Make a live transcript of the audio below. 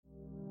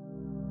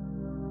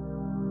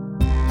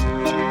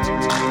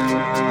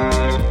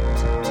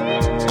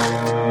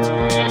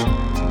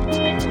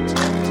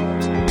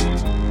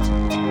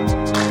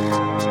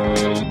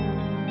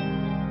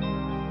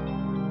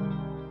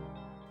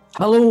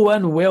Hello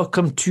and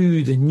welcome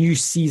to the new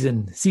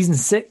season, Season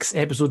 6,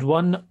 Episode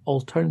 1,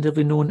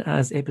 alternatively known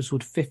as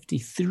Episode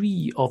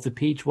 53 of the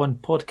Page One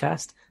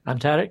podcast. I'm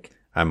Tarek.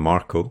 I'm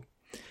Marco.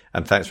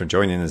 And thanks for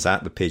joining us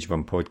at the Page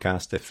One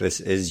podcast. If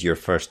this is your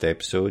first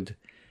episode,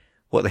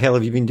 what the hell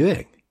have you been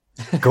doing?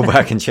 Go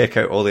back and check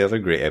out all the other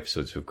great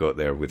episodes we've got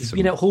there. You've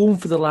been at home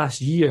for the last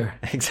year.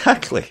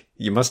 Exactly.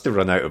 You must have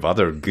run out of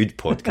other good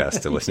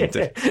podcasts to listen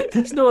to.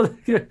 There's no,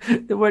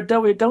 we're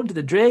down to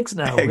the dregs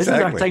now. Exactly. This is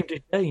our time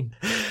to shine.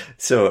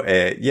 So,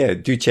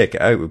 do check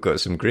it out. We've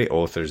got some great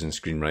authors and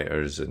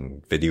screenwriters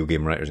and video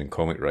game writers and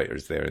comic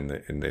writers there in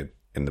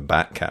the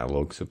back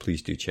catalogue. So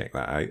please do check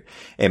that out.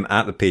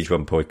 At the Page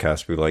One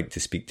podcast, we like to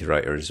speak to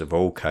writers of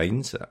all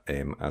kinds,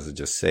 as I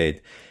just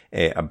said,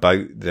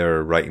 about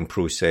their writing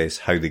process,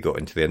 how they got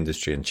into the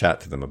industry, and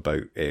chat to them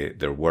about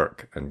their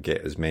work and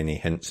get as many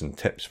hints and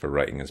tips for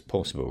writing as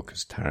possible,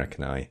 because Tarek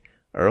and I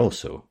are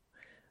also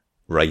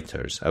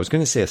writers. I was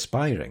going to say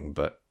aspiring,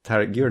 but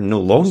Tarek, you're no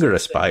longer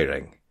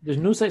aspiring. There's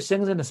no such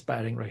thing as an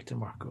aspiring writer,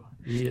 Marco.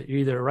 You're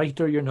either a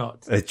writer or you're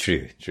not.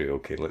 True.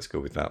 Okay, let's go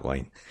with that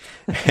line.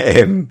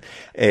 And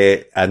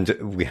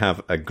we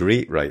have a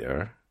great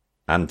writer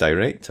and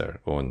director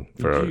on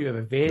for we have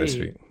a very this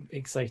week.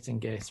 Exciting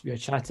guest. We are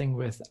chatting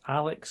with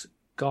Alex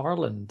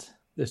Garland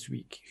this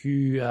week, who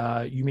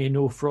you may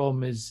know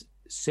from his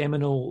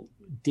seminal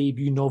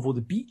debut novel,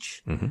 The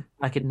Beach,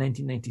 back in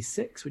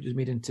 1996, which was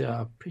made into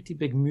a pretty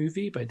big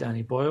movie by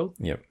Danny Boyle.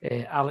 Yep.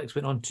 Alex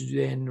went on to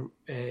then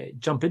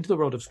jump into the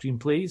world of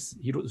screenplays.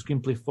 He wrote the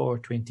screenplay for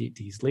 28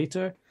 Days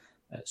Later,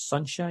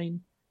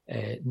 Sunshine,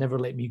 Never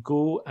Let Me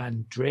Go,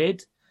 and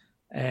Dread.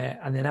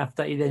 And then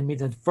after that, he then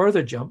made a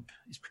further jump.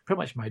 It's pretty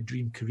much my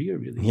dream career,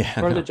 really. Yeah,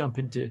 further jump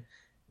into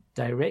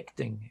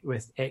directing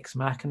with Ex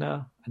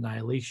Machina,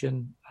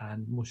 Annihilation,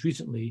 and most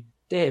recently,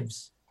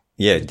 Devs.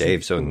 Yeah,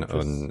 Dave's on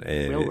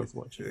well worth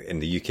watching. In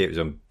the UK it was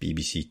on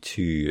BBC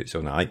Two, it's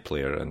on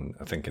iPlayer, and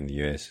I think in the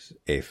US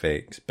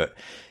FX. But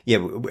yeah,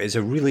 it's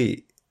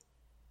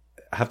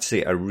I have to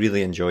say, I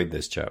really enjoyed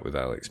this chat with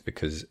Alex,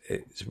 because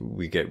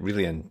we get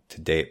really into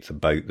depth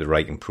about the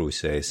writing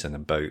process and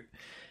about,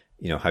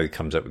 how he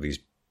comes up with these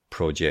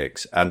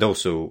projects, and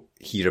also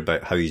hear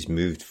about how he's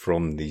moved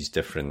through these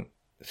different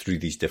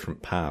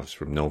paths,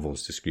 from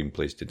novels to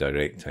screenplays to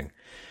directing.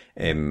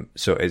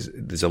 So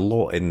there's a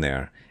lot in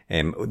there.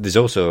 There's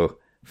also,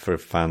 for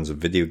fans of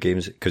video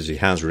games, because he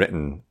has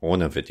written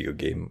on a video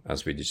game,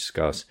 as we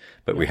discuss,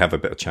 but we have a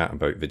bit of chat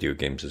about video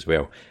games as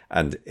well.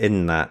 And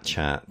in that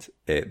chat,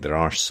 there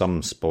are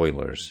some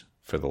spoilers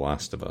for The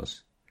Last of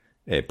Us,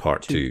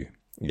 Part 2.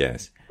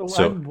 Yes. Oh,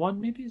 so, and 1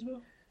 maybe as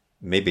well?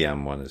 Maybe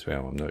I'm 1 as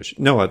well. I'm not sure.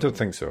 No, I don't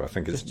think so. I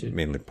think it's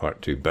mainly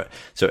Part 2. But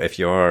so if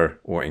you are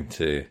wanting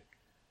to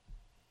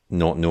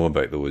not know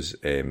about those,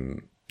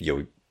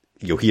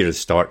 you'll hear us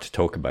start to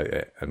talk about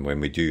it, and when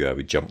we do, I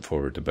would jump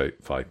forward about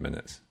 5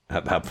 minutes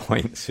at that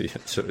point, so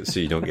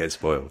you don't get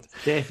spoiled.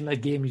 Definitely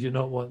games you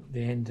don't want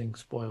the ending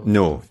spoiled.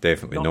 No,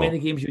 definitely not. Not many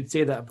games you would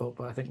say that about,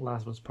 but I think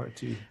Last was Part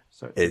 2.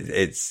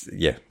 It's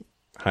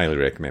highly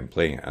recommend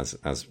playing it,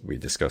 as we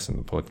discuss in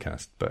the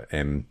podcast. But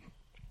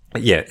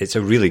it's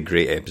a really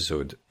great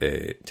episode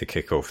to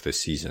kick off this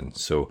season.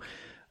 So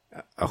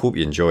I hope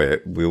you enjoy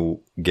it.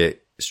 We'll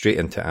get straight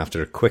into it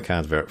after a quick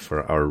advert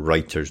for our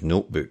writer's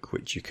notebook,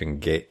 which you can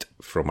get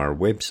from our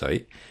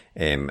website.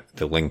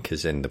 The link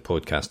is in the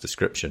podcast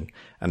description,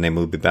 and then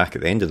we'll be back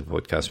at the end of the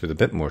podcast with a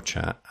bit more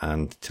chat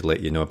and to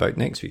let you know about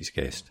next week's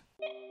guest.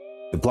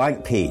 The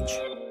blank page.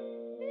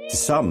 To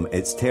some,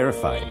 it's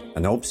terrifying,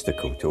 an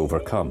obstacle to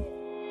overcome.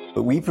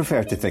 But we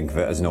prefer to think of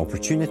it as an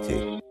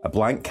opportunity, a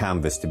blank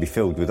canvas to be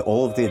filled with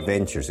all of the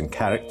adventures and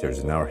characters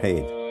in our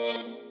head.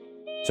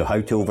 So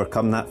how to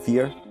overcome that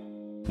fear?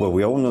 Well,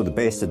 we all know the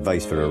best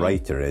advice for a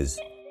writer is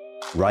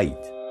write.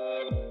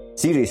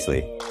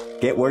 Seriously,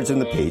 get words on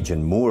the page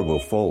and more will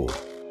follow.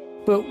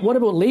 But what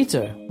about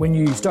later, when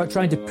you start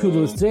trying to pull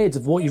those threads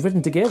of what you've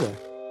written together?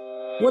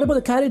 What about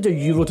the character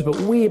you wrote about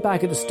way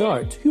back at the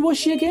start? Who was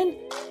she again?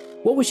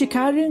 What was she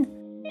carrying?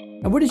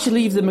 And where did she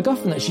leave the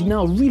MacGuffin that she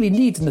now really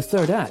needs in the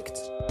third act?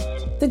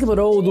 Think about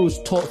all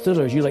those top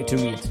thrillers you like to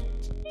read,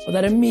 or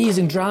that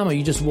amazing drama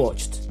you just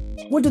watched.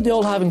 What did they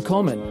all have in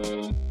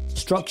common?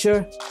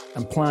 Structure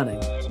and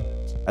planning.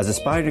 As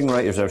aspiring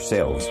writers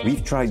ourselves,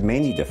 we've tried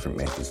many different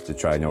methods to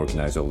try and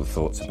organise all the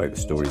thoughts about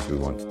the stories we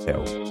want to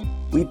tell.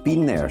 We've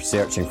been there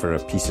searching for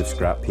a piece of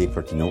scrap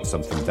paper to note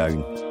something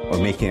down, or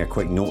making a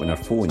quick note on our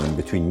phone in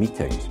between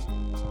meetings.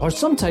 Or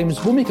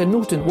sometimes we'll make a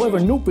note in whatever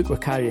notebook we're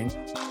carrying,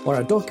 or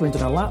a document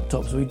on our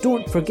laptop, so we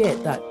don't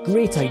forget that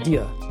great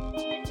idea.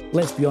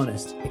 Let's be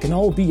honest, it can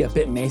all be a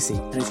bit messy,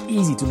 and it's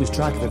easy to lose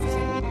track of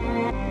everything.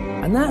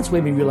 And that's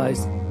when we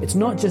realised it's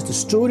not just a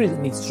story that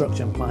needs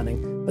structure and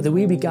planning, but the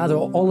way we gather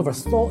all of our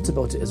thoughts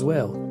about it as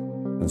well.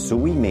 And so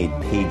we made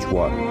Page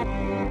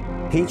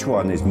One. Page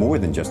One is more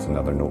than just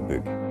another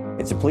notebook.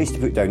 It's a place to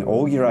put down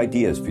all your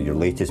ideas for your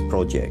latest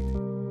project.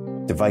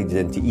 divided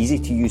into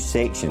easy-to-use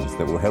sections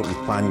that will help you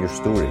plan your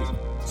story,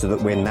 so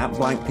that when that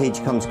blank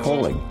page comes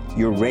calling,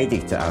 you're ready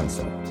to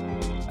answer.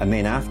 And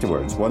then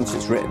afterwards, once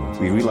it's written,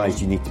 we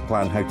realised you need to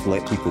plan how to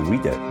let people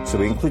read it, so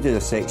we included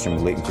a section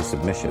relating to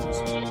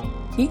submissions.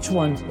 Each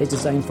one is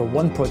designed for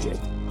one project,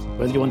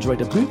 whether you want to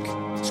write a book,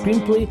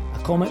 screenplay,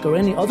 a comic, or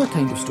any other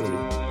kind of story.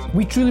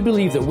 We truly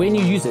believe that when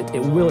you use it,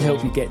 it will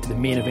help you get to the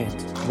main event,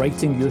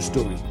 writing your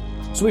story.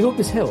 So we hope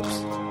this helps.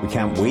 We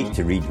can't wait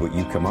to read what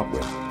you come up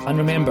with. And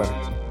remember,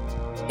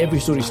 every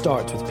story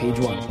starts with page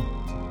 1.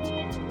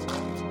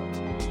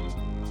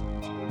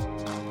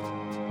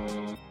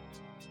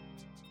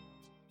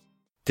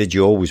 Did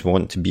you always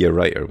want to be a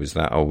writer? Was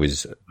that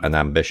always an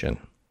ambition?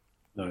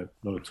 No,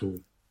 not at all.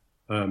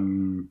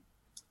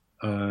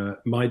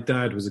 My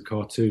dad was a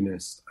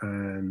cartoonist,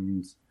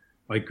 and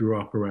I grew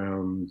up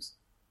around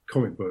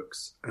comic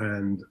books,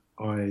 and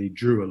I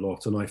drew a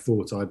lot, and I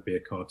thought I'd be a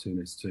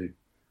cartoonist too.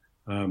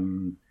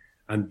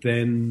 And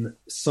then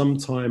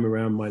sometime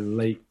around my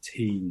late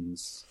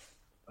teens,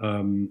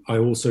 I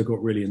also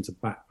got really into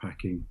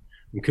backpacking.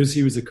 Because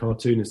he was a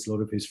cartoonist, a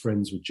lot of his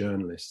friends were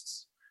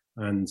journalists.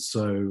 And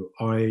so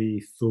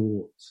I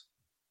thought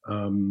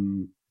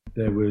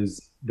there was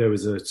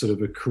a sort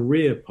of a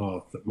career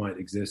path that might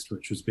exist,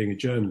 which was being a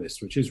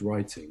journalist, which is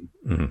writing.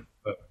 Mm-hmm.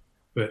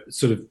 But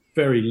sort of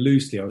very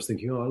loosely, I was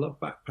thinking, I love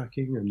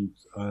backpacking, and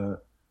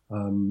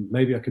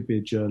maybe I could be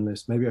a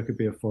journalist, maybe I could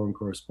be a foreign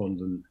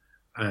correspondent.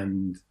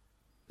 And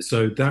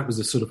so that was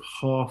a sort of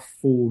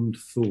half-formed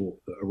thought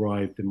that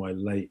arrived in my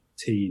late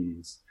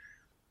teens.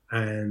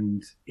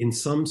 And in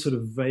some sort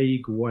of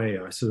vague way,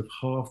 I sort of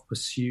half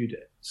pursued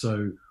it.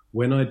 So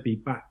when I'd be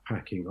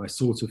backpacking, I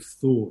sort of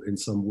thought in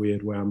some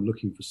weird way, I'm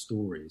looking for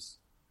stories.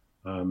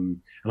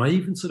 And I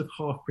even sort of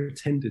half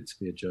pretended to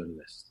be a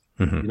journalist.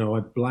 Mm-hmm. You know, I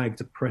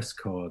blagged a press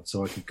card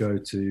so I could go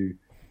to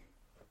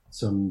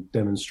some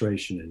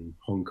demonstration in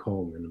Hong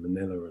Kong and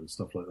Manila and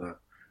stuff like that,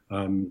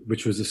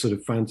 which was a sort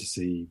of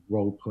fantasy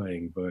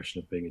role-playing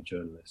version of being a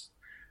journalist.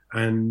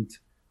 And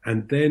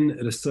then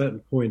at a certain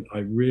point, I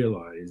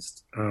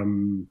realized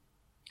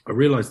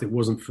it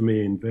wasn't for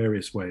me in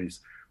various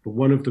ways. But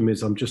one of them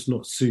is I'm just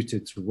not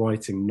suited to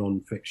writing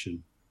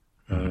non-fiction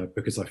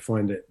because I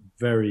find it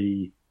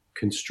very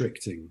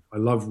constricting. I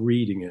love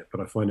reading it, but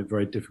I find it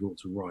very difficult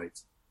to write.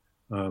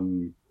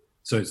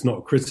 So it's not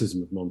a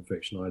criticism of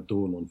non-fiction. I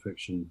adore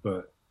non-fiction,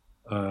 but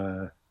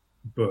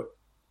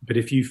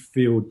if you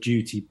feel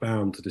duty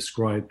bound to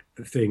describe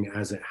the thing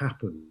as it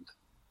happened,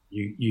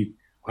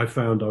 I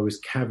found I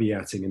was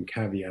caveating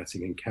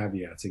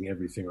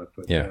everything I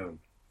put down.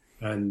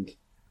 And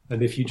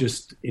if you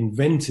just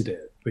invented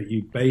it, but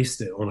you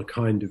based it on a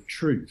kind of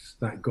truth,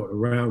 that got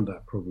around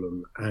that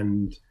problem.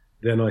 And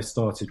then I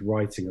started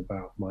writing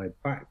about my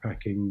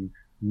backpacking,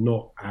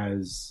 not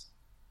as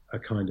a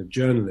kind of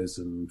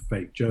journalism,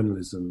 fake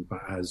journalism,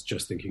 but as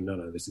just thinking,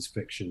 no, this is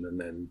fiction. And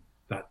then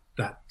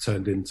that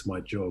turned into my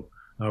job.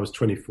 I was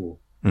 24.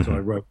 Mm-hmm. So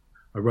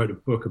I wrote a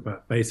book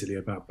about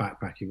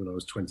backpacking when I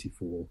was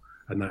 24.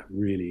 And that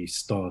really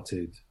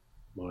started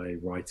my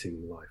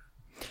writing life.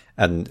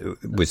 And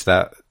was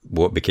that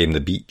what became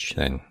The Beach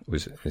then?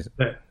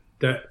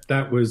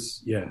 That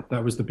was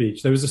The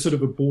Beach. There was a sort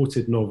of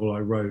aborted novel I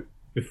wrote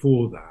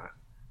before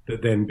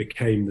that then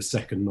became the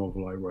second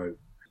novel I wrote.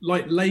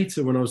 Like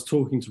later when I was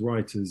talking to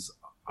writers,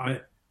 I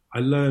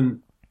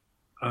learned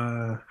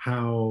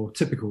how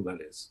typical that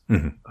is.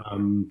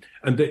 Mm-hmm.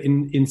 And that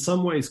in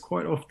some ways,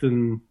 quite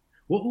often,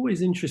 what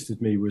always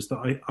interested me was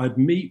that I'd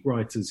meet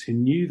writers who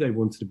knew they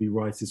wanted to be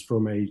writers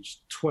from age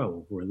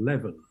 12 or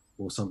 11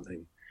 or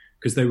something,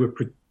 because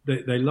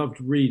they loved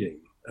reading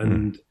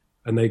and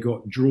they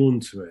got drawn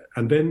to it.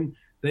 And then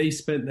they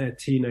spent their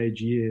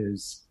teenage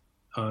years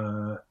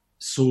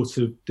sort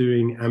of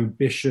doing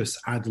ambitious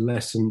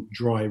adolescent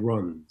dry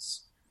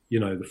runs. You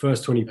know, the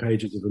first 20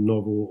 pages of a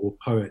novel or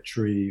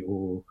poetry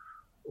or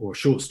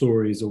short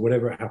stories or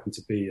whatever it happened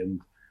to be.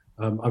 And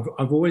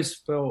I've always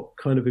felt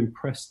kind of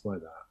impressed by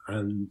that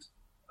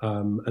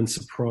and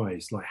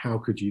surprised, like, how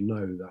could you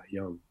know that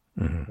young?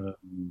 Mm-hmm.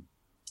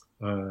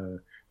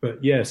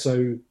 But yeah,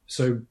 so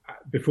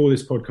before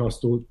this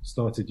podcast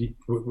started,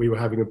 we were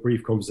having a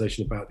brief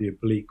conversation about the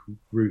oblique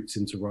routes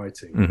into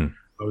writing. Mm-hmm.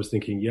 I was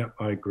thinking, yep,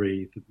 I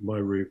agree that my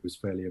route was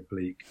fairly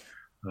oblique.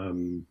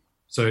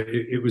 So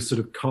it was sort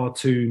of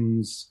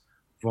cartoons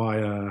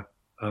via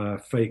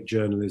fake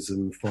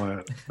journalism,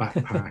 via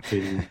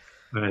backpacking,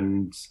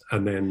 and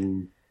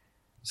then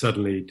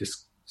suddenly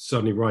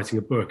writing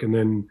a book, and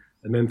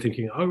then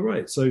thinking, oh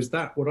right, so is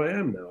that what I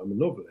am now? I'm a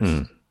novelist.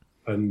 Mm.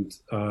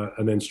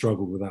 And then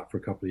struggled with that for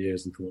a couple of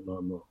years and thought, no,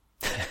 I'm not.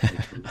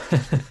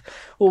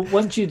 Well,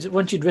 once you'd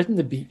written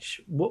The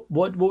Beach, what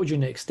was your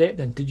next step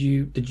then? Did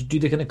you do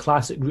the kind of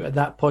classic route at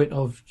that point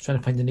of trying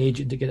to find an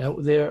agent to get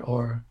out there,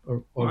 or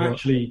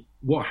actually,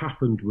 what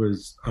happened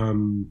was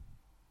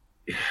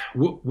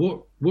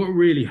what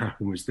really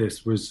happened was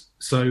this was,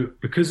 so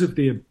because of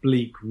the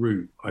oblique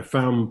route, I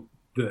found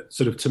that,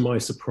 sort of to my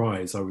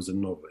surprise, I was a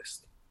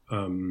novelist,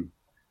 and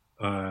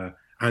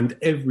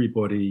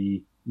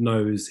everybody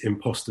knows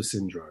imposter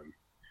syndrome.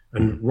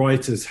 And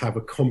writers have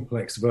a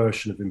complex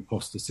version of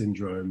imposter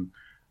syndrome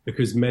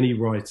because many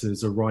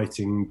writers are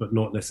writing but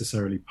not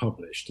necessarily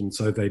published, and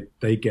so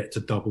they get to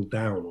double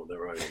down on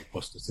their own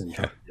imposter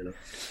syndrome, you know.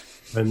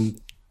 And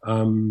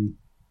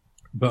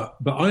but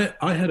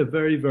I had a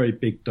very, very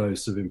big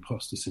dose of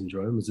imposter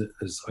syndrome,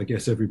 as I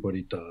guess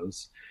everybody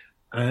does,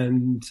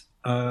 and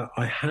but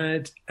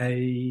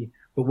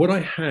what I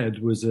had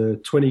was a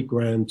 20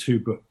 grand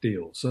 2-book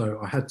deal, so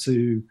I had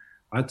to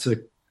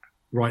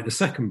write a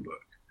second book.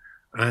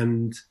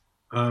 And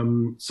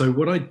so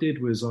what I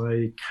did was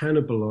I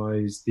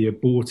cannibalized the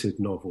aborted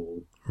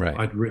novel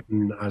I'd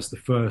written as the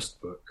first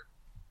book.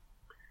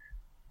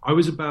 I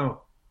was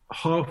about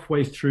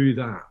halfway through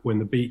that when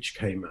The Beach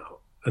came out,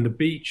 and The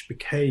Beach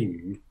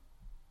became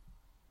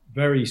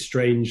very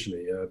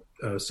strangely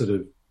a sort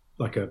of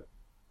like a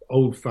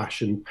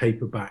old-fashioned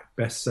paperback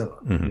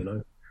bestseller, you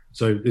know.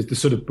 So it's the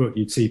sort of book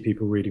you'd see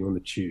people reading on the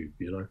tube,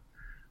 you know.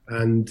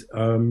 And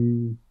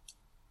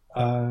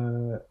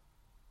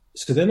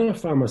so then I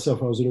found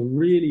myself, I was in a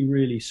really,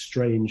 really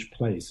strange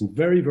place. And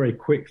very, very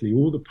quickly,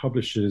 all the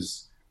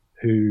publishers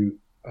who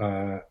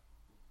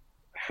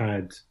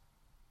had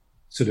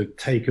sort of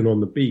taken on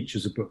The Beach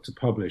as a book to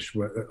publish,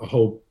 where a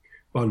whole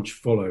bunch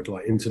followed,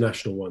 like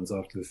international ones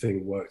after the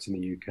thing worked in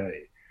the UK,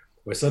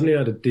 where suddenly I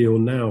had a deal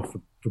now for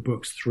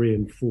books 3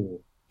 and 4.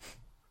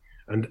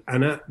 And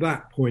at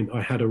that point,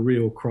 I had a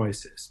real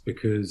crisis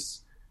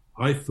because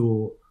I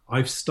thought,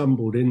 I've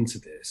stumbled into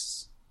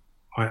this.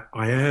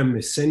 I am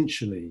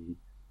essentially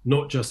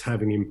not just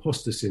having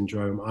imposter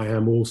syndrome. I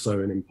am also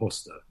an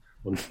imposter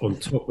on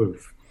top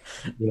of,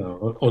 you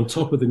know, on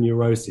top of the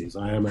neuroses.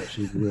 I am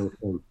actually the real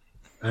thing.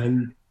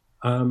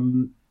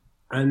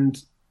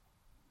 And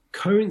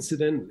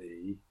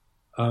coincidentally,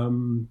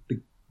 the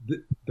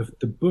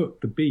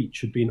book, The Beach,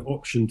 had been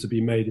optioned to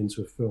be made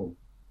into a film.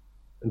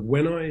 And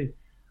when I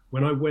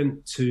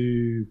went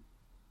to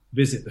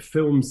visit the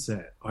film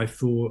set, I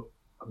thought,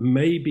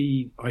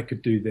 maybe I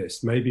could do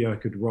this. Maybe I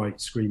could write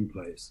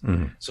screenplays.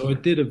 So I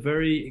did a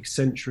very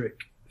eccentric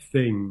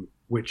thing,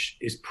 which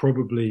is I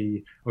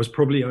was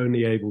probably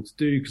only able to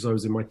do because I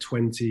was in my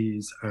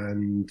 20s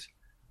and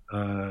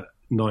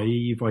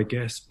naive, I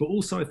guess, but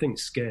also I think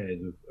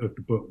scared of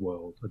the book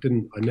world.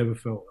 I never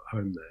felt at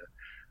home there.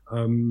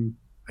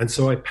 And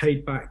so I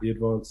paid back the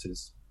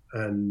advances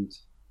and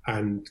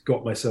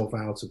got myself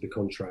out of the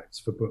contracts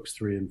for books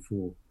 3 and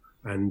 4.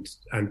 And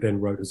then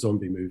wrote a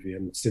zombie movie.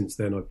 And since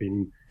then I've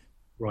been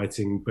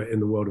writing, but in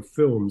the world of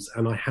films.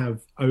 And I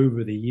have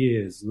over the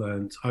years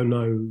learned, oh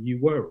no, you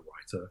were a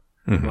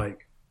writer.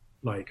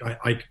 Like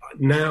I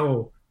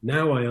now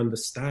I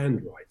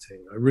understand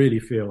writing. I really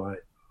feel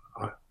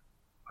I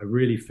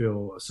really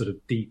feel a sort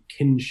of deep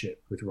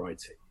kinship with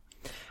writing.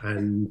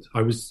 And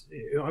I was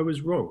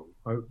wrong.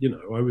 I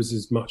was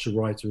as much a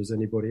writer as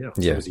anybody else.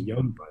 I was a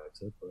young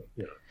writer, but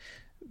you know.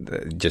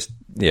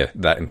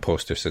 That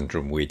imposter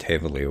syndrome weighed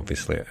heavily,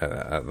 obviously,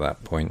 at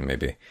that point,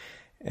 maybe.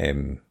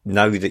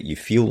 Now that you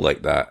feel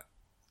like that,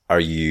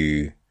 would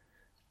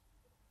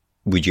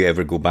you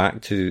ever go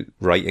back to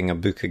writing a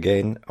book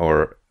again,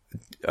 or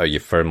are you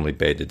firmly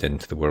bedded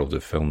into the world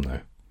of film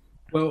now?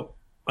 Well,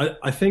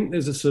 I think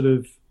there's a sort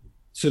of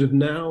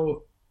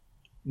now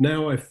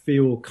I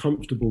feel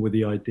comfortable with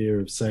the idea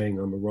of saying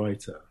I'm a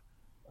writer,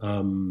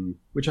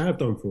 which I have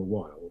done for a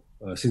while,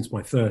 since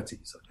my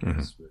 30s, I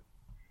guess.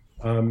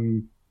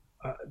 I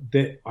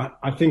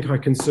think I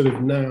can sort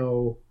of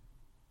now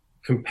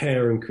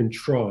compare and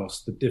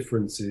contrast the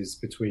differences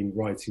between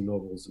writing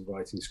novels and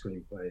writing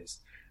screenplays,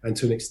 and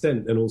to an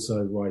extent then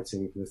also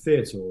writing for the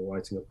theatre or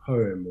writing a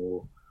poem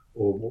or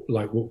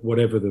like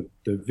whatever the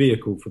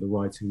vehicle for the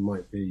writing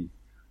might be.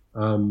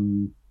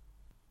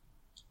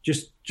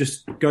 Just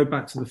go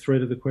back to the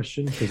thread of the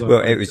question.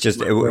 It was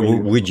just,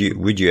 would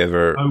you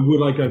ever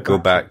would I go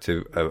back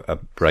to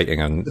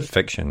writing a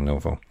fiction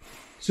novel?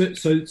 So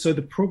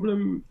the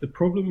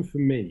problem for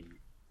me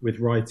with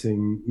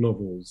writing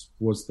novels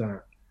was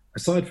that,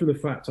 aside from the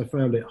fact I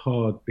found it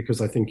hard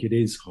because I think it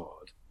is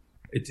hard,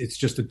 it's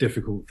just a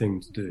difficult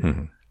thing to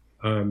do.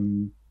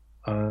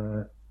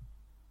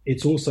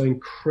 It's also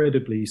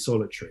incredibly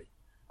solitary,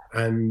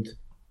 and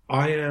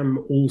I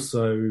am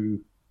also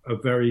a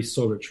very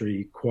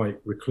solitary, quite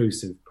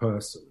reclusive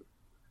person.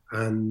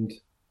 And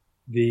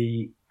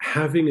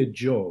having a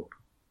job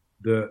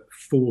that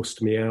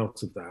forced me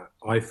out of that,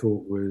 I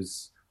thought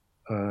was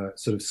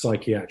sort of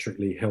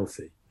psychiatrically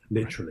healthy,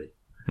 literally.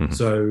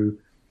 So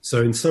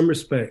in some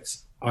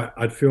respects,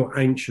 I'd feel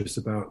anxious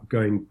about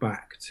going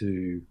back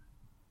to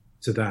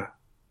that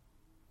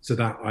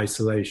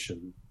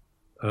isolation.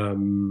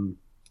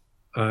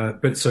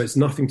 But so it's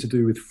nothing to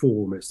do with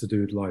form; it's to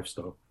do with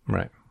lifestyle.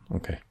 Right.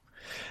 Okay.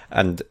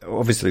 And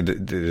obviously,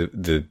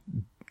 the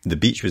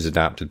Beach was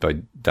adapted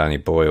by Danny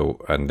Boyle,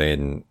 and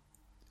then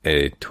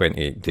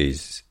 28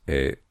 Days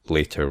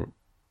Later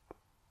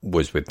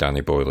was with Danny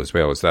Boyle as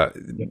well.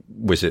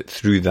 Was it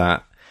through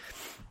that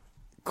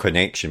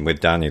connection with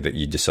Danny that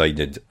you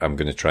decided, I'm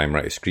going to try and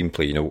write a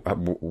screenplay? You know,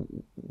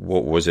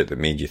 what was it that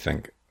made you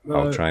think,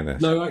 I'll try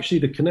this? No, actually,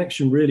 the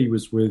connection really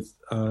was with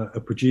a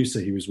producer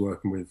he was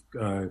working with,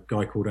 a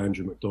guy called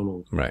Andrew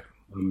McDonald. Right.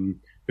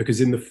 Because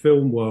in the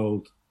film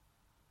world,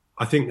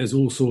 I think there's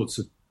all sorts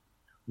of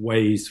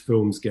ways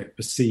films get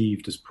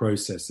perceived as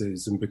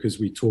processes, and because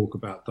we talk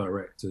about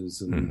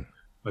directors and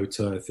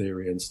auteur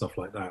theory and stuff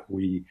like that,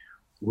 we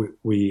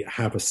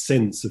have a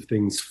sense of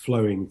things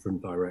flowing from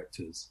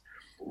directors.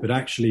 But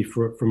actually,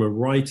 from a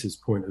writer's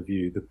point of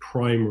view, the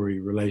primary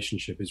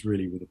relationship is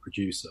really with the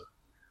producer,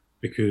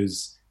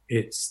 because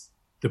it's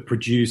the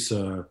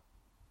producer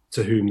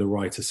to whom the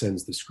writer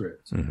sends the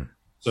script. Mm-hmm.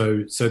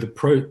 So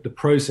the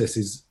process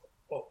is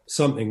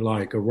something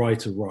like a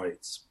writer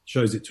writes,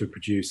 shows it to a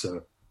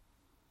producer.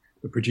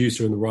 The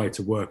producer and the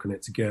writer work on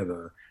it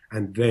together,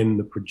 and then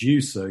the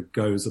producer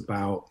goes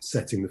about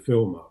setting the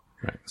film up.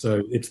 Right.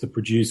 So it's the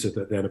producer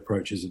that then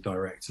approaches a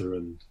director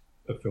and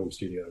a film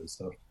studio and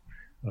stuff.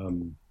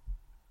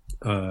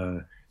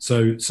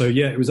 So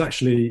yeah, it was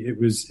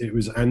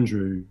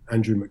Andrew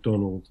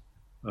McDonald,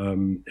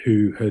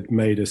 who had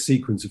made a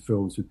sequence of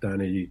films with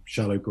Danny,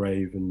 Shallow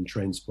Grave and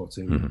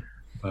Trainspotting,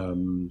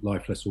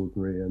 Life Less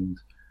Ordinary,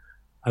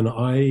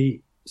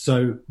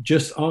 so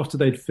just after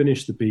they'd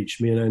finished The Beach,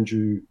 me and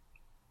Andrew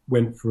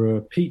went for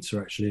a pizza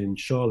actually in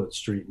Charlotte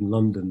Street in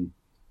London,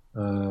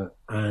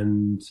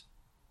 and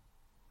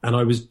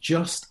I was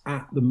just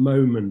at the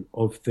moment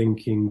of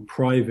thinking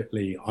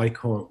privately, I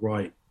can't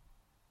write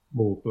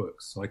more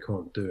books, I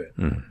can't do it.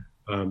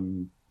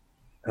 And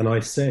I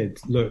said,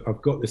 look,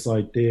 I've got this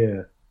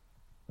idea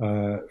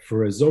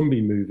for a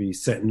zombie movie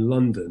set in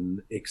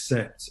London,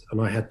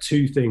 and I had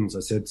two things.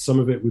 I said some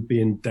of it would be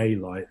in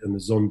daylight and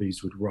the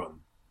zombies would run.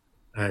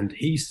 And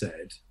he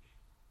said,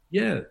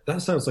 yeah,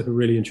 that sounds like a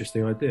really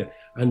interesting idea.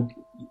 And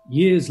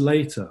years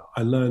later,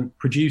 I learned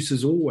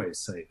producers always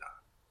say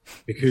that,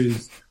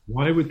 because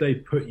why would they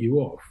put you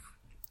off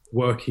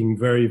working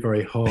very,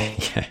 very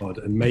hard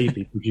and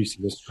maybe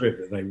producing a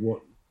script that they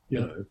want, you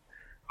know?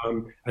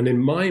 And in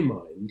my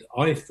mind,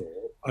 I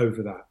thought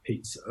over that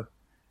pizza,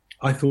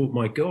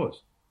 my God,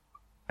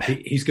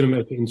 he's going to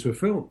make it into a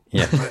film.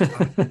 Yeah.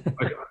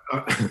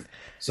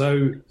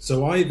 So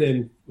I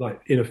then,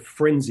 like, in a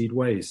frenzied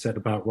way, set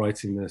about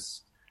writing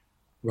this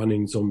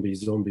running zombie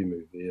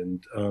movie,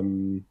 and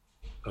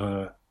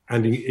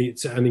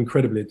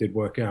incredibly, it did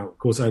work out. Of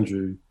course,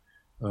 Andrew,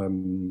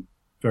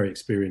 very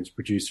experienced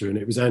producer, and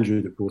it was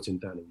Andrew that brought in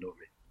Danny, not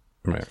me.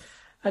 Right.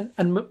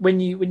 And when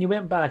you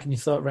went back and you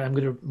thought, right, I'm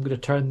going to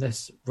turn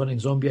this running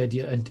zombie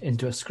idea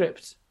into a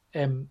script,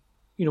 when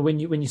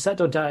you sat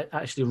down to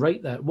actually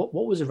write that, what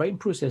was the writing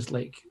process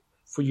like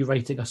for you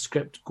writing a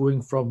script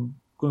going from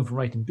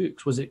writing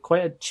books? Was it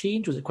quite a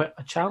change? Was it quite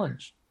a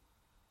challenge?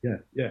 Yeah.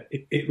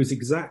 It was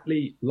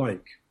exactly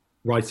like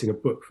writing a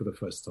book for the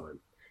first time.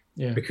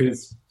 Yeah.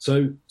 Because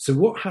so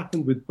what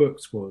happened with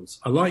books was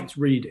I liked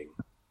reading,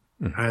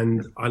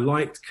 and I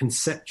liked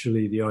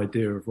conceptually the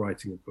idea of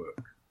writing a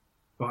book,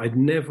 but I'd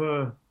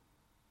never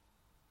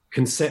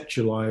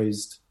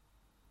conceptualized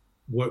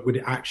what would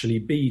it actually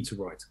be to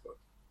write a book.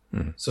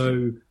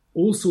 So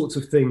all sorts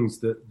of things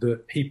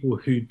that people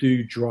who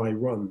do dry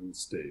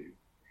runs do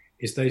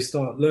is they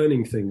start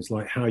learning things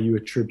like how you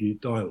attribute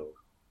dialogue.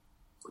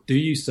 Do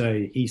you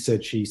say he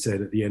said, she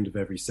said at the end of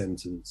every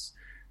sentence?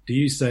 Do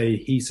you say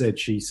he said,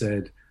 she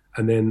said,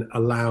 and then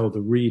allow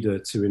the reader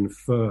to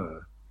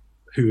infer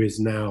who is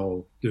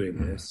now doing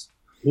this?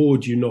 Or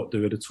do you not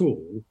do it at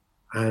all?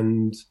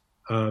 And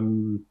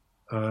does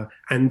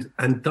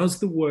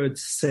the word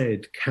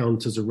said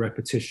count as a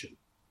repetition?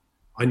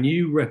 I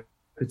knew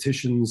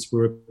repetitions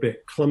were a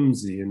bit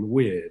clumsy and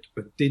weird,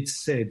 but did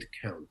said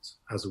count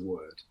as a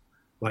word?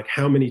 Like,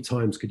 how many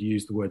times could you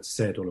use the word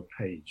said on a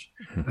page?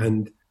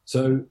 And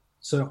so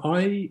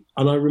I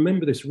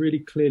remember this really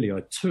clearly.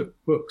 I took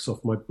books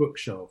off my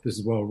bookshelf, this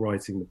is while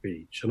writing The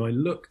Beach, and I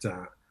looked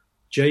at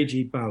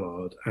J.G.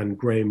 Ballard and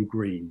Graham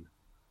Greene,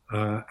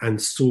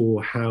 and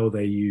saw how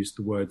they used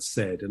the word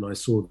said, and I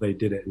saw they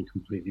did it in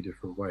completely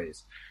different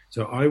ways.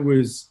 So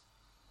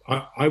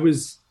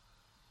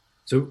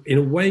so in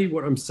a way,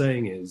 what I'm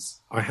saying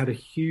is I had a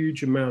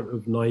huge amount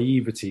of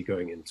naivety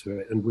going into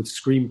it, and with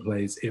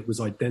screenplays, it was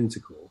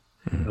identical,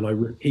 and I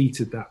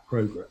repeated that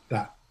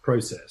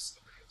process.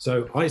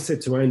 So I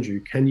said to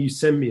Andrew, can you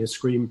send me a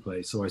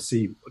screenplay so I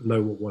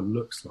know what one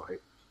looks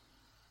like?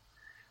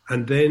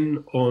 And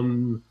then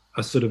on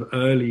a sort of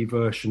early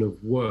version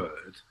of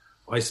Word,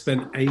 I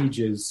spent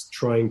ages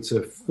trying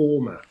to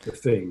format the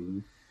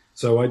thing.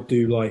 So I'd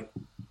do like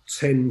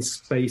 10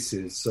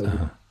 spaces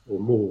or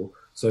more,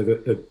 so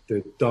that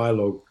the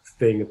dialogue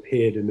thing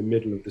appeared in the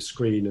middle of the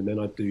screen, and then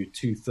I'd do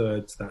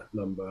 2/3 that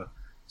number,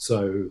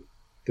 so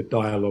the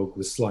dialogue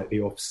was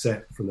slightly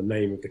offset from the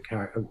name of the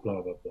character,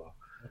 blah, blah, blah.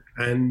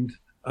 And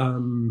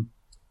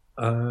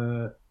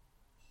I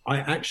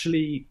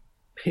actually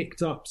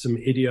picked up some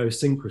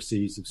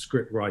idiosyncrasies of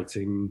script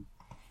writing,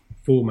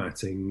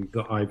 formatting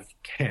that I've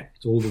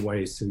kept all the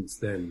way since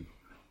then,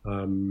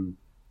 from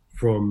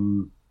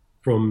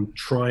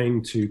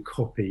trying to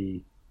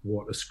copy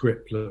what a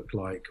script looked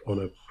like on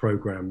a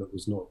program that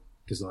was not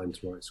designed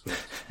to write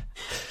scripts.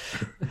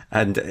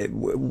 And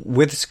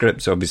with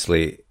scripts,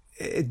 obviously,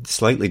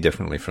 slightly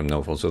differently from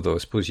novels, although I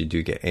suppose you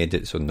do get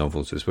edits on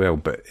novels as well.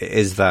 But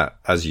is that,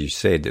 as you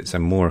said, it's a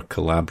more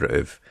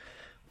collaborative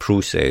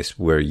process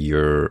where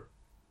you're,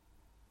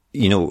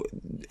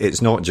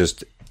 it's not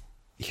just,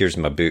 here's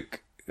my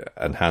book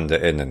and hand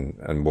it in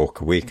and walk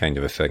away kind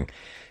of a thing.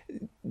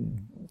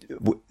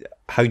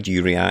 How do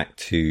you react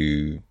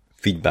to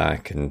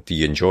feedback, and do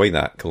you enjoy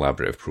that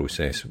collaborative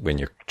process when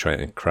you're trying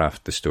to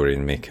craft the story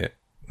and make it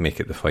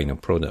the final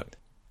product?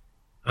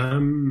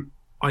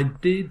 I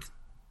did.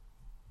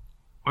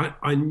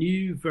 I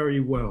knew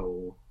very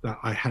well that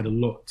I had a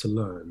lot to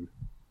learn,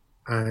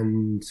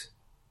 and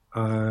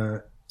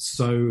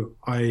so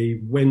I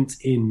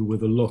went in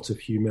with a lot of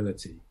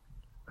humility.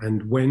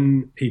 And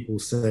when people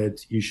said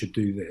you should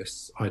do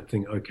this, I'd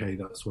think, okay,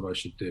 that's what I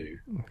should do.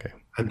 Okay.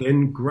 And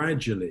then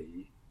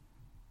gradually,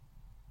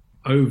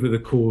 over the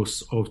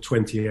course of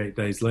 28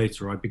 days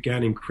later, I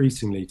began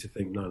increasingly to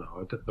think,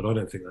 no, but I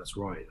don't think that's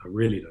right. I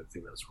really don't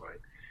think that's right.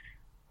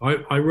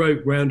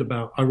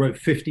 I wrote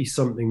 50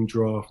 something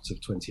drafts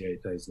of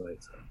 28 days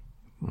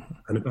later.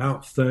 And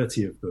about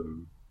 30 of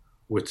them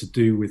were to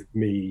do with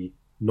me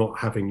not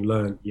having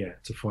learned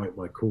yet to fight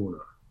my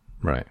corner.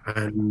 Right.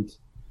 And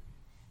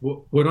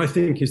what I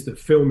think is that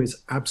film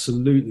is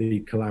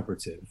absolutely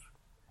collaborative,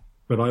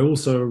 but I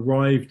also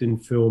arrived in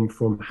film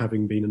from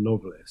having been a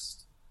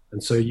novelist.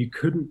 And so you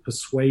couldn't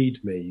persuade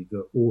me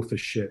that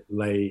authorship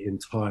lay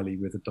entirely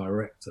with a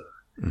director,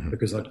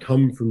 because I'd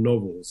come from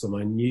novels and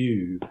I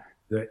knew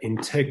that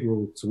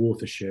integral to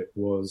authorship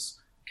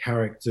was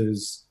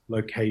characters,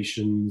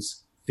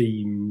 locations,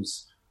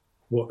 themes,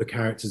 what the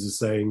characters are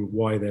saying,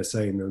 why they're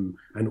saying them,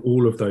 and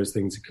all of those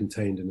things are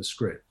contained in a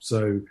script.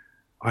 So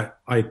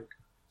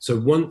So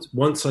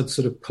once I'd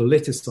sort of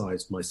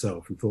politicized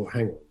myself and thought,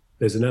 hang on,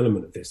 there's an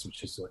element of this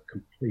which is like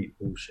complete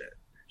bullshit,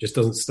 just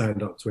doesn't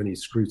stand up to any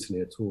scrutiny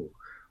at all.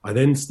 I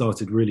then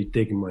started really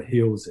digging my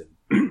heels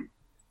in.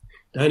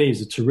 Danny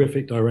is a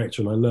terrific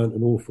director, and I learned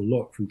an awful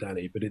lot from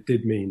Danny, but it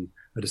did mean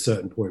at a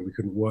certain point we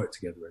couldn't work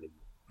together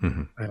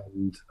anymore.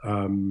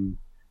 And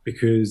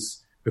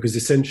because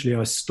essentially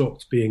I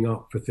stopped being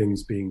up for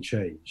things being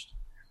changed.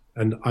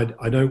 And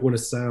I don't want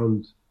to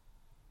sound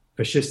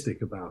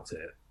fascistic about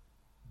it,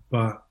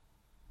 but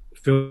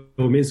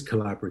film is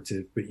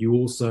collaborative, but you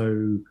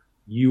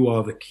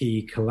are the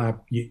key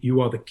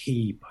you are the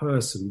key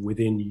person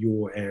within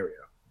your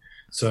area.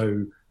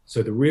 So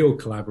the real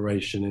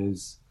collaboration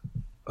is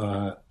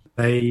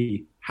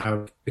they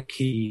have the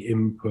key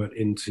input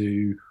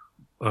into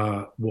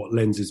what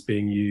lens is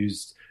being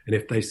used. And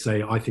if they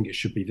say, I think it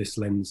should be this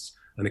lens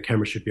and the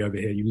camera should be over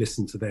here, you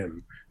listen to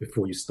them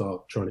before you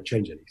start trying to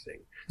change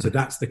anything. So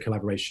that's the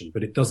collaboration,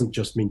 but it doesn't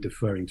just mean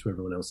deferring to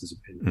everyone else's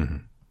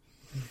opinion.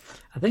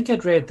 I think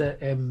I'd read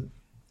that.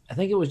 I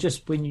think it was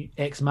just when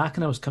Ex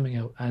Machina was coming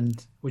out,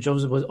 and which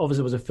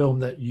obviously was a film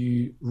that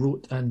you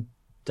wrote and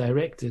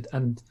directed,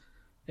 and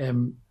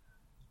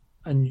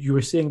you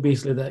were saying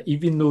basically that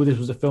even though this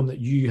was a film that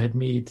you had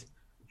made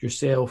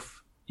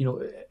yourself,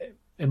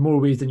 in more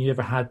ways than you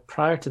ever had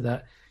prior to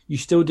that, you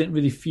still didn't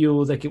really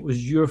feel like it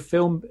was your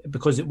film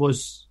because it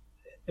was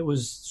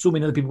so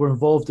many other people were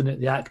involved in it,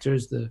 the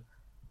actors, the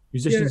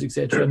musicians,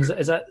 etc. And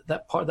is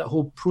that part of that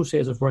whole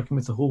process of working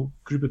with a whole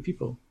group of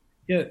people?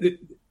 Yeah,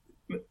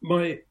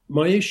 my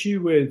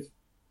issue with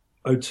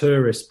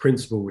auteurist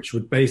principle, which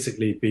would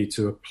basically be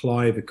to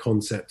apply the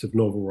concept of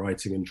novel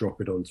writing and drop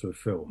it onto a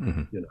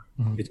film,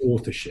 it's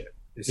authorship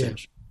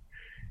essentially,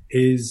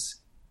 is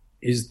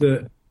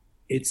that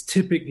it's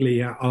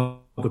typically at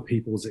other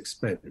people's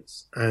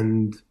expense.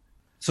 And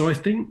so I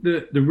think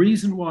that the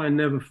reason why I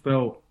never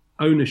felt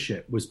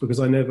ownership was because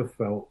I never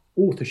felt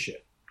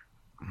authorship.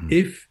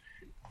 If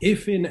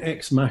in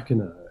Ex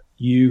Machina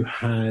you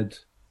had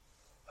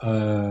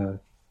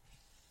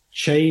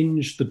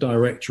changed the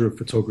director of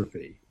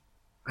photography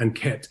and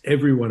kept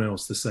everyone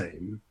else the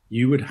same,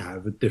 you would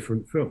have a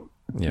different film.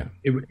 Yeah,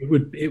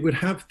 it would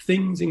have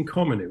things in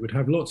common. It would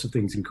have lots of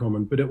things in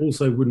common, but it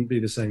also wouldn't be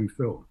the same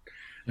film.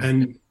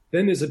 And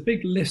then there's a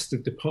big list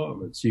of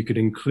departments you could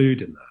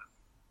include in that,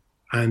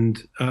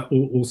 and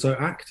also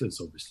actors,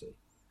 obviously.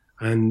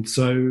 And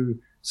so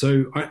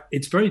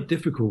it's very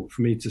difficult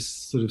for me to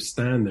sort of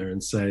stand there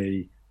and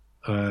say,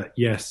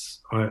 yes,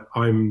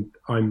 I'm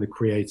the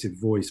creative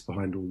voice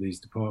behind all these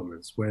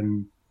departments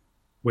when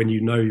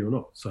you're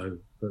not. So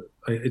but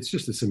it's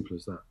just as simple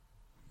as that.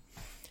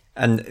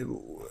 And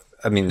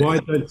I mean, why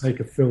don't take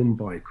a film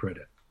by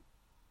credit?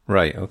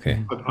 Right.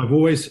 Okay. I've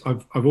always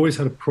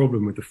had a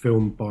problem with the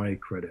film by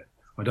credit.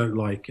 I don't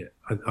like it.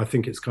 I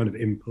think it's kind of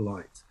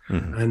impolite,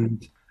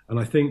 and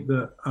I think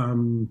that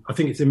I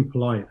think it's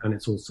impolite and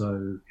it's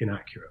also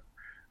inaccurate.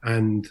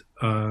 And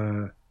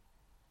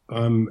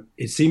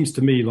it seems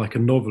to me like a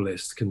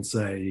novelist can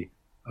say,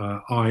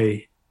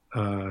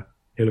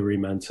 Hilary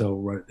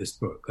Mantel wrote this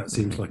book. That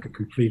seems like a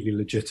completely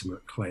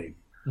legitimate claim,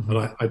 and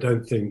I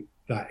don't think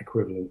that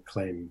equivalent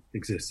claim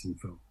exists in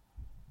film.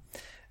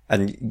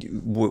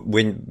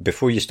 And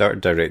before you started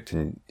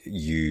directing,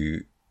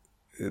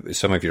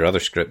 some of your other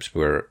scripts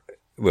were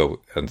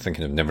well, I'm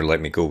thinking of Never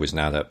Let Me Go was an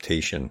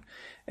adaptation,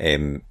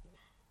 which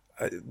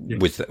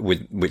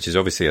is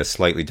obviously a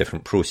slightly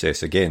different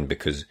process again,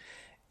 because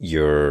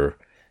you're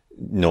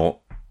not,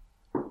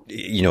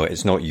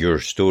 it's not your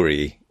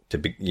story to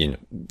be,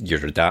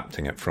 you're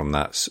adapting it from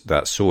that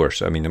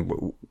source. I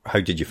mean, how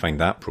did you find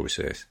that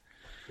process?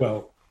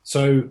 Well,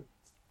 so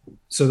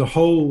the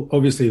whole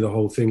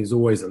thing is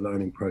always a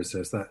learning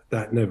process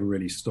that never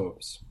really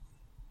stops.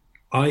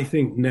 I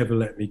think Never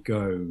Let Me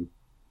Go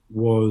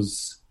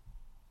was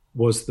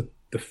the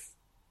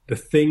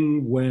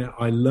thing where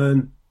I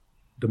learned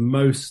the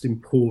most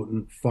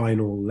important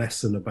final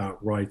lesson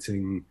about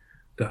writing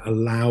that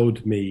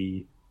allowed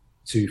me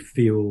to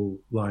feel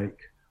like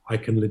I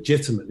can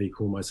legitimately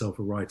call myself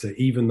a writer,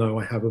 even though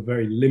I have a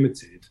very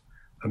limited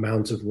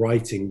amount of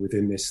writing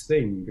within this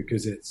thing,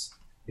 because it's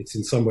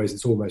in some ways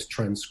it's almost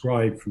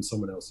transcribed from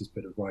someone else's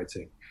bit of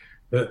writing.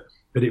 But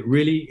it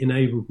really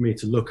enabled me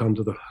to look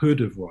under the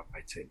hood of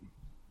writing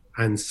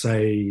and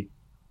say,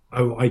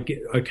 oh, I get,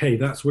 okay,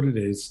 that's what it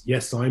is.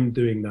 Yes, I'm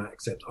doing that,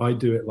 except I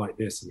do it like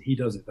this and he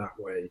does it that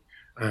way.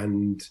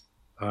 And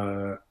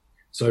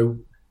so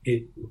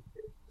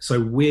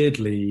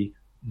weirdly,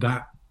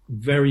 that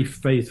very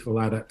faithful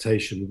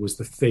adaptation was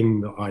the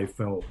thing that I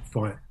felt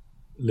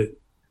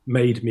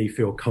made me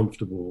feel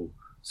comfortable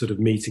sort of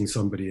meeting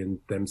somebody and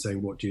them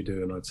saying, what do you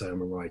do? And I'd say,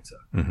 I'm a writer.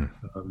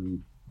 Mm-hmm.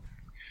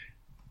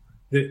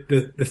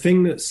 The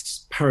thing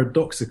that's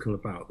paradoxical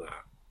about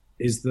that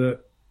is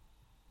that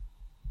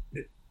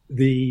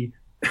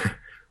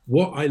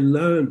what I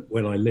learned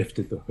when I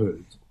lifted the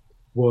hood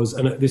was,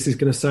 and this is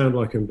going to sound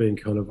like I'm being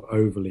kind of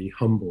overly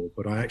humble,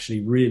 but I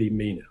actually really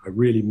mean it. I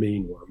really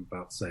mean what I'm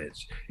about to say.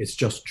 It's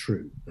just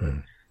true.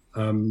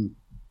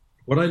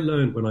 What I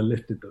learned when I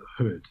lifted the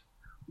hood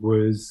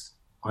was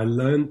I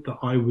learned that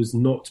I was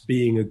not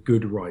being a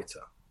good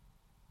writer.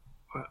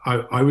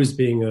 I was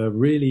being a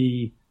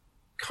really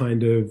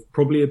kind of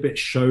probably a bit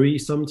showy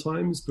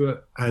sometimes,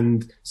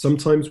 and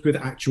sometimes with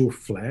actual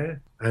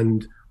flair.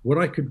 And what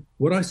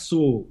I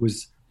saw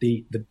was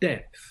the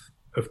depth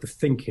of the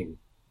thinking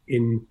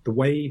in the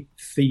way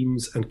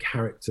themes and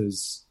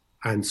characters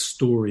and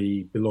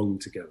story belong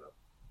together.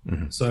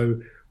 Mm-hmm. So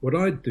what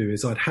I'd do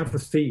is I'd have a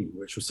theme,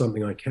 which was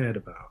something I cared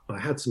about. I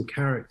had some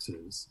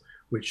characters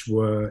which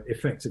were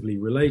effectively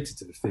related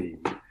to the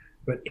theme.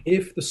 But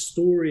if the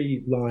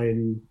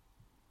storyline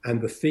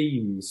and the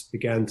themes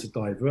began to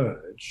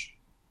diverge,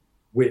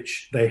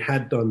 which they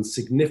had done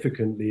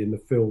significantly in the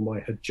film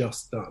I had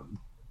just done,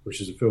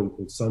 which is a film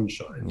called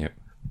Sunshine, yep.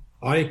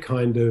 I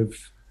kind of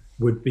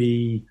would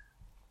be,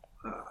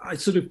 I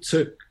sort of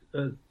took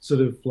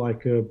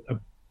like a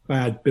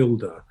bad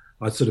builder.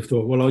 I sort of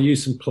thought, well, I'll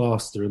use some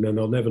plaster and then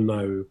I'll never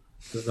know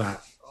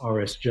that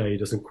RSJ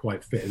doesn't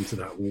quite fit into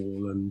that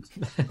wall, and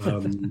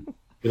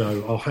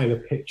I'll hang a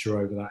picture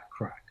over that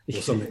crack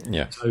or something.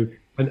 Yeah. So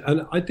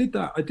and I did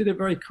that. I did it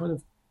very kind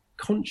of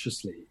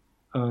consciously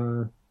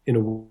in a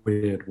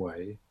weird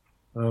way.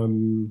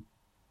 And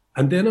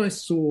then I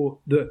saw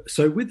that.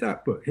 So with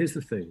that book, here's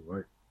the thing,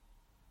 right?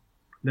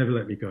 Never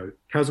Let Me Go.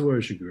 Kazuo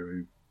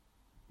Ishiguro,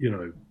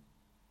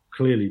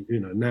 clearly,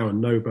 now a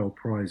Nobel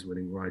Prize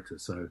winning writer.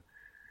 So,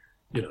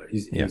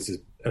 he's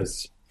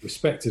as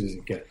respected as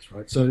it gets,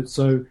 right?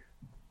 So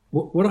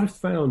what I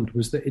found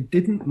was that it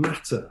didn't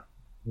matter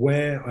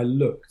where I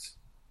looked.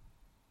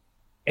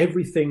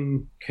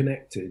 Everything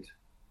connected,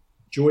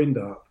 joined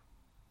up,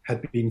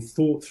 had been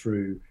thought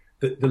through.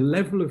 The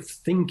level of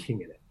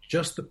thinking in it,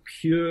 just the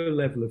pure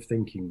level of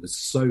thinking, was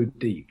so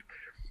deep.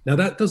 Now,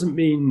 that doesn't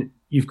mean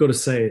you've got to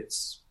say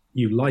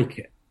you like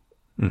it.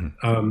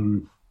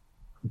 Mm-hmm.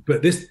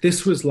 But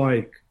this was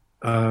like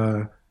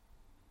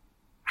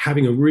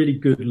having a really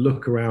good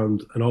look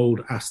around an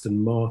old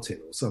Aston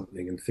Martin or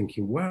something and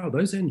thinking, wow,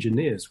 those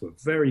engineers were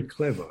very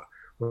clever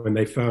when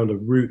they found a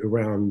route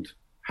around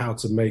how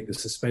to make the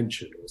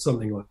suspension or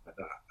something like that.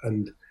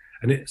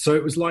 So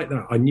it was like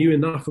that. I knew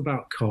enough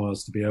about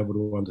cars to be able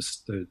to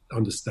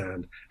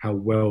understand how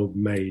well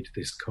made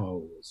this car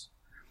was.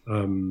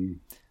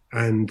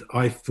 And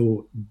I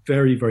thought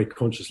very, very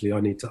consciously, I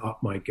need to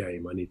up my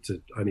game. I need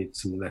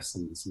some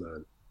lessons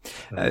learned.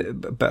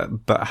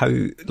 But how,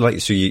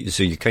 like, so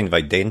you kind of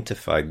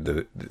identified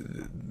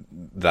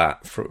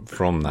that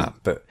from that,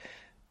 but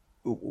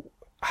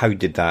how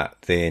did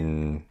that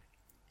then,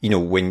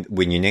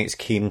 when you next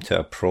came to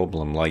a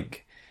problem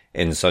like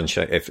in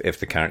Sunshine, if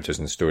the characters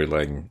and the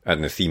storyline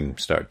and the theme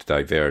start to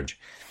diverge,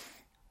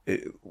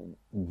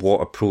 what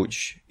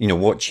approach,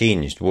 what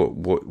changed?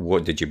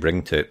 What did you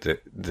bring to it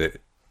that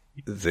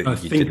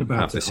you didn't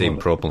have the same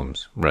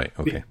problems? Right.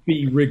 Okay.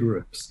 Be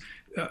rigorous.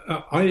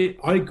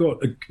 I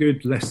got a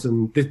good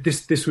lesson.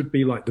 This would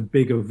be like the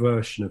bigger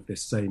version of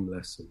this same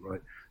lesson,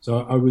 right?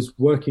 So I was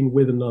working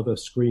with another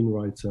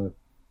screenwriter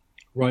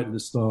right at the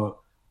start.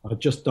 I'd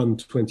just done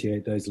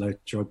 28 Days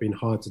Later. I'd been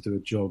hired to do a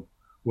job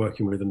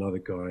working with another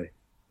guy.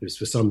 It was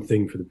for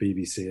something for the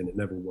BBC and it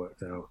never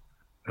worked out.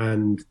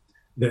 And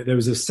there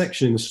was a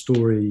section in the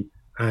story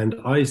and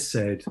I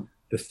said,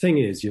 the thing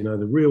is,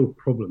 the real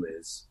problem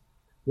is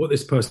what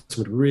this person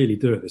would really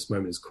do at this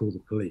moment is call the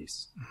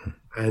police.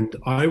 And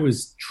I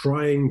was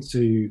trying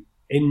to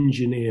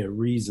engineer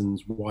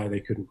reasons why they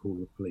couldn't call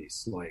the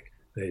police, like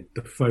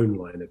the phone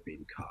line had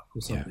been cut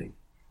or something.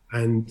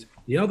 Yeah. And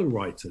the other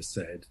writer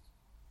said,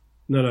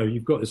 no,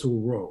 you've got this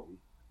all wrong.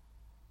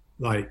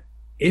 Like,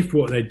 if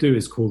what they do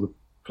is call the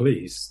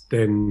police,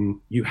 then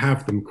you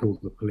have them call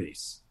the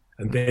police,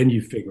 and then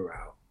you figure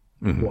out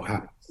what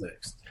happens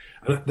next.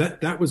 And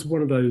that was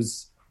one of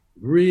those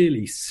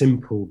really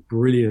simple,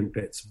 brilliant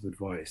bits of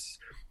advice.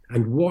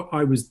 And what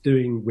I was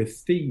doing with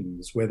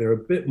themes where they're a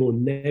bit more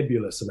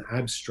nebulous and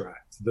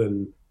abstract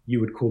than you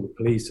would call the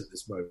police at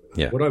this moment.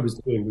 Yeah. What I was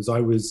doing was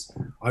I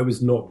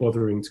was not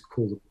bothering to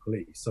call the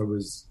police. I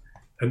was,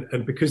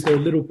 and because they're a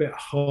little bit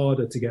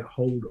harder to get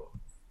hold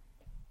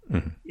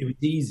of, it was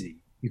easy.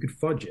 You could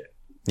fudge it.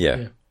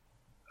 Yeah.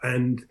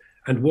 And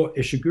what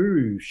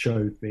Ishiguro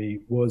showed me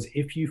was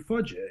if you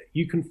fudge it,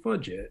 you can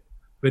fudge it,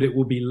 but it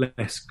will be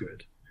less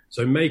good.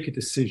 So make a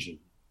decision.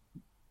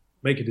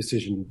 Make a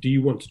decision. Do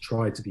you want to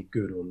try to be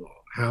good or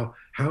not?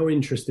 How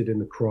interested in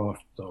the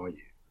craft are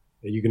you?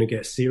 Are you going to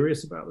get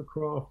serious about the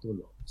craft or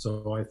not?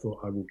 So I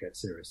thought I will get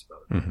serious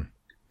about it.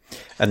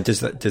 And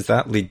does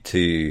that lead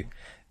to,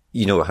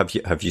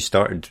 have you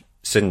started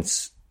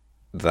since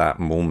that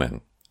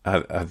moment?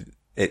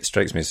 It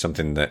strikes me as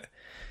something that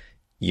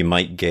you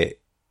might get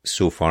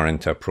so far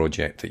into a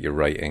project that you're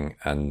writing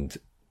and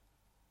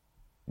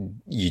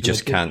you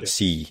just can't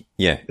see.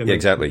 Yeah,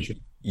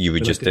 exactly. You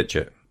would just ditch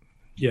it.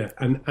 Yeah,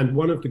 and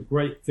one of the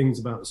great things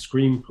about a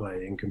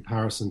screenplay in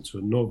comparison to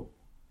a novel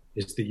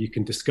is that you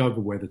can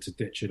discover whether to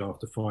ditch it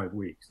after 5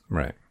 weeks.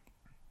 Right.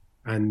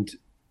 And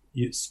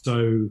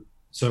so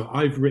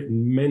I've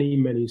written many,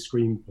 many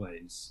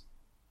screenplays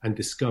and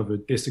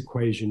discovered this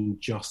equation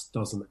just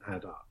doesn't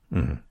add up.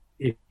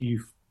 If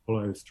you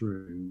follow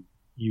through,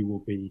 you will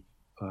be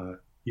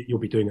you'll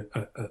be doing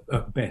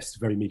at best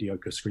very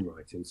mediocre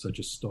screenwriting. So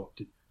just stop,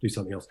 do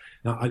something else.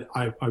 Now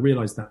I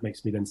realize that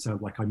makes me then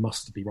sound like I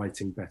must be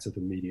writing better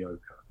than mediocre,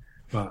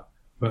 but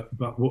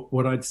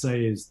what I'd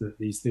say is that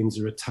these things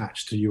are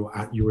attached to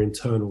your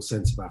internal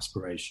sense of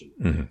aspiration.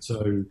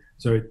 So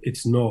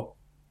it's not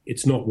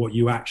what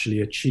you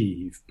actually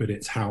achieve, but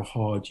it's how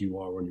hard you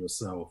are on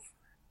yourself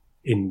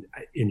in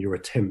your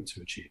attempt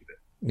to achieve it.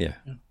 Yeah.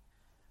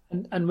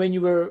 And when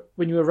you were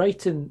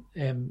writing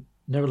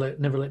Never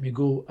Let Me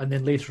Go, and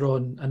then later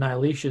on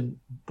Annihilation,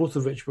 both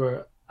of which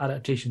were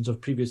adaptations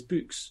of previous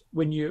books,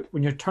 when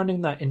you're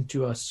turning that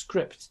into a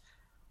script,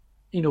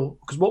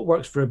 because what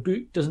works for a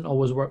book doesn't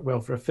always work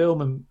well for a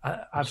film, and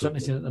I've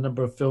certainly seen a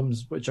number of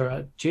films which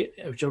are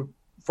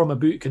from a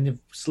book and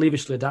they've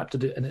slavishly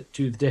adapted it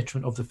to the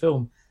detriment of the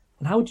film.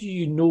 And how do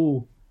you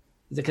know?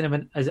 Is it kind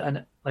of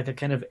a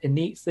kind of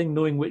innate thing,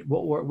 knowing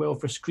what worked well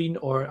for screen,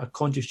 or a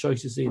conscious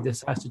choice to say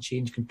this has to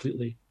change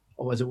completely,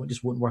 otherwise it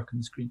just won't work on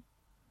the screen?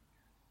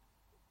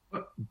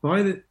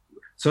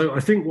 So I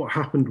think what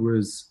happened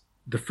was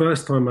the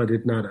first time I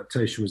did an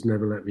adaptation was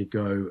Never Let Me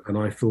Go, and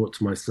I thought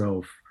to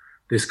myself,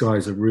 this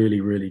guy's a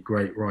really, really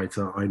great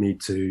writer. I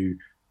need to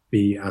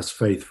be as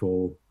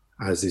faithful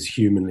as is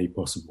humanly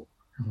possible.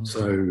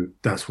 So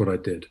that's what I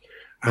did.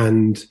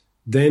 And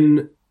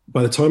then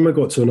by the time I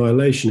got to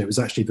Annihilation, it was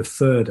actually the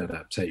third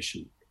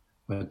adaptation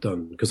I had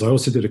done, because I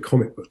also did a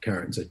comic book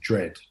character,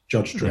 Judge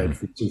Dredd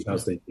from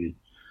 2018.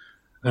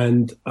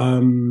 And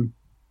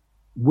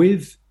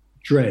with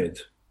Dredd,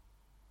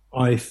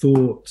 I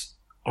thought,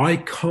 I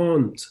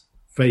can't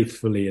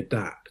faithfully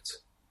adapt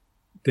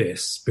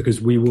this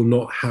because we will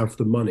not have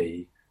the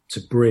money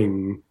to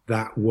bring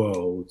that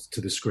world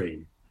to the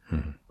screen.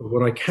 But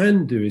what I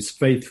can do is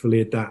faithfully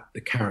adapt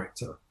the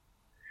character.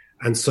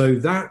 And so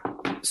that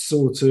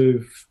sort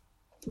of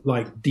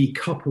like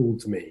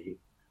decoupled me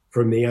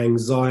from the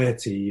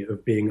anxiety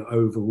of being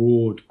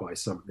overawed by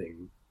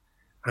something.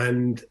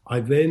 And I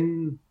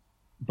then,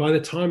 by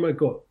the time I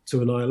got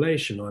to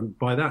Annihilation,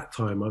 by that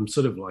time, I'm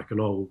sort of like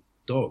an old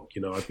dog.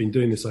 I've been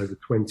doing this over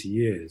 20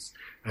 years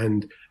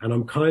and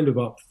I'm kind of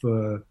up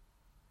for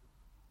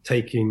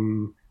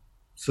taking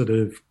sort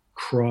of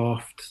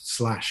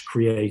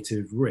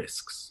craft/creative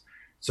risks.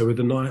 So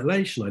with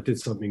Annihilation, I did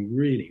something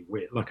really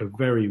weird, like a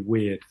very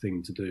weird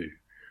thing to do,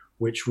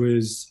 which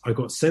was I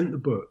got sent the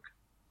book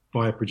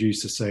by a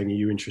producer saying, are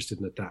you interested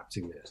in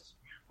adapting this?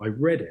 I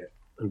read it,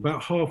 and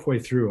about halfway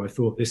through, I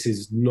thought, this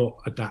is not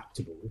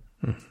adaptable.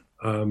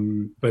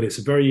 But it's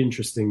a very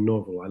interesting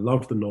novel. I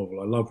love the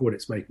novel. I love what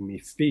it's making me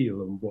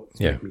feel and what it's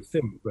making me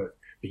think, but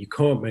you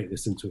can't make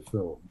this into a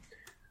film.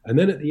 And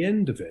then at the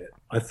end of it,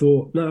 I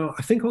thought, no,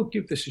 I think I'll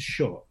give this a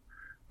shot.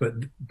 But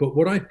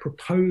what I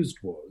proposed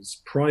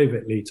was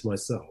privately to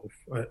myself,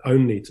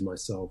 only to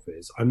myself,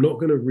 is I'm not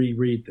going to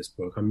reread this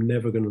book. I'm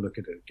never going to look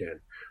at it again.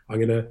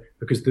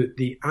 Because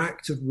the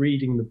act of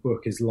reading the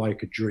book is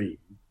like a dream.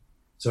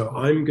 So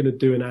I'm going to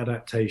do an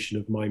adaptation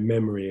of my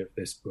memory of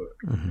this book,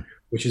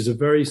 which is a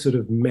very sort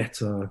of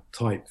meta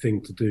type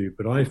thing to do.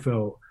 But I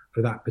felt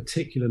for that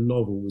particular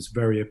novel was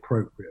very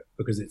appropriate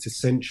because it's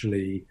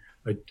essentially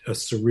a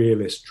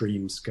surrealist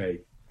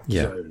dreamscape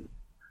zone.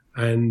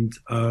 And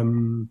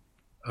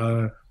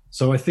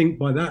I think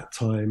by that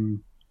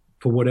time,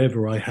 for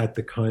whatever, I had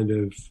the kind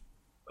of,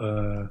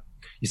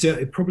 you see,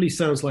 it probably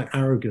sounds like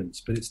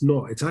arrogance, but it's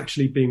not. It's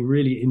actually being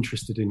really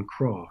interested in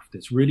craft.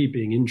 It's really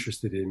being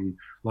interested in,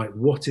 like,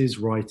 what is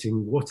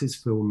writing, what is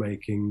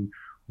filmmaking,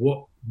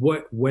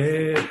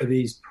 where are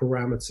these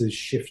parameters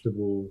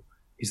shiftable?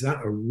 Is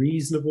that a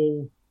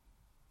reasonable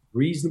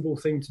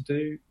thing to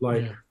do?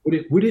 Like,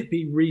 would it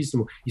be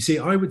reasonable? You see,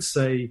 I would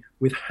say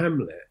with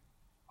Hamlet,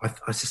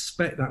 I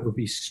suspect that would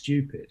be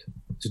stupid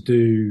to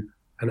do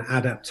an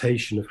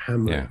adaptation of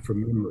Hamlet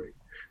from memory,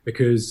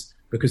 because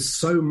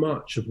so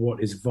much of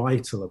what is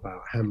vital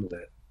about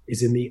Hamlet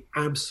is in the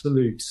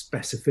absolute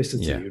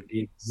specificity of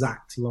the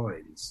exact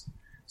lines.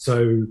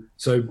 So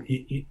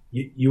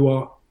you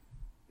are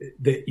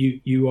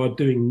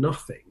doing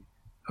nothing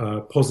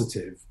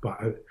positive, but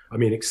I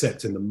mean,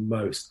 except in the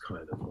most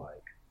kind of like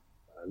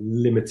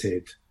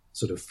limited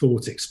sort of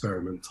thought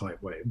experiment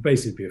type way. It'd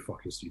basically be a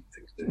fucking stupid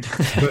thing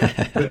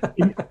to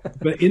do.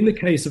 but in the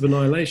case of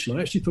Annihilation,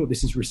 I actually thought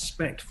this is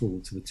respectful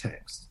to the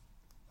text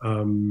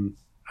and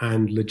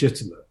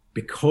legitimate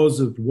because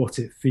of what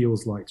it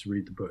feels like to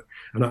read the book.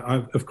 And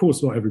I of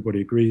course, not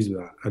everybody agrees with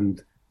that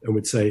and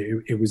would say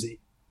it was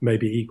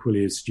maybe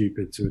equally as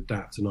stupid to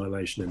adapt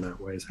Annihilation in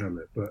that way as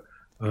Hamlet. But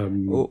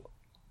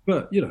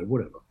you know,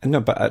 whatever.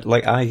 No, but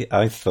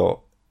I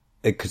thought,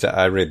 because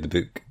I read the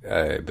book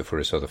before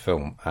I saw the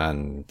film,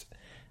 and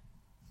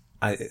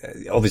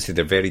obviously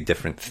they're very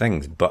different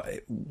things, but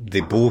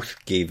they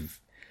both gave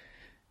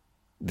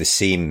the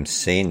same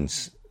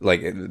sense.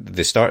 Like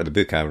the start of the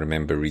book, I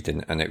remember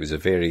reading, and it was a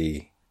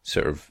very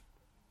sort of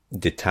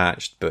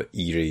detached but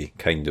eerie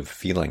kind of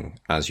feeling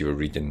as you were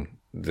reading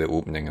the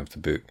opening of the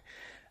book.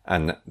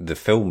 And the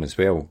film as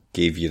well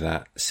gave you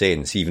that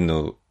sense, even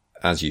though,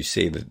 as you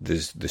say,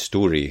 the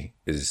story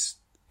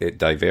it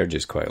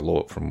diverges quite a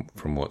lot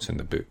from what's in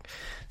the book.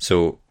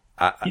 So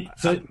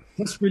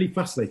that's really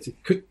fascinating.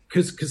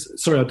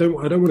 Because sorry, I don't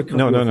want to cut.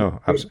 No,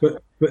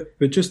 absolutely.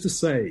 But just to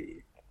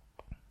say,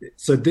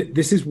 so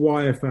this is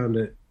why I found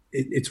it.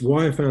 It's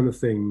why I found the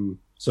thing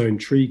so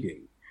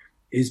intriguing,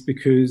 is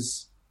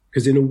because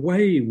in a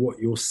way, what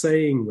you're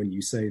saying when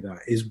you say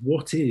that is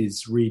what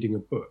is reading a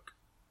book.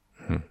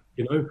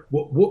 You know,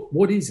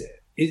 what is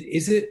it?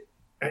 Is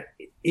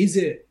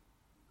it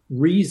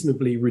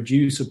reasonably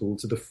reducible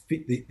to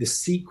the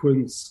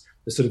sequence,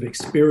 the sort of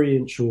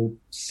experiential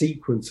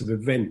sequence of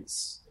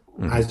events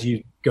as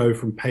you go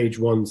from page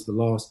one to the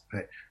last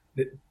page?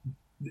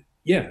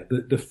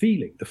 The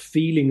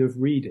feeling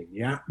of reading,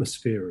 the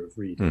atmosphere of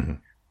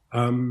reading.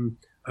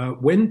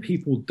 When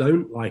people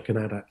don't like an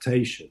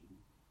adaptation,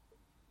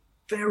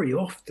 very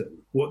often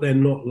what they're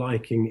not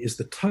liking is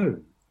the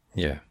tone.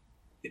 Yeah.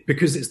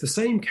 Because it's the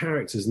same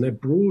characters and they're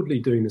broadly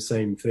doing the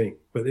same thing,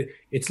 but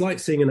it's like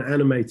seeing an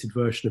animated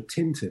version of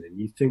Tintin, and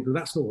you think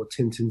that's not what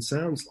Tintin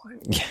sounds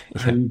like.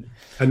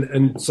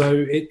 And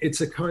so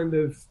it's a kind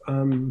of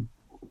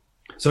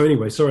so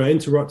anyway, sorry I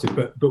interrupted,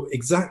 but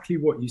exactly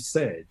what you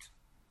said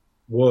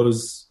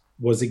was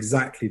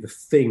exactly the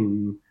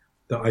thing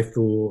that I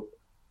thought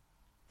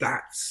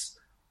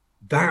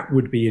that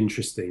would be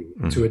interesting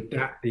to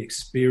adapt the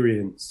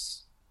experience.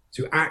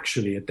 To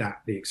actually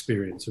adapt the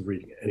experience of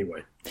reading it,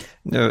 anyway.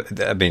 No,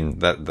 I mean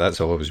that's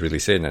all I was really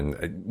saying, and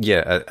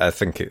I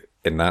think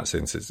in that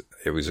sense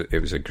it was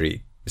a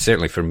great.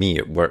 Certainly for me,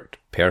 it worked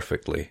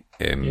perfectly.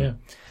 And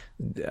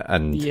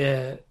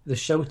the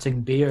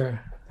shouting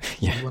bear,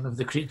 was one of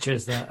the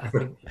creatures that I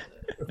think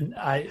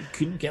I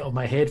couldn't get on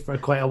my head for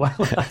quite a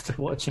while after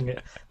watching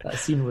it. That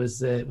scene was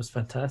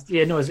fantastic.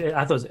 Yeah, no,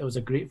 I thought it was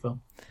a great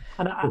film,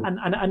 and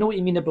I know what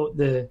you mean about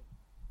the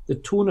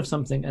tone of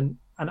something, and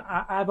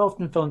I've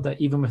often found that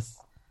even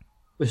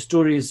with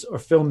stories or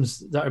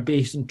films that are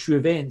based on true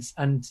events,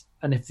 and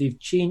if they've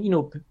changed,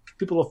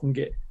 people often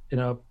get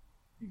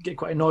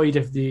quite annoyed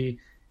if a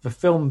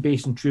film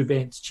based on true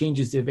events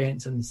changes the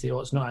events and say, oh,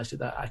 it's not actually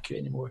that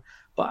accurate anymore.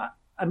 But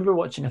I remember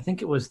watching, I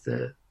think it was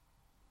the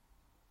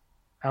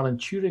Alan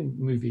Turing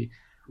movie,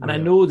 and I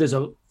know there's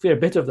a fair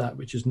bit of that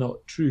which is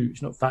not true,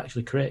 it's not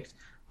factually correct,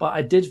 but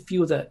I did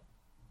feel that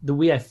the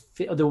way I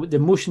felt, the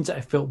emotions that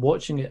I felt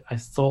watching it, I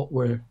thought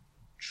were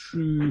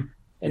true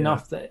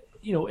enough that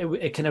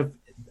it kind of,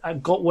 I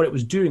got what it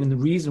was doing, and the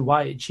reason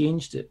why it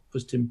changed it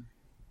was to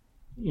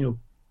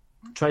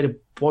try to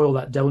boil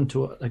that down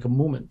to like a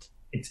moment.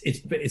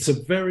 It's a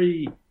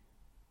very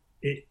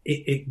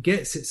it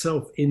gets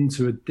itself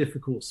into a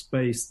difficult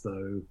space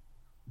though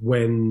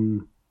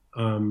when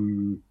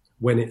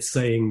it's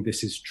saying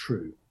this is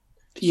true.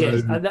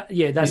 Yes,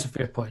 that's a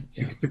fair point.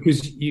 Yeah.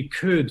 Because you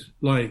could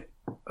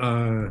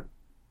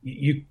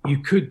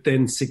you could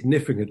then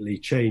significantly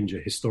change a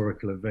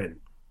historical event,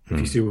 if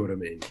you see what I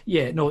mean.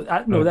 Yeah,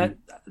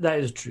 that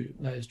is true.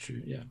 That is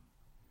true. Yeah.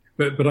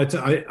 But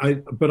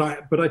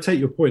I take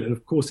your point, and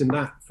of course, in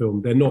that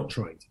film, they're not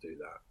trying to do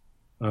that.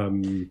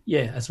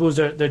 I suppose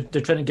they're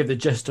trying to give the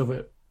gist of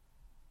it.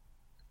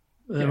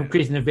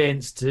 Creating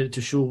events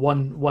to show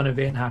one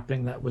event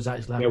happening that was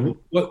actually happening.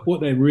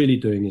 What they're really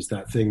doing is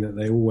that thing that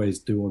they always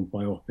do on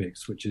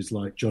biopics, which is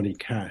like Johnny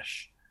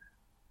Cash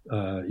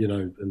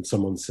and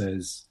someone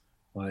says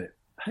like,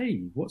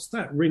 "Hey, what's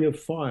that ring of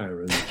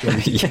fire?" And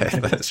John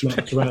that's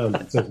looks around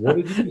and says, "What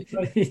did you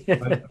say?"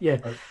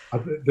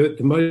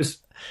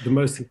 The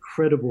most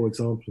incredible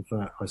example of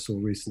that I saw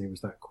recently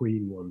was that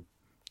Queen one,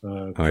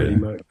 Freddie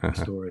Mercury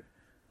story.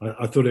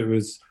 I thought it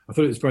was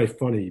very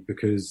funny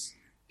because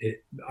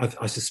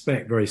I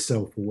suspect very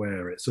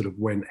self-aware. It sort of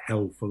went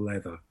hell for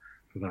leather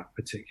for that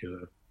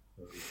particular.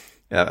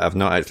 I've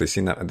not actually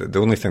seen that.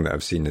 The only thing that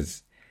I've seen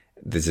is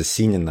there's a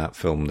scene in that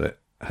film that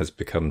has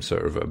become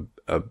sort of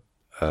a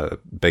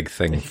big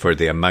thing for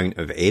the amount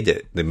of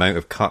edit, the amount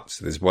of cuts.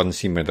 There's one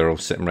scene where they're all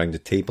sitting around a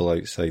table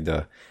outside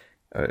on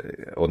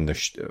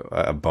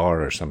a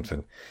bar or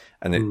something,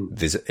 and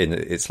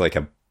it's like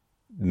a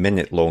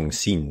minute-long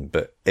scene,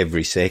 but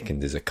every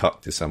second is a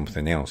cut to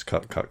something else.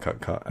 Cut,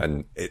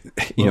 and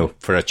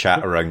for a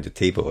chat around the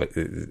table,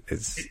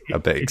 it's a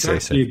bit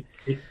excessive.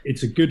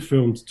 It's a good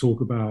film to talk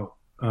about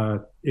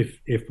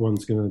if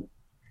one's going to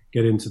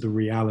get into the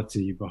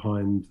reality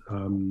behind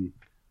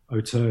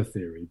auteur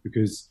theory,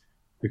 because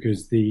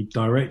the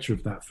director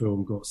of that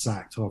film got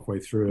sacked halfway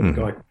through, and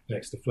the guy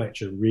Dexter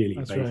Fletcher really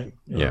right.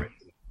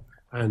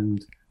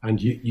 and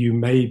you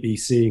may be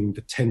seeing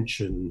the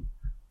tension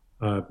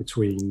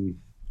between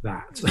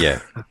that.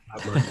 Yeah.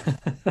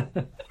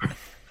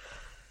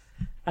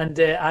 And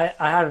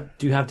I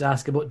do have to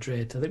ask about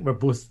Dredd. I think we're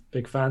both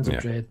big fans of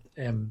Dredd.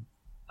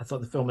 I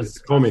thought the film was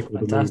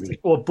fantastic.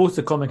 Or both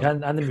the comic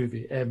and the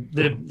movie.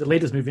 The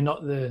latest movie,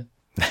 not the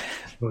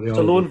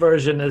Stallone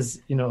version,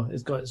 has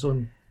got its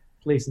own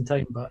place and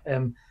time. But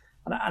and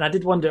I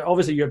did wonder.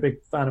 Obviously, you're a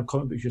big fan of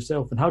comic books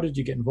yourself, and how did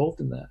you get involved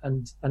in that?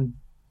 And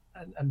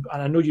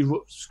I know you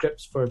wrote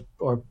scripts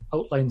or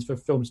outlines for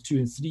films 2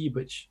 and 3,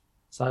 which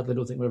sadly I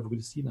don't think we're ever going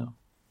to see now.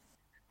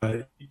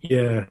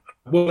 Yeah.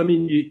 Well, I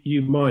mean,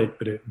 you might,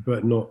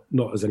 but not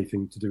as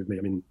anything to do with me.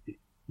 I mean,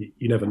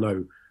 you never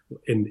know.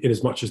 In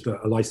as much as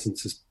a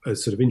license is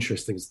as sort of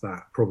interesting as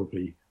that,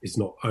 probably is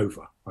not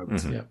over, I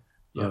would say.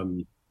 Yeah.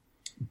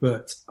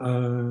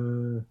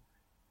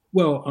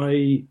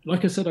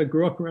 Like I said, I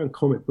grew up around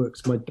comic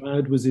books. My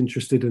dad was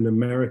interested in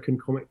American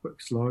comic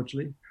books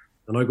largely,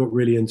 and I got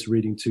really into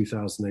reading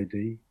 2000 AD.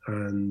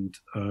 And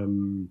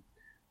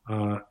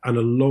a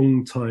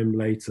long time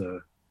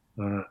later,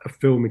 a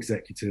film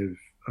executive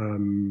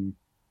who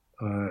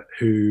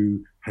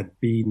had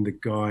been the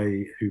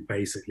guy who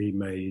basically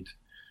made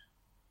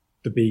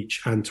The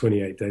Beach and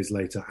 28 Days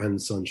Later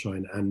and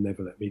Sunshine and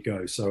Never Let Me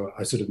Go. So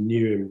I sort of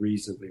knew him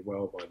reasonably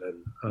well by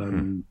then.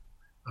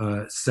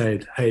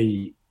 Said,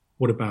 "Hey,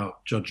 what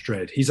about Judge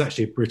Dredd?" He's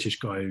actually a British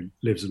guy who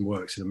lives and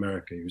works in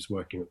America. He was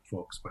working at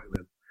Fox back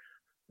then.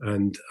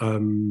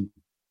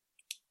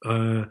 And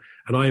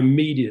I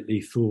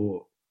immediately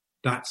thought,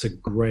 that's a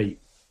great,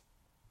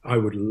 I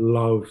would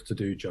love to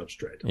do Judge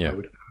Dredd. Yeah. I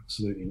would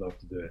absolutely love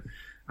to do it.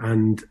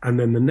 And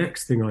then the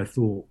next thing I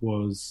thought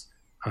was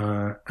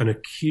an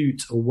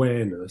acute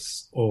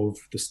awareness of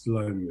the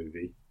Stallone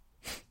movie,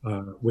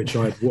 which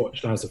I'd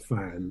watched as a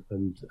fan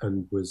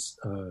and was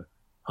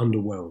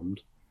underwhelmed.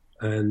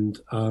 And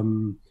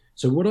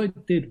so what I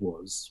did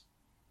was,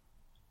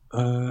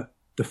 the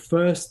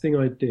first thing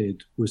I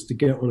did was to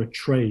get on a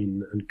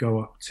train and go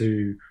up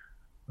to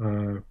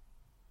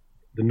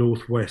the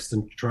Northwest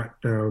and track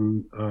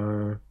down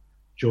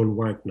John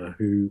Wagner,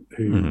 who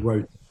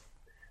wrote it.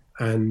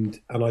 And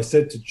I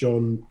said to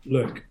John,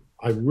 "Look,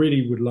 I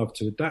really would love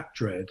to adapt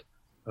Dredd,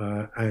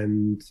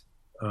 and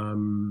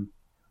what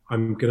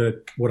I'm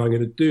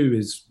gonna do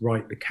is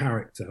write the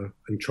character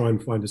and try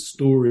and find a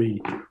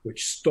story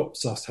which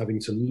stops us having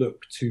to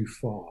look too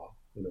far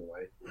in a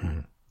way."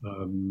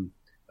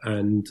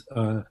 And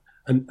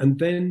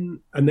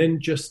then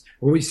just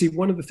when we see,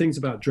 one of the things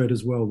about Dredd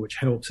as well, which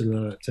helps in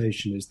an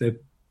adaptation, is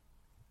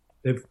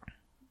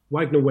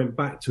Wagner went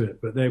back to it,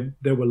 but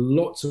there were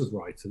lots of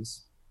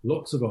writers,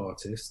 lots of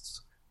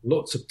artists,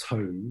 lots of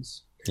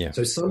tones. Yeah.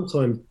 So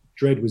sometimes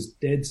Dredd was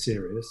dead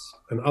serious,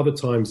 and other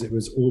times it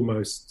was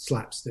almost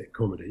slapstick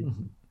comedy.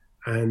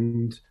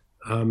 And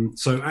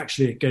so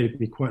actually it gave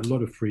me quite a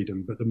lot of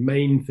freedom. But the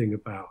main thing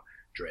about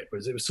Dredd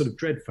was it was sort of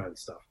Dredd fan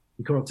stuff.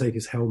 You can't take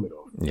his helmet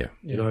off. Yeah.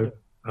 You know,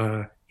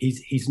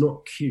 he's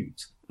not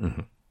cute.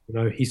 You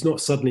know, he's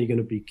not suddenly going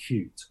to be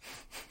cute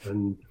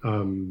and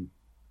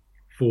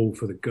fall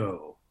for the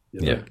girl.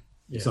 You know?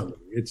 Suddenly,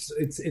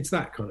 it's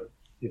that kind of,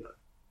 you know.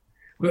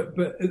 But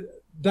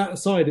that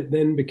aside, it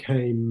then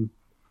became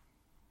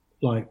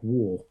like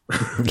war.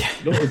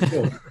 Not a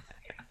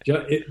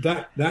job.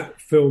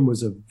 That film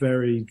was a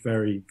very,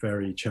 very,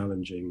 very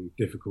challenging,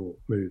 difficult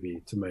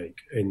movie to make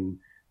in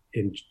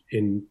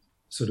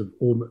sort of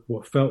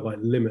what felt like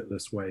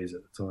limitless ways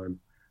at the time.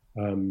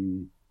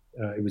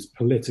 It was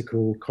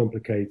political,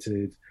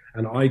 complicated,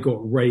 and I got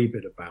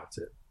rabid about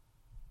it.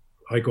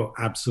 I got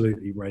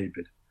absolutely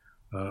rabid.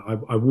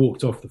 I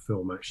walked off the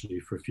film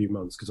actually for a few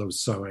months because I was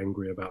so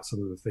angry about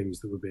some of the things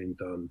that were being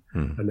done.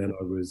 And then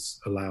I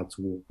was allowed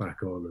to walk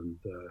back on.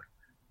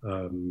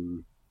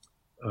 And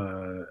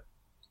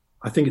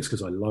I think it's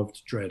because I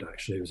loved Dredd,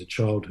 actually. It was a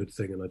childhood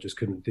thing and I just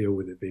couldn't deal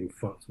with it being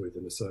fucked with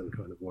in a certain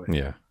kind of way.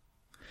 Yeah.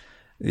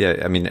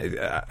 Yeah, I mean,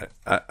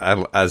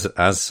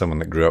 as someone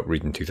that grew up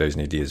reading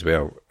 2000 AD as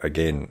well,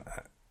 again,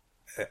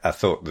 I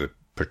thought the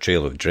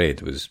portrayal of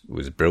Dredd was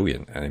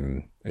brilliant.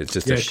 It's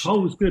just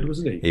Carl was good,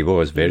 wasn't he? He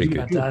was very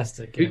good.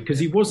 Fantastic. Because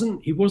he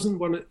wasn't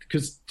one of,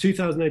 because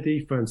 2000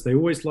 AD fans, they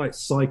always like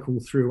cycle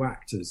through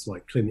actors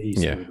like Clint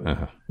Eastwood.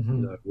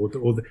 Or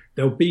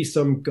there'll be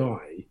some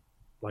guy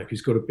like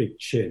who's got a big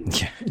chin.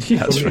 Yeah,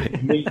 that's right.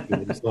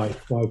 He's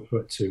like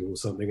 5'2" or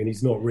something, and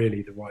he's not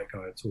really the right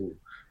guy at all.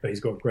 But he's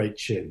got a great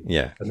chin.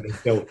 Yeah. And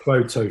they'll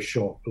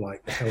Photoshop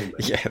like the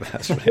helmet. Yeah,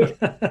 that's right.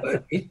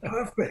 He's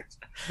perfect.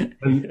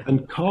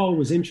 And Carl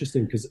was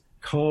interesting because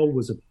Carl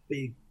was a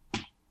big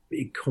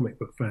comic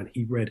book fan.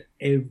 He read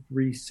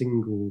every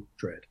single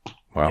Dredd.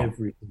 Wow.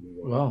 Every single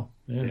one. Wow.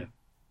 Yeah.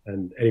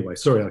 And anyway,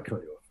 sorry I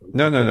cut you off.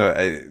 No.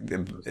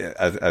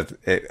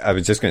 I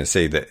was just going to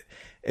say that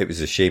it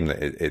was a shame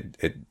that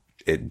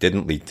it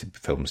didn't lead to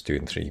films 2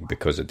 and 3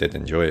 because I did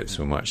enjoy it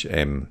so much.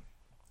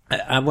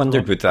 I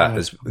wondered with that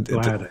as I'm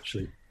glad,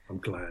 actually. I'm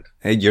glad.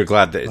 You're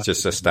glad that it's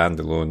just a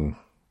standalone.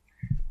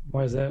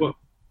 Why is that? Well,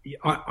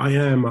 I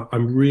am.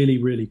 I'm really,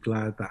 really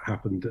glad that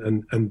happened,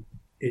 and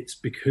it's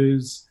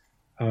because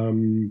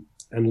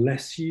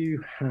unless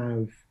you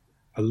have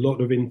a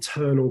lot of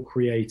internal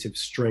creative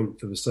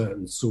strength of a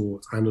certain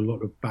sort and a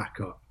lot of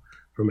backup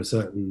from a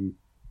certain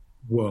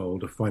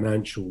world, a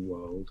financial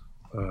world,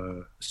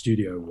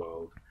 studio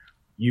world,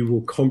 you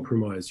will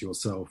compromise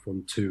yourself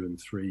on 2 and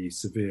 3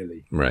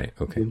 severely. Right.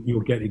 Okay.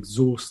 You'll get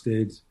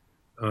exhausted.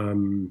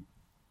 You'll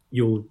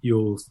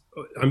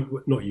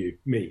not you,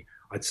 me.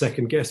 I'd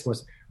second guess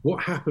myself.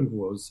 What happened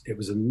was it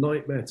was a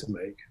nightmare to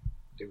make.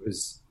 It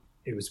was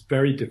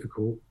very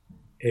difficult.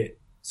 It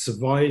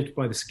survived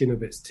by the skin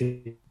of its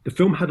teeth. The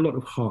film had a lot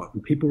of heart,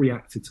 and people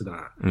reacted to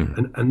that.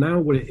 And now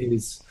what it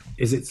is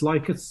it's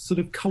like a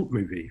sort of cult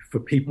movie for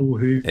people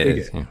who dig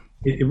it. Yeah.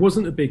 It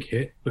wasn't a big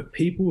hit, but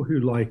people who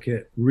like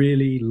it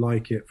really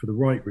like it for the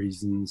right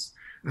reasons.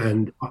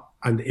 And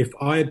if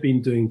I had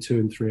been doing 2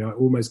 and 3, I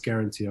almost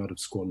guarantee I'd have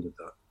squandered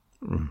that.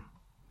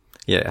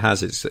 Yeah, it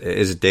has. It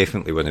is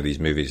definitely one of these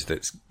movies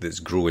that's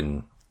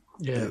growing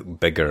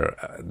bigger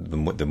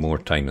the more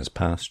time has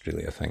passed.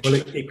 Really, I think. Well,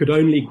 it could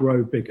only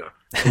grow bigger.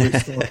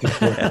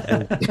 That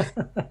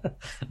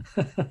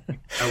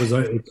was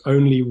its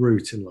only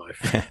route in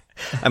life.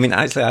 I mean,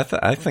 actually,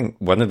 I think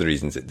one of the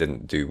reasons it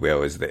didn't do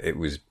well is that it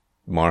was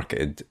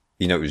marketed,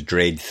 it was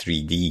Dredd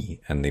 3D,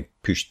 and they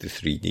pushed the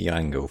 3D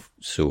angle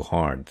so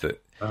hard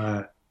that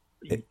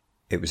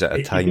it was at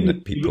a time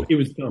that people... It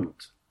was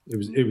dumped.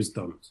 It was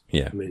dumped.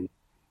 Yeah. I mean,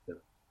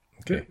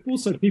 Okay.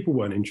 Also, people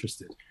weren't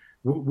interested.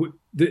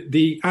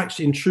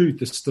 Actually, in truth,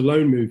 the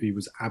Stallone movie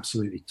was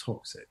absolutely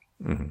toxic.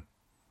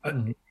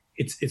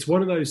 It's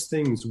one of those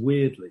things,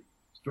 weirdly.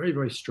 It's very,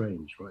 very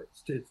strange, right?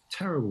 It's a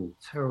terrible,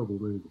 terrible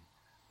movie.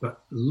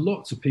 But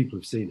lots of people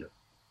have seen it.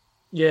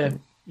 Yeah.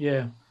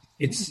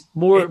 It's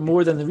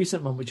more than the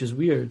recent one, which is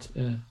weird.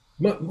 Yeah.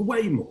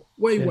 Way more.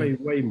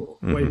 Way more.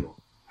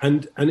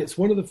 And it's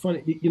one of the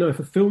funny, if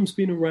a film's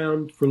been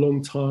around for a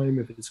long time,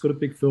 if it's got a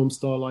big film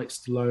star like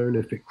Stallone,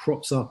 if it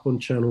crops up on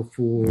Channel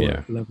 4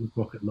 at 11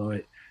 o'clock at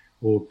night,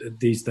 or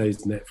these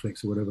days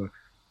Netflix or whatever,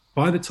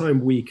 by the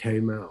time we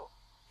came out,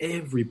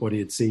 everybody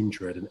had seen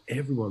Dredd and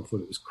everyone thought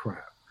it was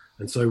crap.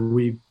 And so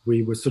we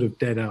were sort of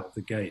dead out of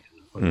the gate.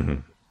 Yeah.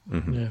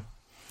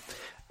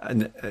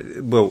 And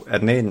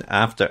and then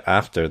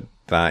after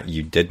that,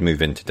 you did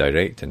move into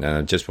directing, and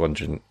I'm just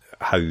wondering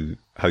how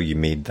you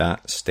made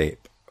that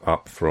step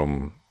up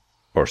from,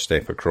 or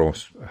step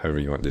across, however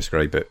you want to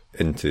describe it,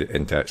 into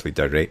actually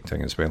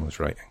directing as well as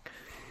writing.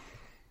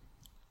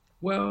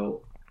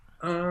 Well,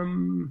 I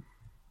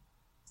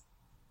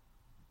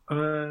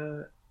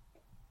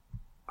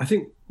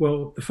think,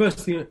 the first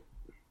thing, I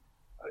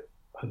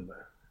don't know.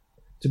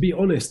 To be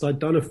honest, I'd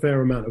done a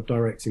fair amount of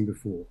directing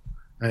before.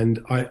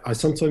 And I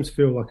sometimes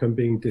feel like I'm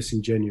being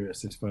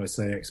disingenuous if I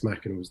say Ex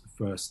Machina was the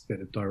first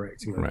bit of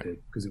directing I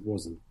did, because it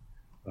wasn't.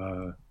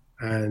 I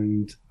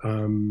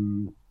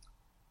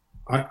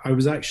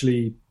was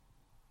actually,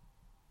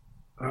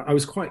 I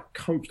was quite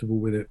comfortable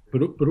with it,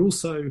 but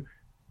also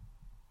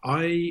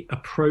I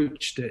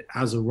approached it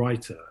as a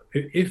writer.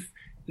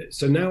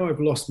 So now I've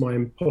lost my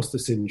imposter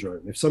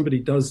syndrome. If somebody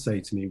does say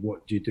to me,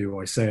 "What do you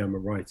do?" I say I'm a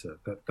writer.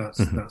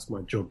 That's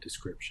my job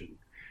description.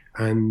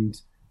 And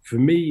for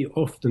me,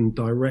 often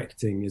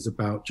directing is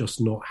about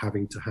just not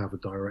having to have a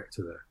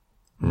director there.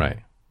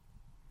 Right.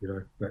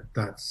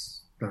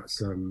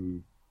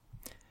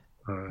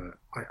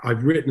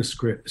 I've written a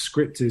script. The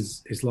script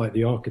is like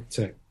the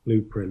architect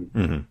blueprint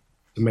to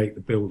make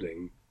the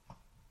building.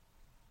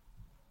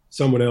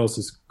 Someone else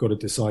has got to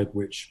decide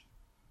which,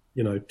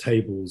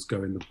 tables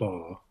go in the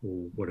bar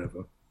or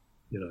whatever,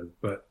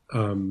 but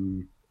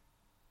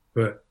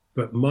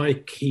my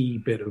key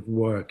bit of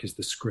work is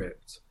the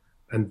script.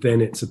 And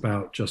then it's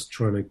about just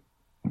trying to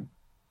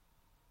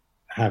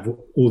have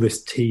all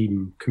this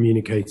team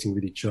communicating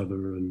with each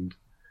other. And,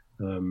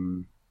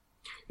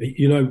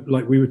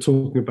 like we were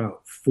talking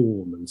about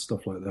form and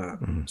stuff like that,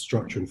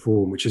 structure and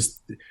form, which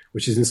is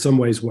in some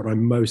ways what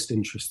I'm most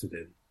interested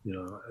in.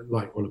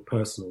 like on a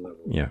personal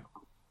level. Yeah.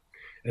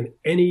 And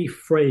any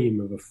frame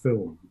of a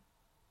film,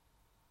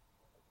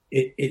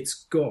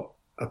 it's got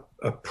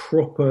a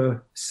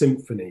proper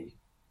symphony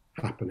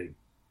happening.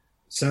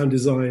 Sound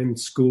design,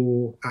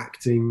 score,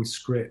 acting,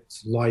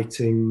 script,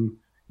 lighting,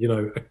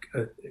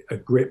 a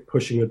grip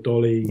pushing a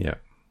dolly,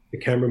 the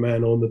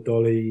cameraman on the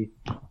dolly,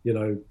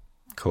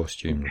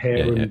 costume,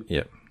 hair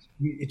yeah.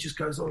 It just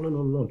goes on and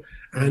on and on.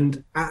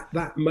 And at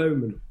that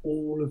moment,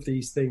 all of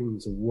these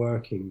things are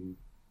working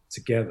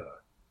together.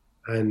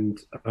 And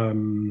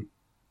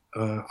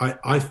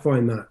I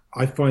find that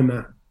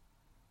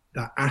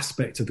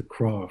aspect of the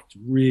craft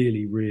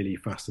really, really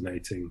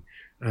fascinating.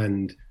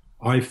 And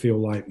I feel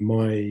like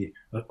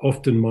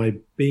often my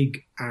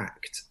big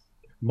act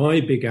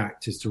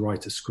is to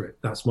write a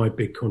script. That's my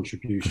big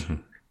contribution.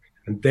 Mm-hmm.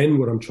 And then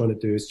what I'm trying to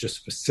do is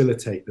just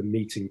facilitate the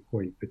meeting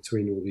point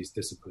between all these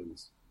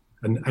disciplines,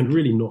 and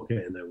really not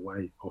get in their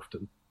way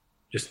often.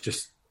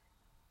 Just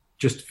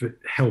for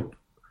help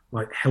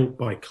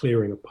by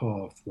clearing a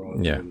path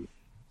rather than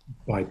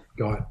by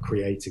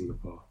creating the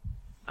path.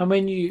 And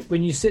when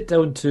you sit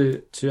down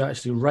to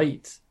actually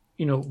write,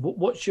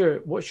 what's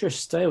your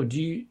style?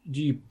 Do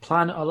you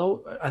plan it all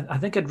out? I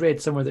think I'd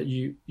read somewhere that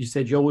you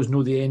said you always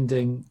know the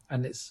ending,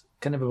 and it's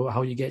kind of about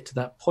how you get to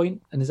that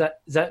point. And is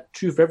that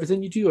true for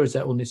everything you do, or is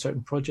that only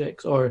certain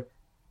projects, or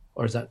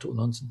is that total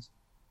nonsense?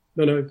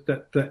 No,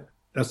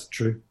 that's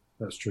true.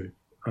 That's true.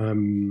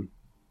 On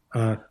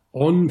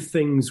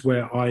things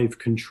where I've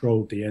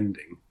controlled the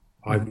ending,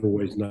 I've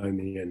always known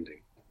the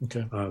ending.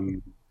 Okay.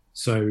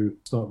 So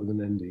start with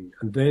an ending,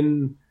 and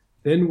then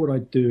what I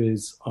do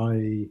is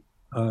I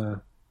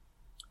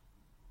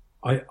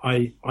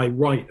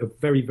write a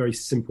very, very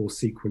simple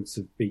sequence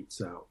of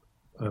beats out,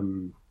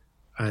 and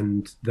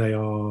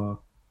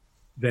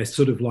they're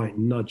sort of like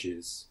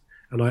nudges,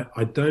 and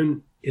I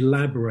don't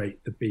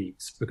elaborate the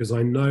beats because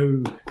I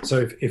know.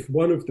 So if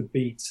one of the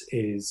beats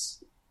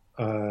is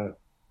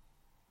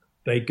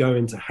they go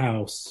into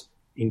house,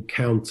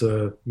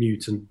 encounter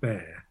mutant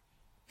bear,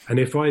 and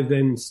if I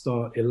then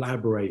start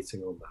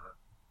elaborating on that,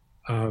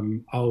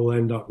 I'll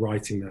end up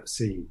writing that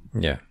scene.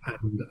 Yeah,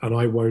 and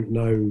I won't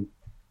know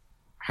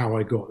how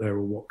I got there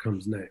or what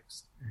comes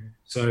next. Mm-hmm.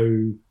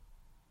 So,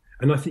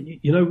 and I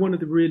think one of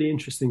the really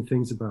interesting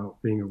things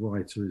about being a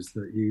writer is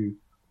that you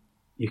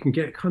can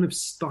get kind of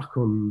stuck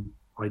on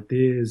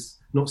ideas,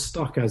 not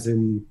stuck as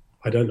in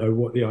I don't know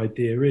what the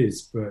idea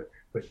is, but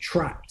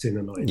trapped in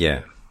an idea.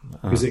 Yeah,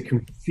 because it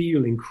can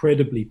feel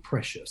incredibly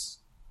precious.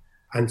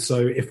 And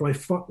so if I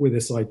fuck with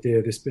this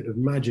idea, this bit of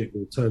magic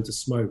will turn to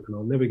smoke and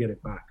I'll never get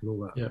it back and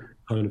all that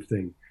kind of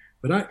thing.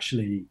 But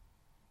actually,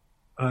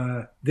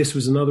 this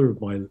was another of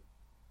my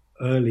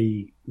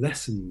early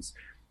lessons.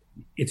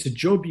 It's a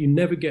job you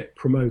never get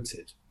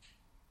promoted.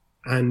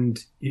 And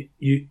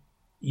you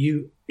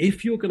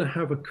if you're going to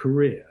have a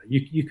career,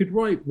 you could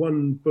write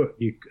one book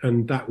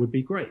and that would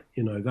be great.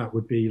 That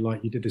would be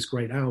like you did this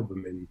great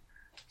album in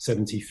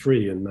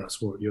 73 and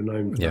that's what you're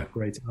known for, that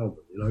great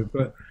album,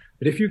 But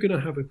if you're going to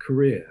have a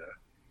career,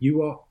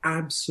 you are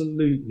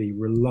absolutely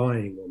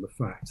relying on the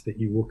fact that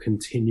you will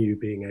continue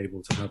being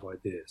able to have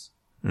ideas.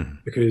 Mm-hmm.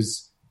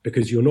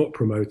 Because you're not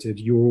promoted,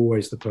 you're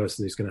always the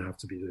person who's going to have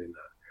to be doing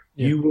that.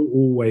 Yeah. You will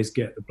always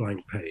get the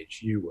blank page.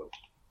 You will.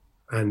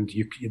 And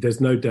there's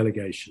no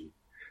delegation.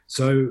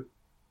 So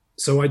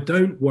I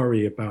don't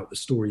worry about the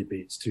story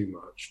beats too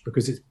much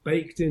because it's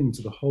baked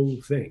into the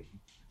whole thing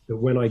that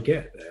when I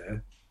get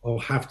there, I'll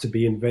have to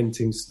be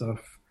inventing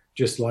stuff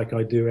just like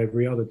I do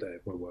every other day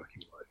of my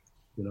working life,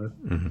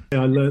 Mm-hmm.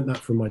 I learned that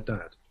from my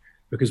dad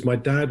because my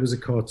dad was a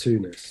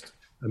cartoonist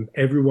and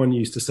everyone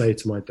used to say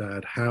to my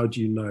dad, how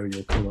do you know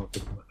you'll come up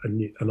with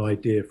an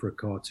idea for a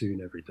cartoon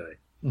every day?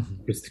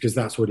 Mm-hmm. Because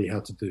that's what he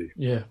had to do.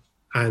 Yeah.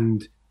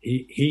 And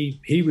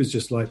he was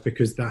just like,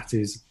 because that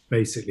is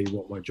basically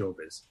what my job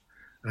is.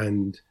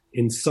 And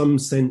in some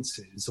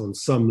senses, on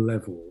some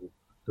level,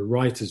 the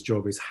writer's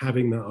job is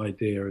having that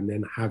idea and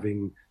then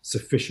having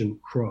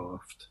sufficient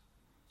craft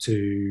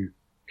to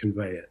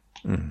convey it.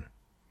 Mm.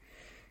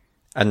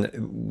 And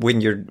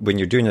when you're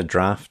doing a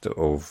draft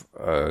of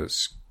a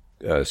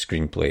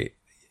screenplay,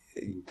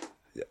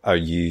 are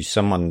you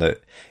someone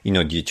that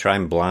do you try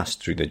and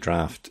blast through the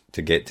draft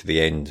to get to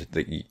the end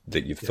that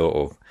you've thought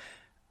of,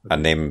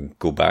 and then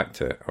go back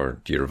to it,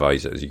 or do you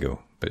revise it as you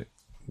go? But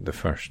the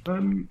first,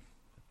 the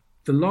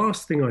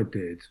last thing I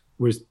did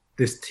was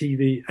this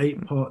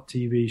 8-part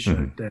TV show,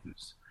 mm-hmm.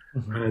 Devs,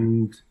 mm-hmm.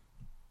 and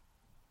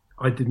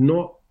I did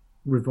not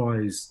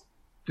revise.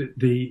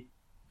 The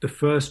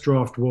first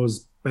draft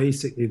was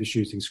basically the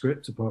shooting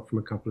script, apart from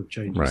a couple of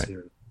changes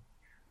here,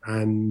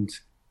 and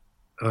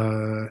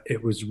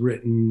it was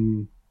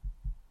written.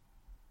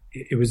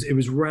 It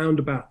was round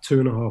about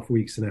 2.5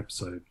 weeks an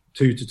episode,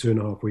 2 to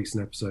 2.5 weeks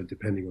an episode,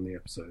 depending on the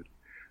episode,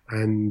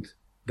 and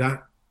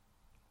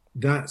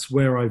that's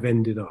where I've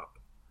ended up.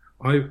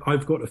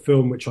 I've got a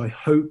film which I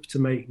hope to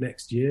make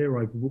next year.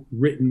 I've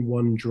written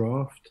one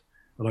draft,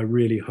 and I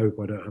really hope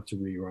I don't have to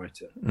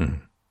rewrite it.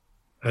 Mm.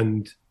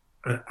 And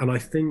I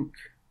think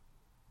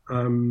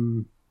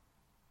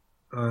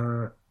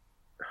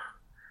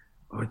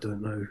I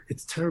don't know.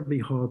 It's terribly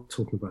hard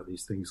talking about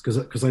these things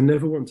because I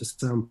never want to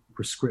sound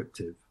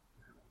prescriptive,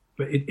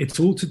 but it's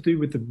all to do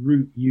with the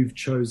route you've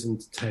chosen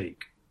to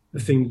take, the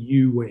thing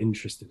you were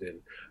interested in.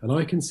 And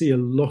I can see a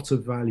lot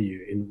of value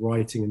in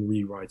writing and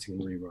rewriting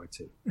and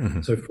rewriting.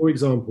 Mm-hmm. So, for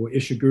example,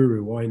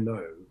 Ishiguro, I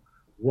know,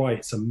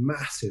 writes a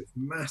massive,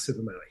 massive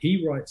amount.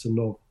 He writes a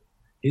novel.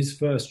 His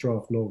first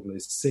draft novel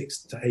is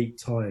 6 to 8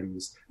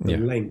 times the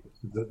length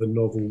that the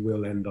novel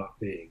will end up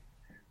being.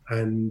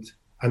 And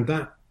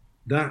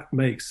that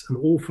makes an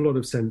awful lot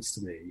of sense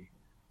to me.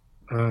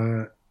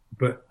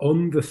 But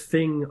on the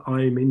thing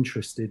I'm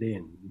interested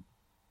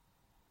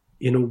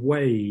in a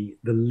way,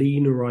 the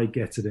leaner I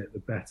get at it, the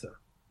better.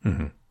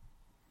 Mm-hmm.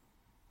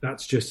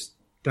 That's just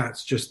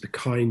the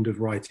kind of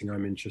writing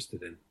I'm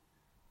interested in.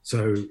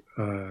 So,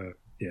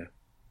 yeah.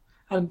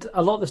 And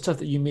a lot of the stuff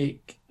that you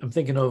make, I'm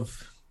thinking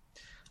of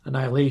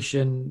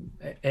Annihilation,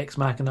 Ex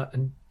Machina,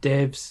 and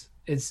Devs.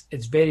 It's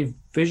very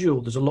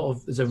visual. There's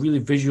a really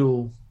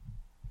visual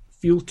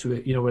feel to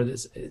it. You know, whether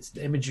it's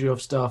the imagery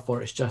of stuff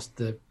or it's just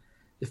the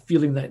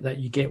feeling that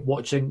you get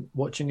watching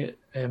it.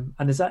 And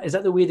is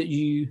that the way that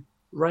you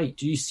write?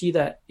 Do you see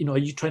that? You know, are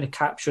you trying to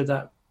capture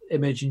that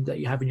image that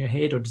you have in your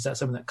head, or is that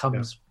something that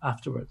comes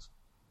afterwards?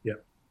 Yeah,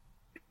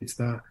 it's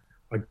that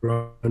I grew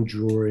up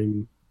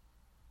drawing.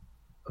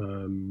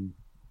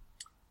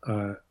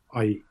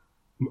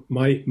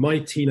 My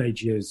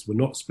teenage years were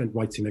not spent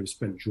writing; they were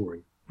spent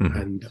drawing,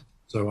 and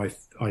so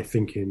I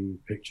think in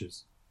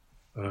pictures,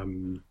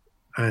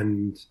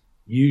 and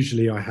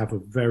usually I have a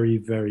very,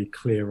 very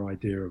clear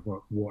idea of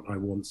what I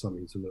want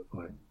something to look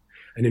like.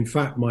 And in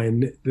fact,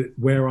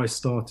 where I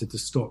started to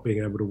stop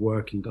being able to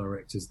work in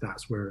directors,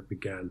 that's where it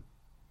began.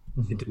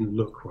 Mm-hmm. It didn't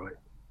look right,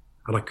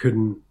 and I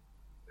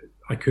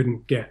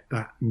couldn't get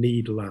that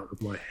needle out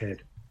of my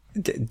head.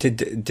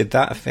 Did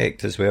that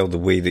affect as well the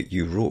way that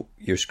you wrote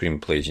your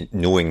screenplays,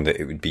 knowing that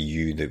it would be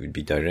you that would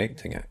be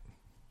directing it?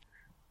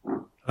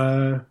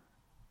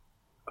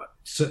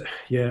 So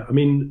yeah, I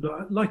mean,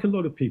 like a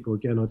lot of people,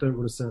 again, I don't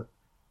want to sound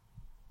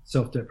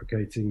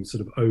self-deprecating,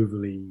 sort of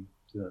overly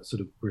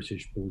sort of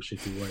British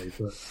bullshitty way,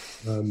 but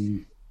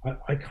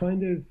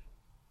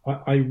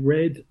I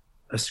read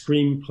a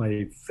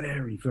screenplay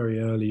very, very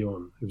early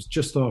on. It was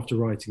just after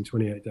writing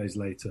 28 Days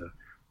Later.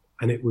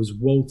 And it was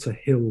Walter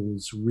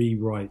Hill's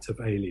rewrite of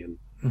Alien.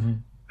 Mm-hmm.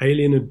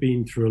 Alien had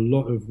been through a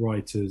lot of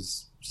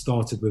writers,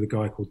 started with a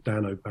guy called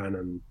Dan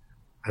O'Bannon.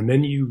 And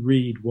then you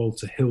read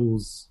Walter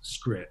Hill's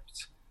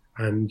script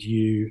and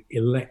you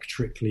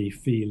electrically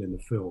feel in the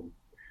film.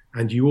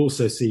 And you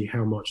also see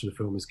how much of the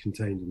film is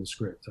contained in the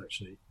script,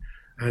 actually.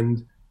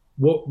 And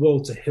what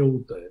Walter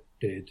Hill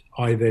did,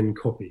 I then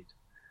copied.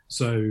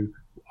 So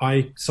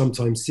I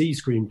sometimes see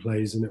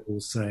screenplays and it will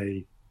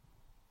say,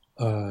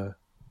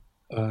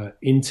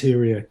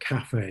 interior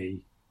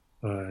cafe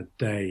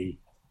day,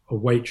 a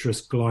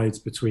waitress glides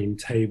between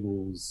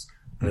tables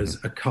as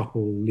a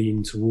couple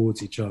lean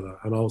towards each other,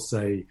 and I'll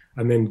say,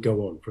 and then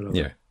go on for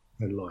another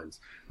 10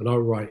 lines, and I'll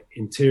write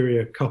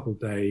interior couple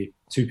day,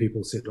 2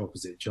 people sit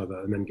opposite each other,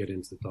 and then get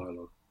into the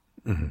dialogue.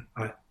 Mm-hmm.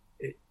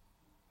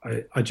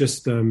 I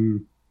just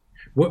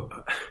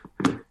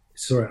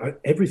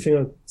everything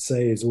I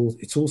say is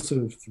all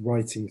sort of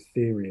writing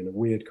theory in a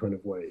weird kind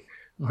of way.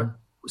 Mm-hmm.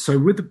 So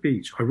with The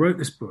Beach, I wrote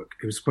this book.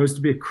 It was supposed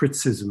to be a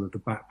criticism of the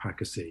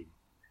backpacker scene.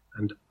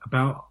 And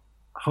about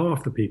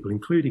half the people,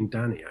 including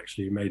Danny,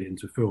 actually, who made it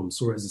into a film,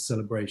 saw it as a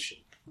celebration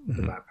of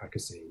the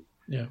backpacker scene.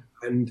 Yeah.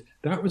 And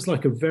that was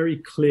like a very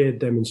clear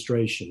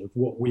demonstration of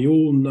what we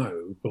all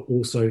know, but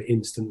also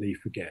instantly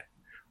forget,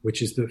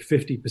 which is that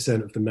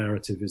 50% of the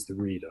narrative is the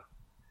reader.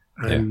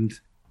 And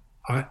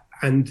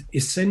and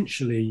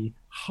essentially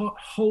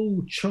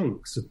whole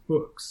chunks of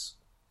books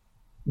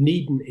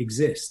needn't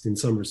exist in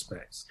some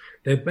respects.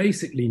 They're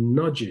basically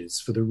nudges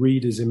for the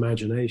reader's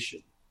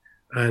imagination.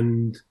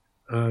 And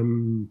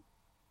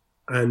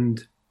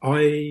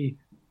I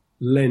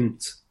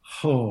lent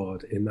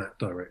hard in that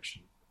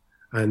direction.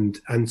 And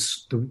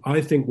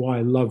I think why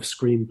I love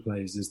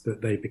screenplays is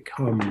that they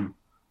become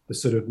the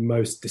sort of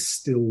most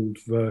distilled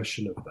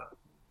version of that.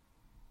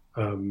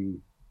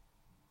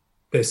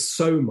 There's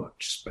so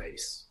much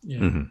space,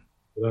 you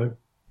know?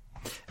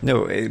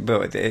 No,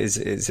 but it is,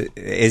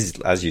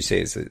 as you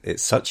say,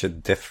 it's such a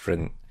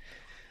different,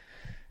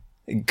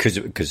 because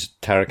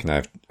Tarek and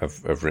I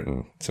have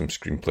written some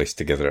screenplays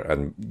together,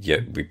 and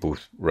yet we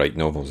both write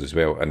novels as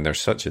well, and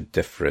there's such a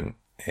different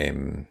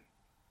thing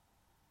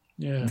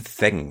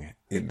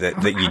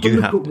that you do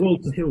have.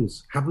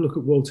 Have a look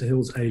at Walter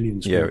Hill's Alien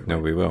screenplay. Yeah, no,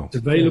 we will. It's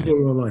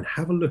available online.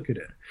 Have a look at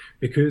it,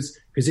 because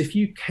if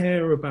you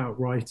care about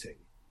writing,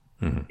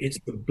 it's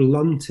the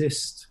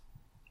bluntest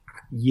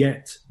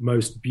yet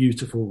most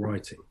beautiful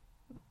writing.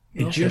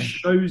 It just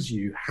shows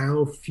you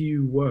how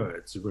few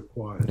words are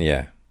required.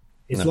 Yeah.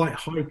 It's like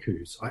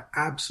haikus. I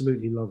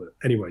absolutely love it.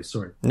 Anyway,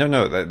 sorry. No.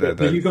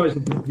 But you guys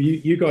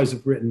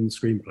have written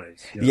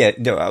screenplays. Yeah.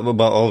 No.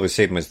 Well, all I was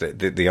saying was that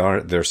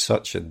they're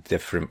such a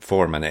different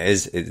form, and I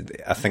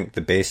think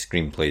the best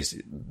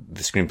screenplays,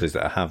 the screenplays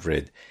that I have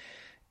read,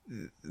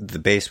 the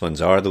best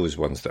ones are those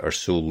ones that are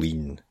so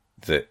lean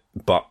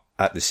but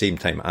at the same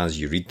time, as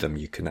you read them,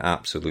 you can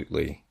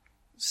absolutely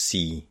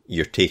see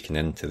you're taken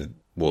into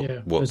what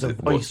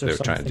they're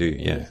trying to do.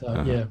 Yeah.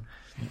 Yeah.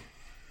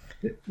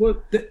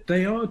 Well,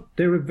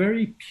 they're a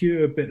very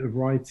pure bit of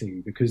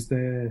writing because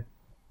they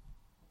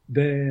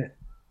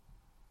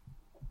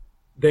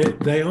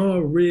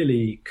are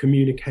really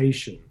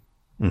communication,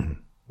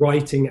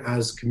 writing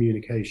as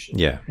communication.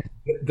 Yeah.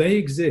 They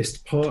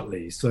exist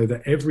partly so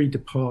that every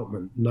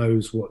department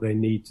knows what they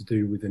need to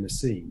do within a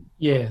scene.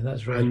 Yeah,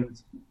 that's right.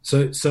 And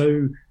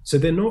so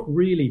they're not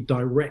really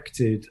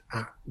directed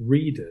at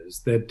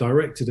readers; they're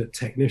directed at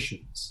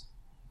technicians.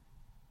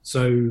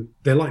 So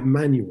they're like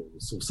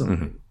manuals or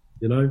something,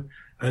 you know.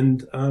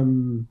 And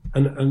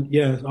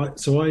yeah,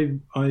 so I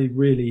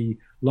really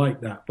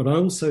like that. But I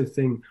also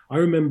think I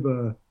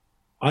remember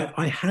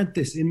I had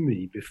this in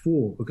me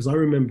before because I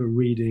remember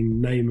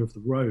reading Name of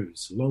the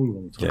Rose a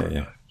long time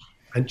ago.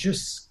 And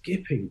just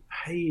skipping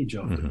page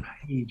after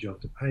page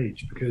after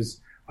page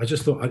because I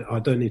just thought I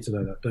don't need to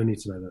know that, don't need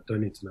to know that,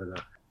 don't need to know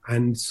that.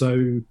 And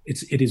so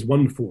it is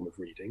one form of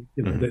reading.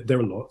 You know, there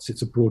are lots.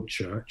 It's a broad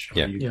church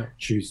how you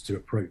choose to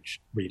approach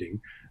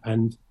reading,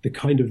 and the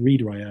kind of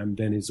reader I am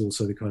then is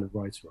also the kind of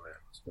writer I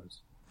am, I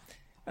suppose.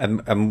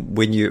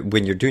 When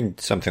you're doing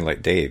something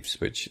like Dave's,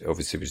 which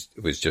obviously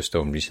was just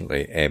on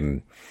recently,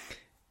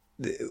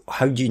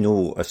 how do you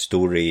know a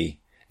story?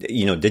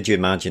 You know, did you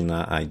imagine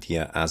that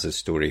idea as a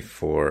story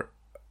for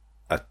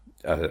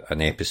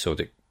an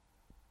episodic,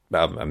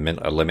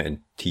 a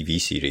limited TV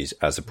series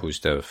as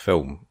opposed to a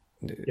film?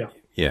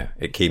 Yeah,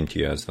 it came to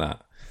you as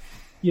that.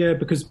 Yeah,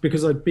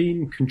 because I'd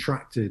been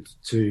contracted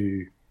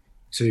to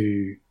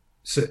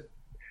so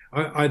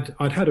I'd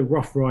had a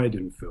rough ride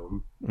in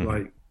film,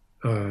 like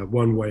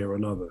one way or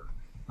another.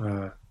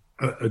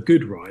 A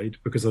good ride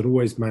because I'd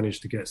always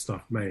managed to get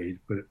stuff made,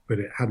 but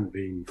it hadn't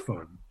been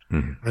fun.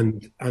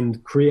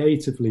 And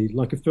creatively,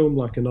 like a film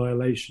like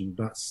Annihilation,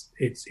 that's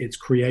its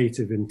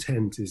creative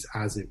intent is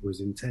as it was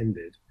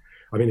intended.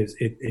 I mean,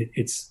 it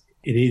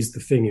is the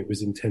thing it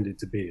was intended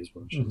to be as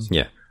much as.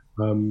 Yeah.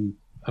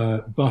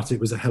 But it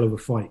was a hell of a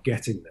fight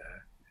getting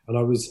there, and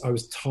I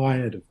was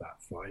tired of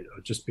that fight.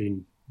 I'd just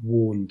been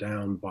worn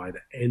down by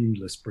the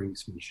endless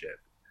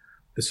brinksmanship,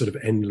 the sort of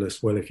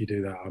endless. Well, if you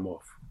do that, I'm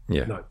off.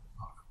 Yeah. No,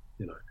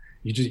 you know,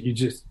 you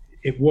just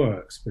it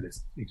works, but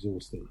it's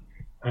exhausting,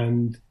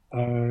 and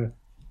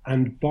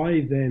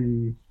by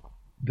then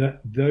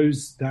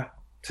that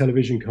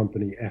television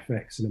company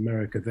FX in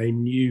America, they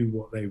knew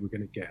what they were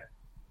going to get,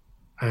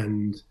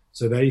 and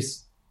so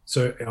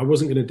I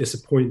wasn't going to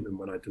disappoint them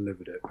when I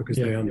delivered it because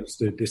they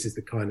understood this is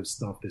the kind of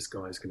stuff this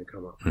guy's going to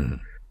come up with.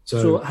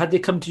 So had they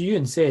come to you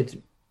and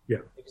said, yeah,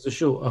 it's a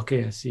show?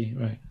 Okay, I see.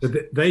 Right. So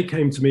they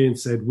came to me and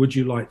said, would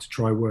you like to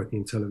try working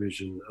in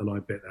television? And I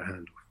bit their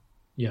hand off.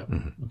 Yeah.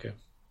 Okay.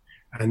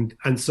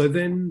 And so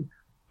then,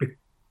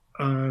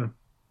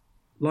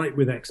 like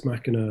with Ex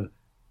Machina,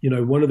 you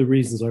know, one of the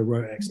reasons I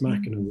wrote Ex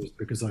Machina was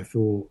because I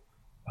thought,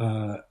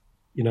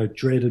 you know,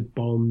 Dread had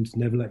bombed,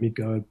 Never Let Me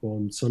Go had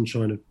bombed,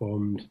 Sunshine had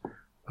bombed.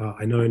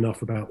 I know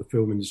enough about the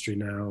film industry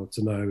now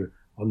to know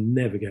I'll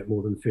never get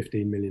more than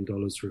 $15 million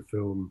for a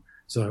film.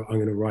 So I'm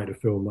going to write a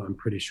film that I'm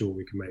pretty sure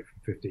we can make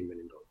for $15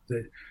 million.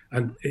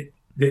 And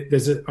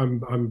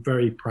I'm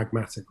very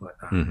pragmatic like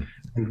that.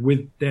 And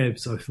with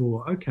devs, I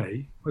thought,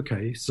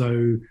 okay,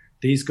 so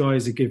these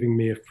guys are giving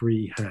me a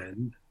free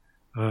hand.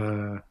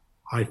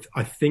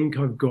 I think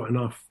I've got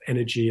enough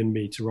energy in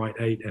me to write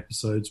 8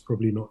 episodes,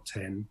 probably not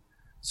 10.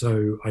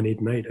 So I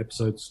need an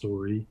 8-episode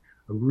story.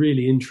 I'm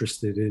really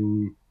interested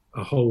in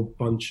a whole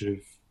bunch of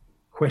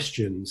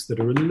questions that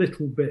are a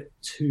little bit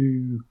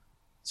too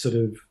sort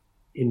of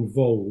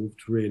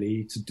involved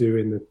really to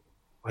do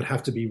I'd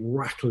have to be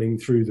rattling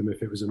through them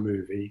if it was a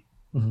movie.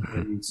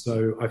 And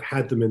so I've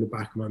had them in the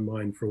back of my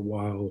mind for a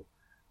while,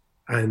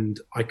 and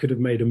I could have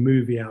made a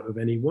movie out of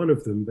any one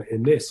of them, but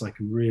in this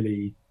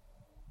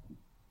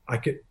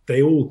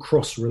they all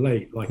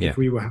cross-relate. Like if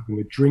we were having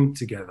a drink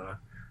together,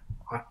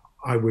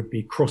 I would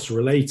be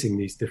cross-relating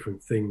these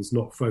different things,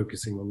 not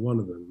focusing on one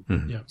of them.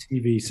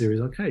 TV series,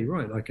 okay,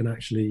 right, I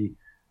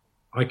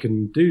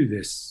can do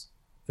this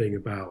thing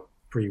about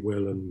free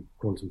will and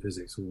quantum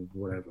physics or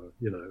whatever,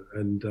 you know,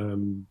 and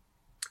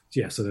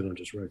so then I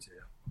just wrote it.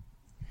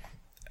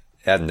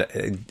 And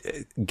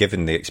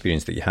given the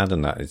experience that you had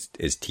on that, is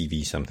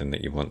TV something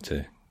that you want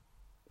to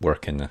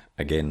work in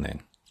again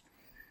then?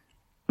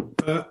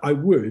 I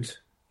would.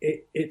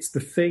 It's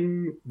the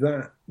thing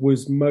that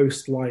was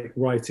most like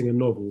writing a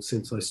novel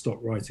since I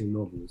stopped writing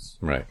novels.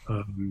 Right.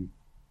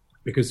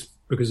 Because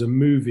a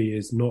movie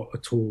is not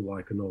at all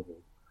like a novel,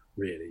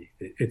 really.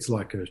 It's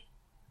like a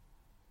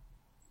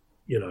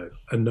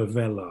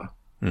novella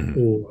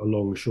or a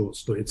long short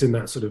story. It's in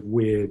that sort of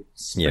weird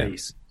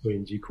space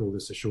between, do you call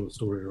this a short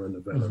story or a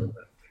novella?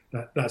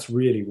 That's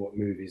really what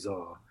movies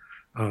are.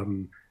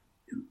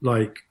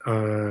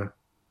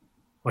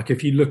 Like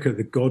if you look at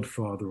The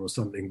Godfather or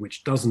something,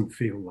 which doesn't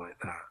feel like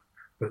that,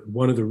 but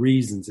one of the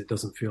reasons it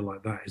doesn't feel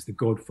like that is The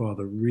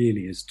Godfather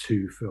really is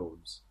 2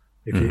 films.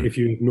 If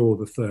you ignore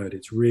the third,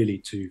 it's really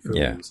 2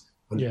 films.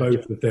 and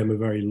both of them are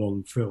very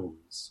long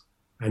films,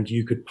 and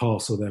you could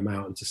parcel them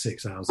out into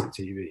 6 hours of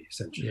TV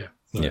essentially.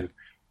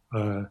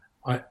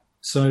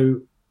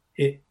 So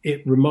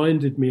it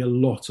reminded me a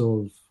lot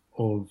of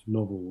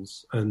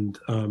novels, and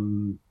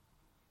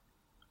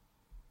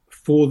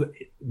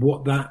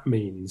what that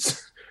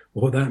means.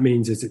 What that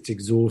means is it's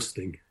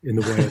exhausting in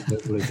the way a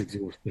novel is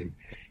exhausting.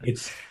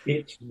 It's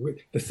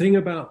the thing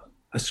about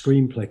a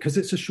screenplay, because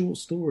it's a short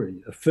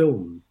story, a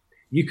film.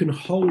 You can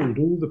hold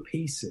all the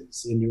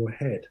pieces in your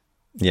head.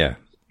 Yeah.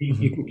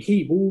 You can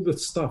keep all the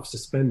stuff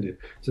suspended.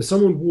 So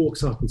someone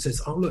walks up and says,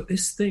 "Oh, look,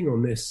 this thing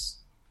on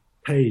this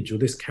page or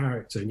this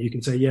character," and you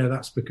can say, "Yeah,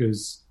 that's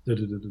because da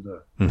da da da da."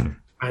 Mm-hmm.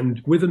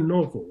 And with a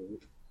novel,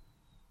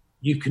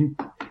 you can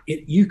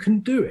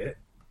do it,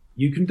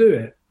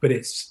 but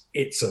it's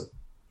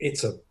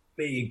a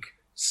big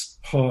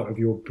part of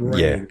your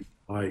brain,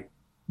 like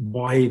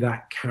why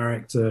that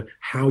character,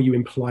 how you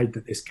implied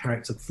that this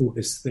character thought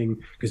this thing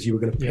because you were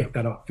going to pick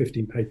that up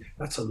 15 pages.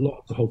 That's a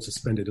lot to hold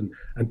suspended,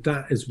 and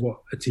that is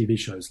what a TV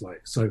show is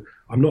like. So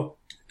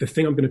the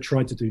thing I'm going to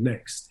try to do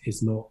next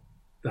is not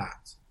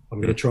that. I'm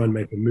going to try and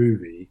make a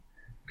movie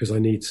because I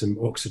need some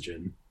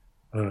oxygen,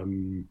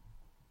 and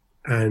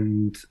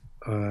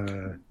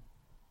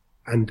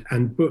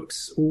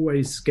books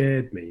always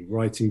scared me.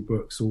 Writing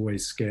books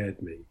always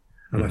scared me.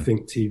 And I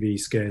think TV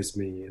scares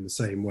me in the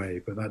same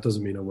way, but that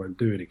doesn't mean I won't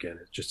do it again.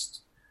 It's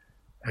just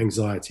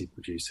anxiety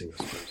producing,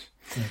 I suppose.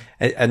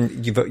 Yeah.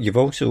 And you've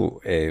also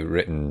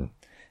written,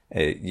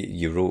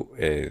 you wrote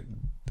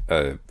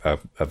a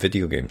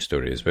video game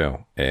story as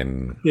well. I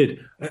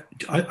did.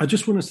 I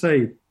just want to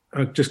say,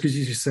 just because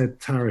you just said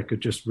Tarek had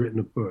just written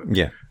a book,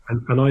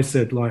 and I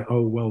said like,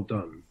 oh, well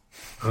done.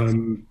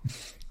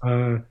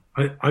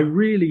 I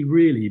really,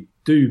 really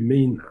do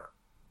mean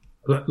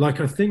that.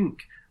 Like I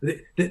think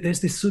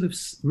there's this sort of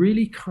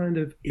really kind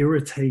of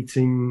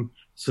irritating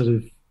sort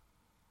of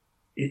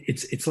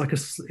it's like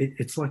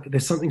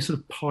there's something sort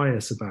of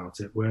pious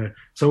about it, where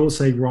someone will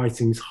say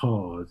writing's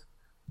hard,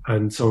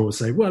 and someone will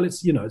say, well,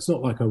 it's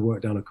not like I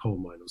work down a coal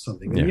mine or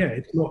something. Yeah,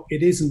 it's not.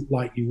 It isn't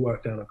like you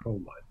work down a coal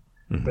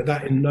mine, but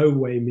that in no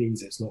way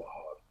means it's not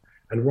hard.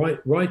 And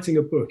writing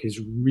a book is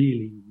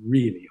really,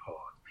 really hard.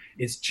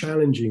 It's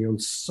challenging on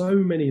so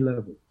many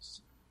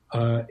levels.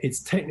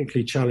 It's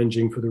technically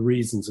challenging for the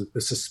reasons of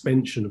the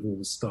suspension of all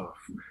the stuff.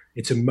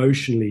 It's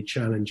emotionally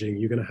challenging.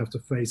 You're going to have to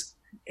face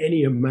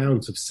any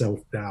amount of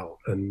self-doubt.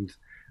 And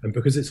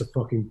because it's a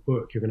fucking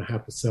book, you're going to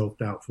have the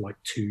self-doubt for like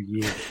 2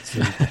 years.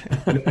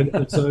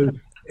 And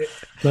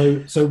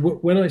so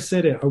when I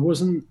said it, I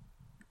wasn't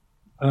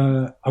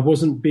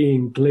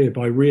being glib.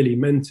 I really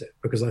meant it,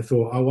 because I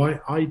thought,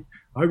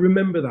 I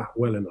remember that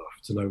well enough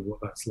to know what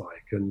that's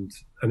like. And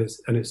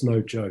it's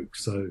no joke.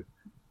 So,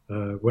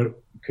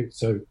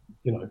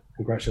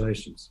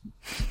 congratulations.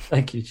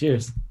 Thank you.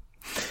 Cheers.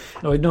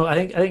 No,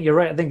 I think you're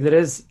right. I think there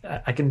is.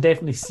 I can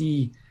definitely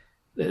see,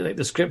 like,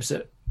 the scripts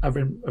that I've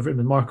written with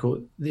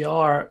Marco. They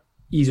are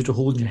easier to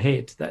hold in your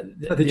head. They're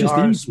just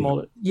easier.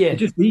 Smaller. Yeah, they're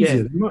just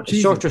easier. They're much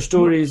easier. Shorter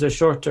stories. They're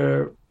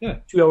shorter.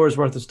 2 hours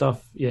worth of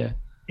stuff. Yeah.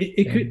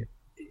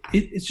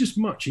 It's just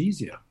much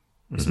easier.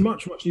 It's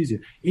much easier.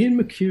 Ian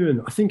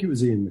McEwan. I think it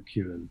was Ian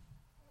McEwan.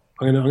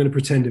 I'm going to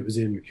pretend it was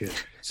Ian McEwan,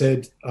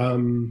 said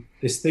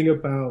this thing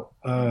about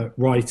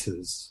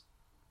writers.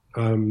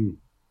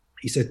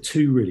 He said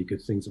 2 really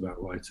good things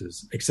about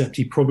writers, except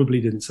he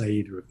probably didn't say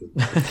either of them.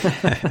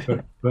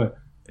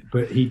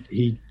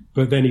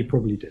 but then he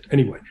probably did.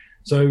 Anyway,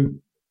 so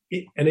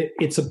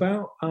it's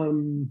about.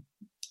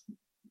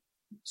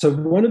 So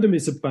one of them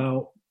is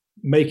about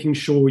making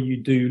sure you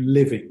do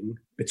living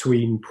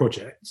between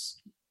projects,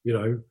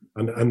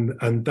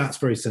 and that's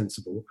very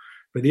sensible.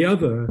 But the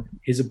other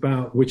is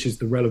about, which is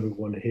the relevant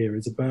one here,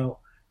 is about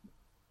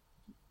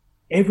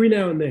every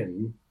now and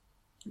then,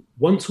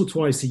 once or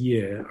twice a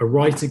year, a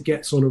writer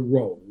gets on a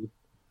roll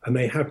and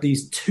they have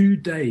these 2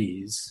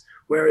 days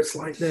where it's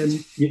like them,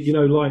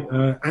 like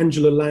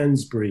Angela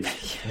Lansbury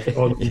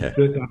on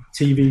the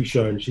TV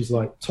show, and she's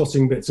like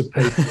tossing bits of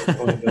paper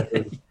on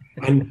there.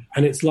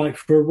 And it's like,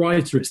 for a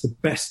writer, it's the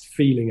best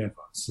feeling ever.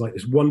 It's like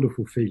this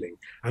wonderful feeling.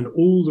 And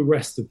all the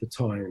rest of the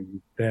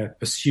time, they're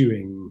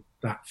pursuing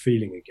that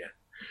feeling again.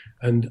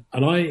 And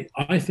I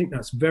think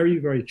that's very,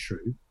 very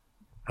true.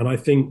 And I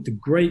think the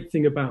great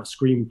thing about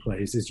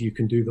screenplays is you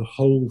can do the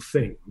whole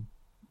thing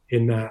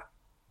in that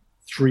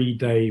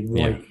 3-day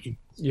wait.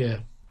 Yeah.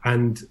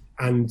 And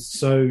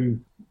so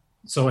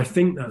I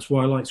think that's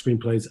why I like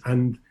screenplays.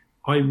 And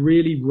I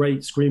really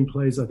rate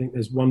screenplays. I think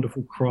there's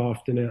wonderful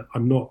craft in it.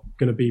 I'm not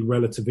going to be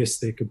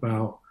relativistic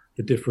about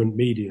the different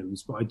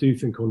mediums, but I do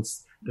think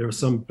there are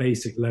some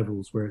basic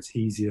levels where it's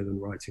easier than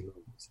writing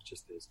novels. It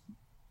just is.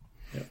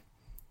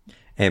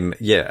 And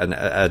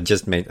I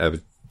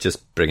was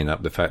just bringing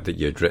up the fact that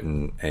you'd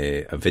written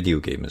a video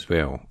game as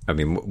well. I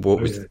mean,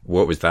 what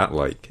was that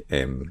like?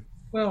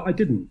 Well, I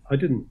didn't.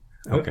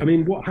 Okay. I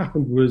mean, what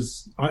happened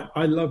was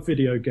I love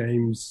video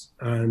games,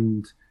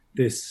 and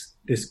this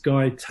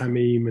guy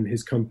Tamim and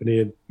his company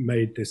had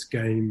made this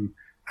game,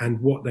 and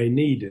what they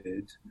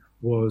needed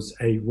was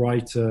a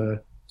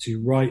writer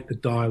to write the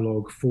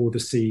dialogue for the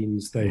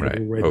scenes they had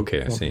already.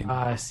 Okay,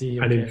 I see.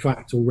 And in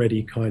fact,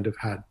 already kind of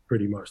had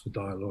pretty much the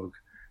dialogue,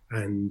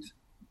 and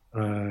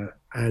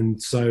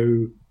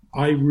so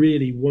I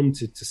really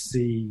wanted to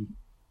see,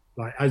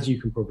 like, as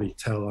you can probably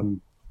tell,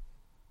 I'm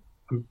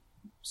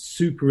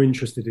super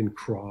interested in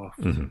craft.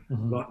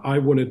 Like, I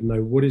wanted to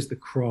know, what is the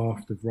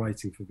craft of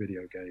writing for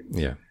video games?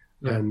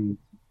 And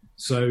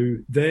so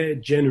they're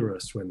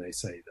generous when they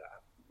say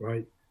that,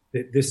 right?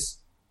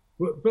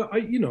 But I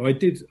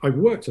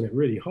worked on it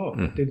really hard.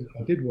 I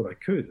did what I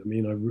could. I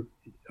mean,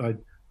 I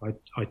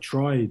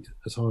tried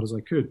as hard as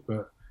I could,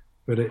 but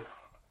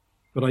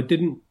I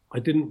didn't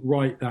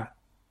write that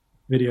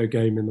video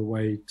game in the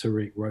way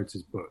Tariq wrote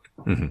his book.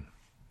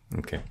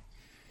 Okay.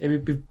 Yeah,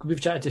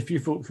 we've chatted to a few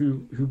folk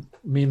who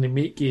mainly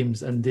make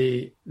games, and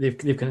they've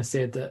kind of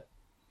said that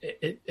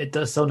it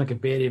does sound like a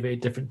very, very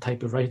different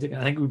type of writing.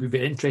 I think it would be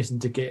very interesting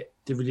to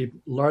really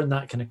learn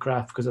that kind of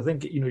craft, because I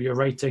think, you're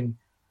writing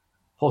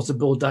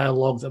possible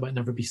dialogue that might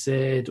never be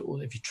said,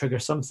 or if you trigger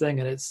something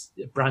and it's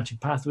branching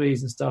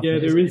pathways and stuff. Yeah,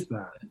 there is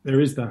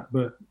that.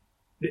 But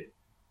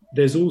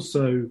there's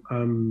also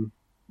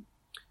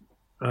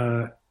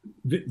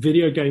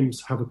video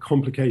games have a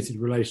complicated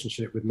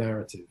relationship with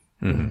narrative,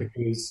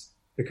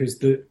 because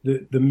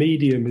the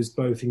medium is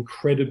both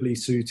incredibly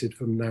suited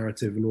for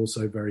narrative and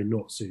also very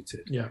not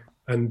suited. Yeah.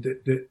 And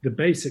the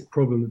basic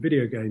problem that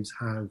video games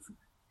have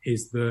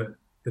is that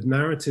the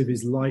narrative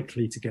is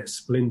likely to get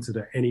splintered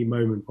at any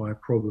moment by a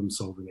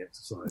problem-solving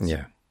exercise.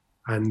 Yeah.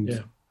 And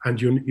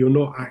you're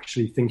not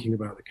actually thinking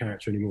about the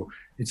character anymore.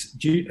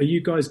 Are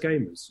you guys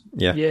gamers?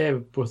 Yeah. Yeah,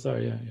 both are.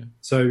 Yeah.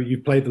 So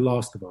you've played The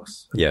Last of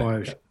Us and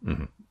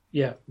BioShock.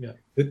 Yeah.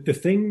 The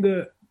thing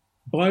that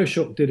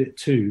BioShock did it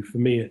too, for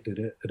me it did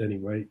it at any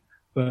rate,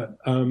 but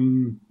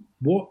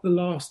what The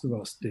Last of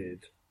Us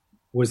did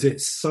was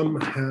it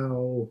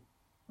somehow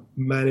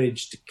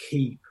managed to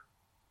keep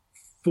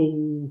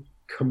full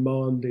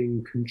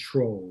commanding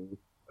control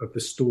of the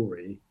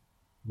story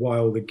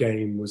while the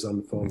game was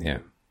unfolding.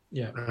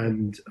 Yeah.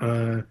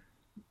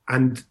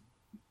 And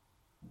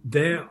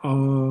there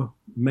are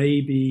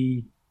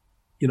maybe,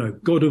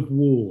 God of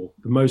War,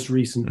 the most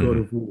recent God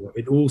of War,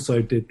 it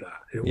also did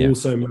that. It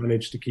also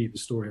managed to keep the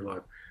story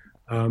alive.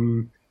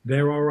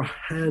 There are a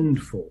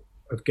handful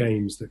of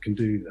games that can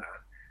do that.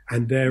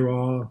 And there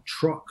are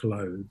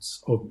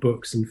truckloads of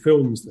books and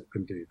films that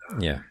can do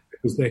that. Yeah.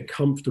 Because they're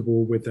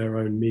comfortable with their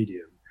own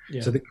medium.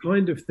 Yeah. So the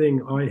kind of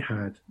thing I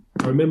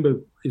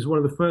remember is one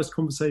of the first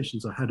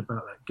conversations I had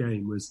about that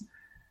game was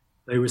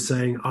they were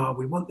saying,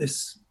 we want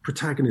this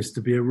protagonist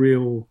to be a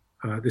real,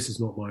 this is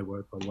not my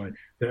word, by the way,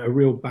 they're a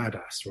real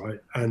badass, right?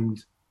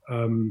 And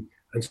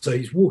so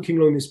he's walking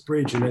along this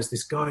bridge and there's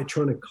this guy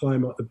trying to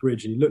climb up the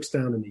bridge and he looks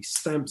down and he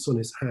stamps on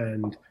his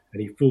hand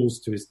and he falls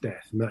to his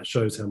death. And that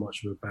shows how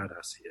much of a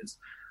badass he is.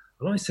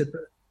 And I said,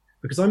 but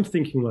because I'm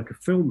thinking like a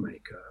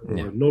filmmaker or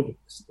a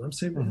novelist, and I'm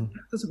saying, well,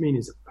 that doesn't mean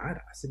he's a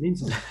badass. It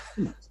means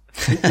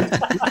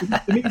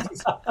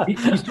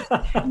he's just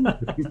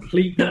a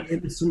completely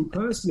innocent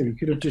person who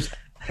could have just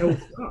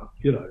helped up,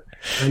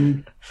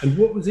 And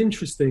what was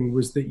interesting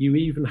was that you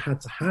even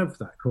had to have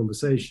that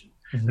conversation.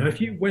 Now,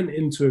 if you went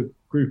into a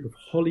group of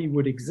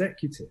Hollywood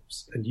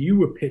executives and you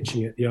were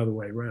pitching it the other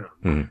way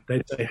around,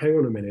 they'd say, hang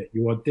on a minute,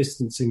 you are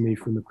distancing me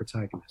from the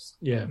protagonist.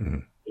 Yeah.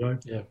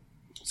 Yeah.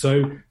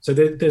 So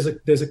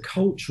there's a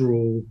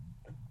cultural,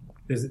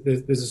 there's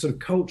a sort of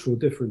cultural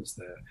difference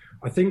there.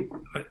 I think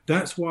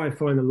that's why I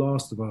find The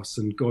Last of Us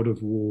and God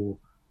of War,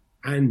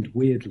 and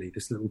weirdly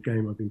this little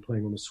game I've been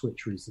playing on the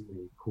Switch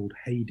recently called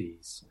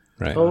Hades.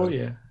 Right. Oh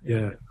yeah.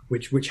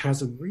 Which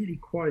has a really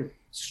quite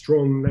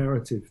strong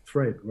narrative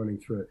thread running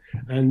through it,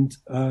 and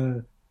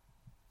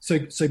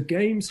so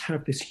games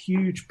have this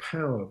huge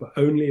power, but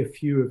only a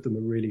few of them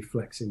are really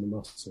flexing the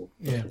muscle.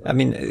 Yeah. I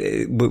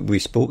mean, we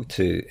spoke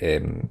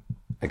to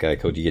a guy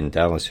called Ian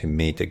Dallas who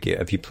made a game.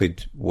 Have you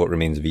played What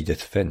Remains of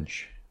Edith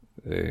Finch?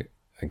 A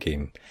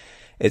game.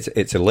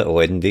 It's a little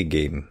indie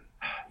game.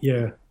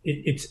 Yeah,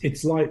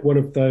 it's like one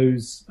of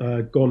those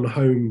Gone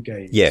Home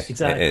games. Yeah,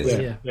 exactly. It is.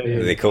 Yeah.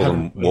 They call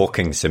them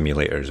walking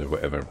simulators or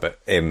whatever. But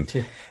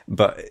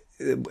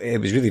it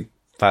was really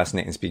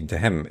fascinating speaking to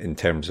him in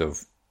terms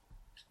of,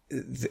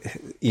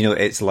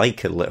 it's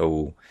like a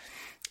little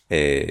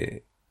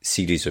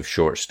series of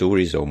short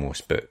stories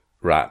almost, but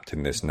wrapped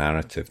in this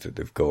narrative that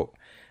they've got.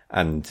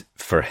 And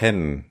for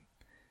him,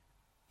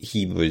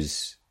 he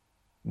was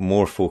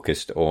more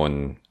focused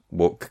on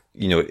what,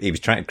 he was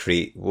trying to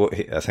create what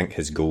I think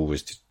his goal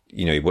was to,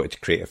 he wanted to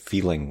create a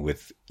feeling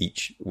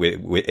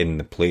within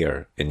the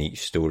player in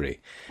each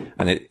story.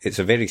 And it's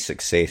a very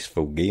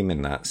successful game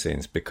in that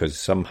sense, because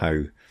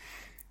somehow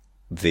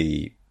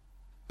they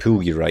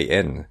pull you right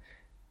in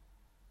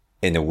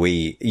a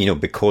way,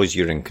 because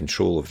you're in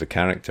control of the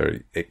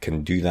character, it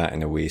can do that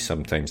in a way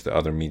sometimes that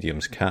other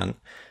mediums can't.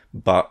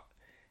 But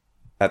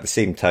at the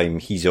same time,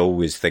 he's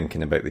always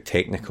thinking about the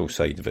technical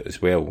side of it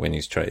as well when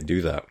he's trying to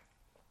do that.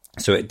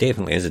 So it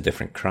definitely is a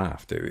different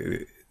craft.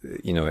 It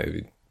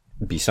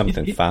would be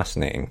something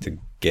fascinating to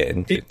get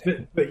into.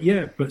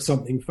 But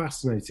something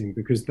fascinating,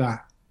 because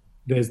that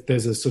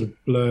there's a sort of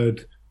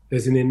blurred,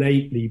 there's an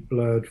innately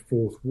blurred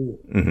fourth wall.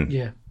 Mm-hmm.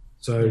 Yeah.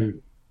 So,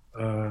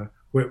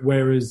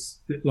 whereas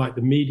like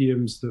the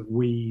mediums that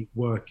we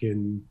work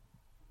in,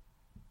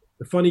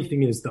 the funny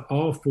thing is that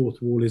our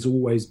fourth wall is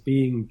always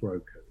being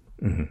broken,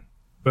 mm-hmm.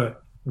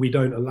 but we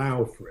don't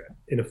allow for it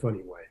in a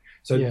funny way.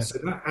 So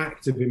that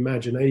act of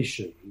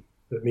imagination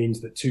that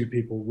means that two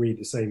people read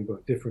the same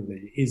book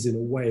differently is in a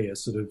way a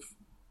sort of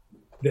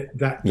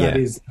that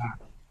is that,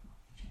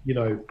 you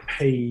know,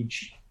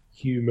 page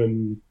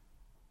human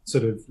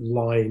sort of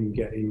line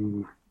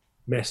getting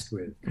messed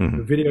with. Mm-hmm.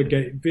 But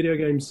video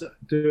games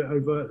do it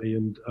overtly,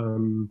 and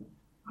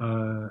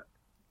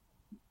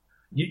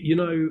you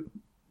know,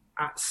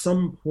 at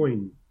some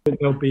point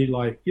there'll be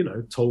like, you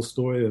know,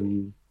 Tolstoy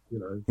and, you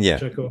know,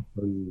 Chekhov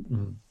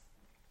and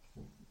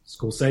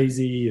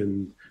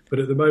Scorsese, but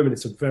at the moment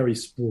it's a very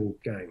small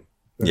gang.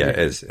 It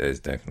is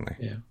definitely.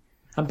 Yeah.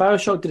 And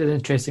BioShock did an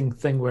interesting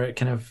thing where it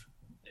kind of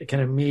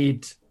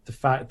made the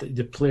fact that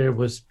the player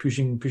was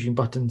pushing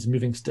buttons,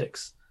 moving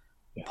sticks,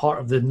 part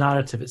of the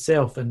narrative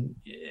itself, and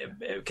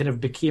it kind of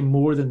became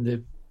more than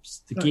the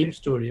game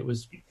story. It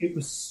was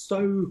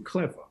so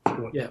clever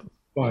what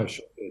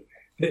BioShock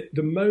did.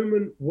 The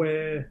moment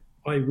where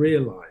I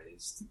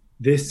realized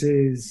this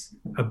is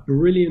a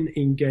brilliant,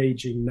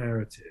 engaging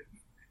narrative,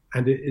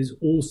 and it is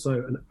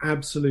also an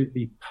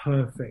absolutely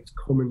perfect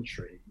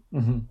commentary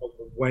on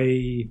the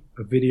way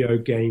a video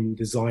game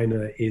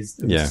designer is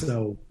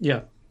themselves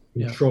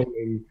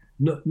controlling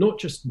not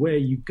just where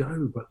you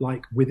go, but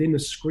like within a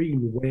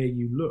screen where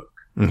you look.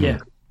 Mm-hmm. Yeah.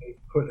 They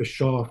put a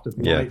shaft of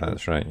light. Yeah,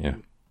 that's right. Yeah.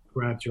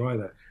 Grabbed your eye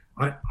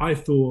there. I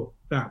thought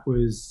that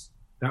was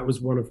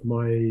one of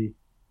my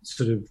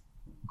sort of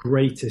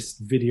greatest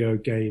video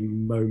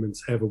game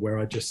moments ever, where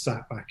I just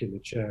sat back in the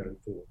chair and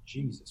thought,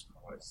 Jesus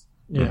Christ.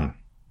 Yeah.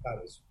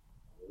 That is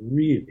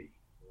really,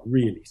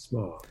 really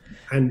smart.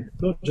 And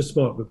not just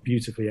smart, but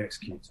beautifully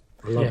executed.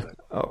 I love it.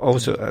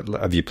 Also,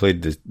 have you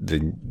played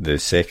the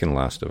second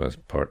Last of Us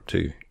Part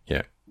 2?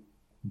 Yeah.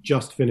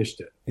 Just finished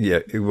it.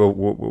 Yeah. Well,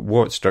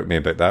 what struck me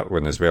about that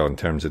one as well, in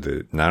terms of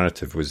the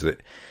narrative, was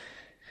that,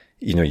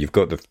 you know, you've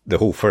got the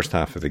whole first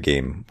half of the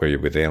game where you're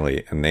with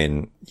Ellie, and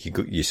then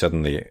you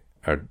suddenly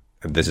are.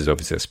 This is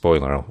obviously a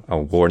spoiler.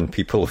 I'll warn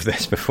people of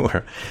this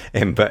before.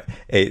 But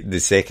the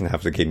second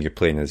half of the game, you're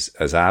playing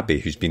as Abby,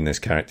 who's been this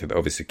character that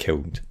obviously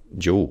killed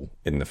Joel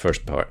in the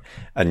first part,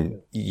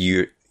 and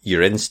your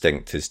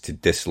instinct is to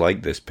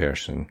dislike this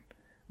person,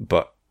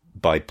 but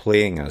by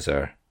playing as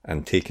her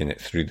and taking it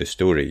through the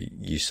story,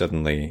 you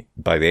suddenly,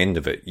 by the end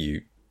of it,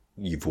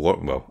 you've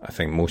warmed. Well, I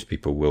think most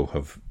people will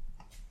have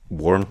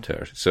warmed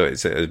her. So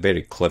it's a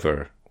very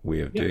clever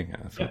way of doing it,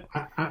 I thought.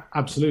 Yeah,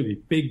 absolutely.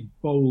 Big,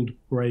 bold,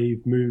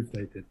 brave move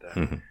they did there.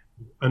 Mm-hmm.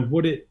 And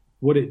what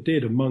it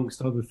did,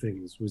 amongst other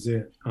things, was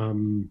it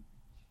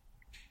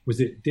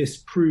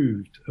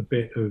disproved a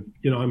bit of,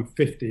 you know, I'm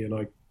 50 and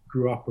I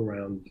grew up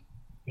around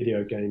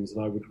video games,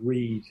 and I would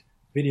read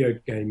video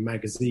game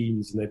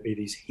magazines, and there'd be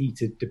these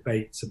heated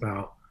debates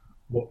about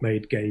what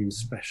made games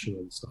special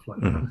and stuff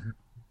like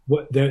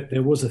that.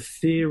 There was a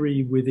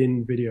theory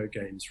within video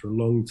games for a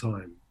long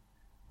time,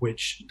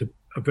 which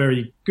a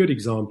very good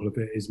example of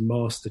it is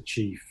Master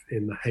Chief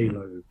in the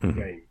Halo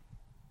game,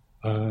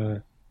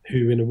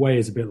 who in a way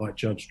is a bit like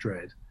Judge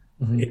Dredd,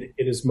 in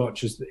as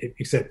much as,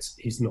 except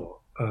he's not,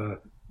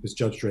 because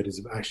Judge Dredd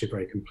is actually a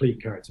very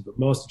complete character, but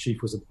Master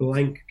Chief was a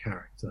blank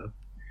character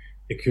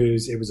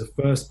because it was a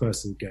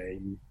first-person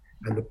game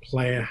and the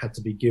player had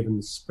to be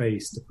given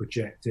space to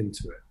project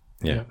into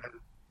it. Yeah.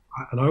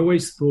 And I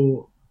always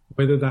thought,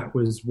 whether that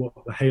was what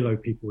the Halo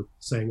people were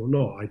saying or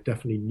not, I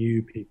definitely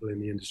knew people in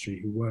the industry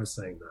who were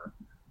saying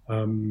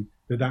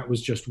that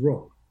was just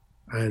wrong.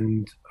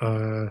 And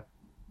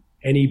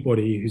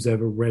anybody who's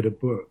ever read a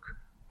book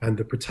and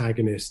the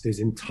protagonist is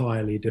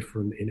entirely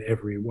different in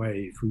every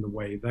way from the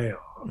way they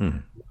are,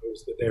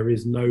 knows that there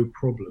is no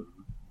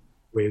problem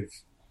with,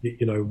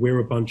 you know, we're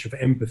a bunch of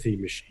empathy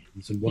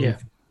machines, and one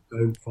thing we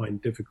don't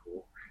find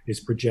difficult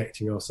is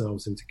projecting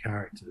ourselves into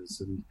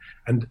characters,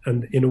 and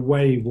in a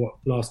way what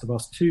Last of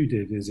Us 2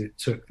 did is it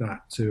took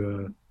that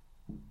to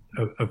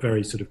a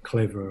very sort of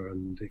clever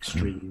and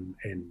extreme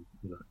end,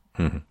 you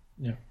know.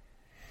 Yeah,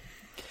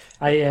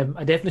 I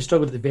definitely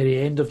struggled at the very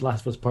end of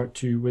Last of Us Part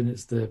 2 when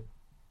it's the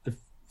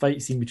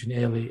fight scene between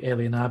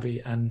Ellie and Abby,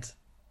 and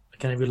I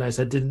kind of realised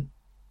I didn't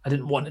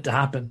want it to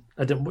happen.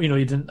 I didn't, you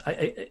know,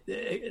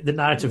 the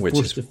narrative Which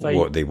forced is the fight.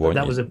 what they want.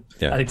 That was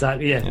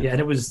exactly, and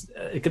it was,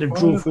 it kind of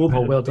drove home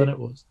how well done it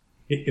was.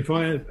 If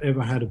I had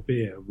ever had a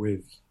beer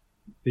with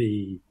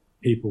the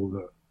people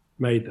that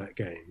made that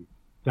game,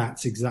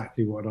 that's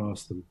exactly what I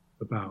asked them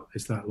about,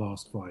 is that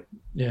last fight.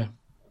 Yeah.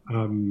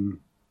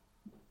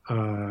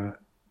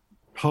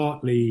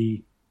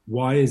 Partly,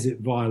 why is it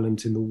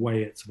violent in the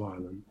way it's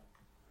violent?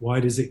 Why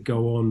does it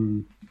go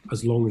on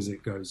as long as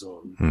it goes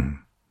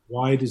on?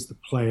 Why does the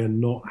player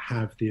not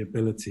have the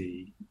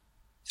ability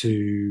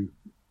to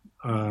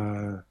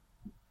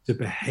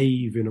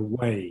behave in a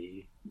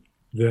way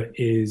that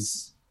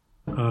is,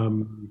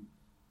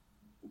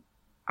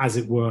 as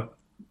it were,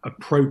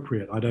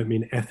 appropriate. I don't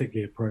mean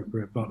ethically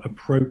appropriate, but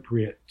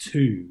appropriate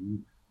to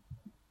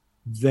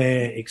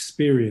their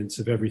experience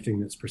of everything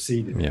that's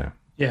preceded.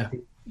 Yeah.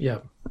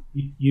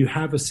 You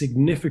have a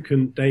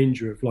significant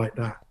danger of like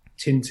that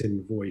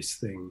Tintin voice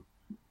thing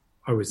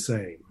I was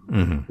saying,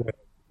 where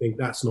I think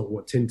that's not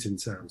what Tintin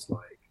sounds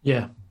like.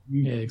 Yeah,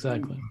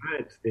 exactly. You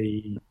had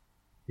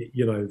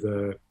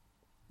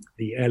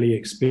the Ellie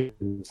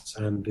experience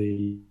and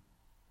the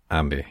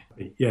Ambi.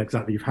 Yeah,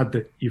 exactly.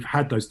 You've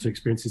had those two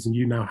experiences, and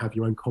you now have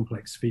your own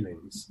complex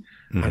feelings.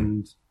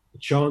 And the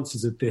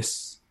chances of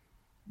this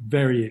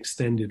very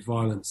extended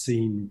violent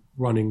scene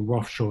running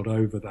roughshod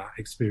over that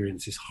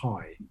experience is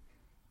high.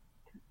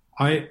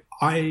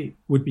 I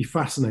would be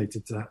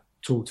fascinated to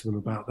talk to them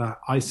about that.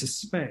 I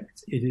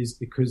suspect it is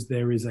because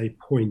there is a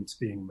point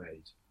being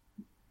made.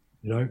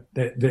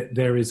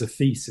 There is a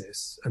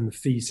thesis, and the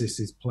thesis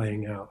is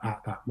playing out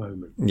at that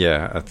moment.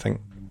 Yeah, I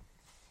think.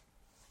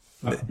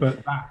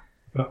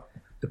 But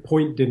the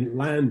point didn't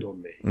land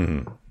on me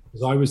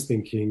because I was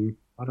thinking,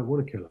 I don't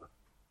want to kill her.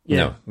 Yeah.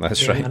 No,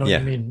 that's right. I know what you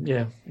mean.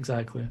 Yeah,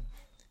 exactly.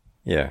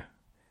 Yeah,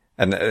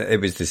 and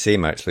it was the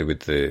same actually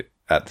with the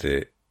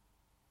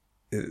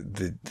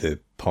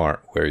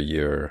part where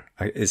you're.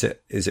 Is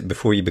it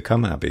before you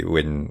become Abby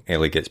when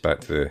Ellie gets back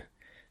to the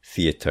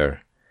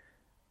theatre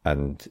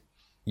and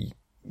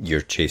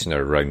you're chasing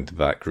her around the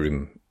back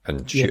room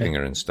and shooting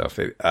her and stuff.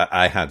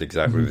 I had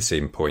exactly the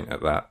same point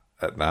at that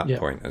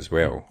point as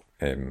well.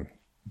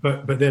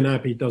 But then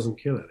Abby doesn't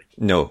kill Ellie.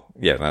 No,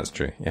 yeah, that's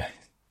true. Yeah,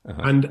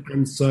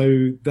 and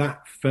so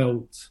that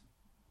felt.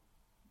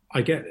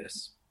 I get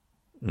this,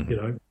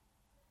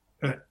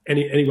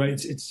 Anyway,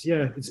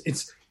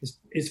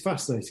 it's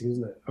fascinating,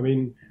 isn't it? I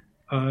mean,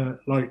 I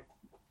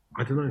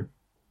don't know.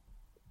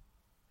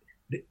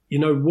 You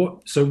know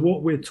what? So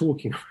what we're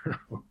talking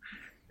about.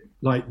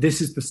 Like, this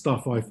is the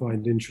stuff I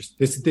find interesting.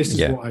 This is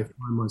what I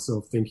find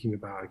myself thinking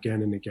about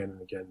again and again and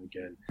again and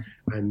again.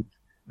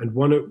 And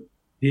one of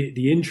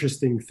the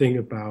interesting thing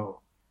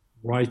about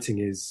writing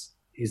is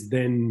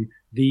then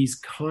these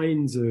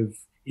kinds of,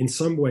 in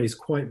some ways,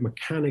 quite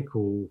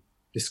mechanical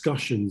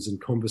discussions and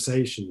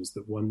conversations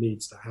that one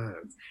needs to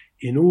have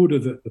in order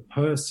that the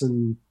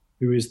person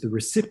who is the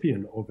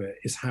recipient of it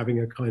is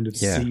having a kind of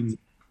seamless,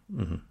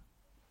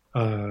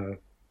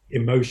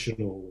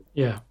 emotional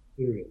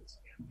experience.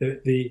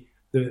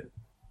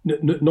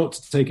 Not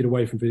to take it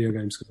away from video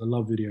games, because I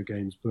love video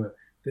games, but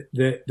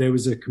there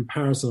was a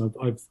comparison.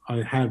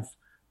 I have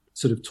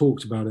sort of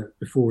talked about it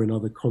before in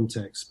other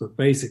contexts, but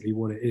basically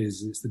what it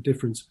is, it's the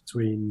difference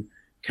between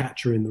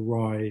Catcher in the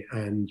Rye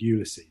and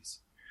Ulysses,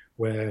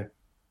 where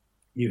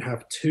you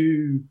have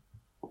two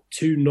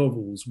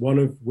novels, one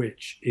of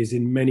which is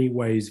in many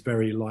ways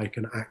very like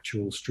an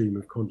actual stream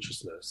of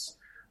consciousness,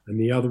 and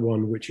the other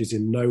one which is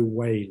in no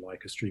way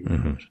like a stream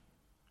of consciousness.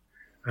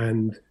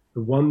 And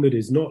the one that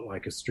is not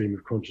like a stream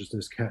of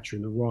consciousness, Catcher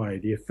in the Rye,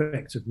 the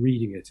effect of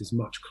reading it is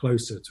much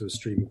closer to a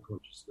stream of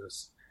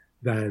consciousness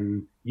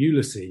than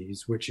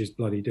Ulysses, which is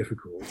bloody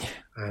difficult.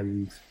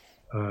 And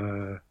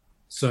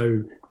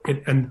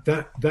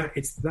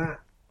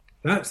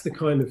that's the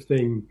kind of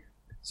thing.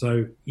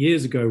 So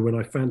years ago when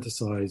I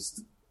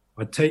fantasized,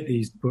 I'd take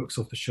these books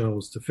off the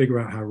shelves to figure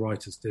out how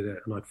writers did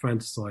it, and I'd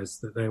fantasize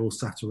that they all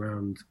sat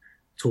around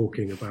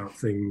talking about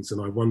things, and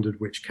I wondered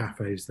which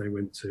cafes they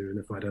went to and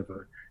if I'd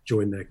ever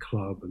joined their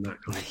club and that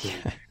kind of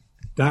thing.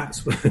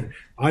 That's what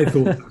I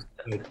thought that's what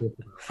they talked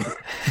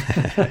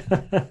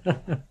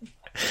about.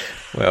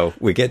 Well,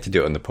 we get to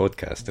do it on the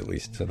podcast at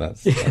least, so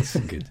that's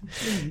good.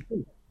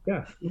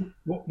 Yeah.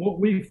 What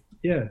we've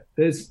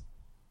there's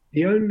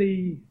the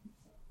only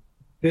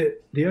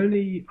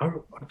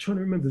I'm trying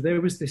to remember, there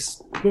was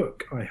this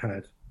book I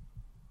had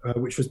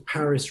which was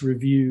Paris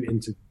Review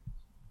interview.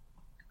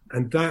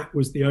 And that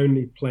was the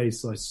only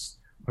place I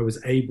was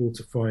able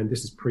to find,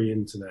 this is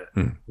pre-internet,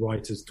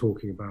 writers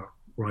talking about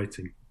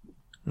writing.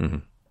 Mm-hmm.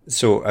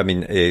 So, I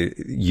mean,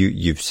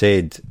 you've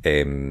said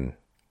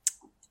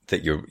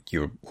that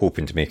you're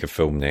hoping to make a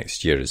film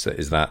next year. Is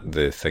that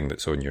the thing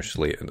that's on your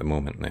slate at the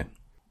moment then?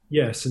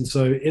 Yes, and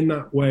so in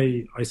that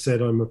way, I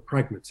said I'm a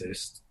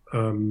pragmatist.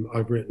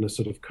 I've written a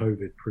sort of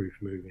COVID-proof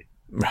movie.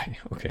 Right,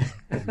 okay.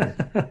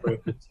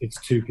 It's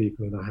two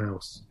people in a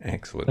house.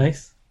 Excellent.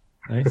 Nice.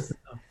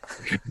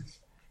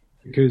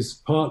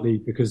 Partly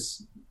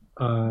because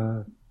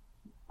I've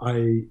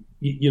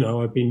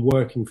been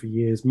working for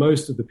years.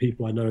 Most of the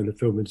people I know in the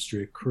film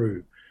industry are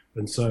crew,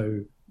 and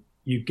so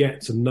you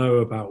get to know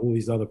about all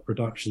these other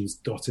productions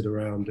dotted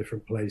around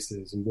different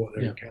places and what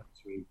they're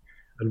encountering.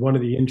 And one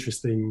of the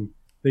interesting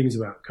things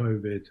about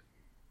COVID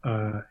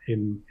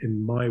in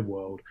my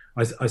world,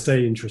 I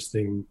say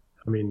interesting.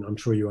 I mean, I'm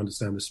sure you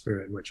understand the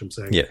spirit in which I'm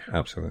saying. Yeah,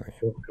 absolutely.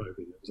 COVID,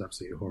 it was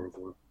absolutely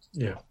horrible.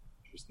 Yeah.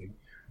 Interesting.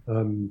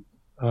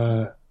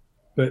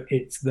 But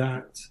it's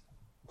that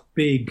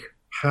big,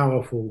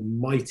 powerful,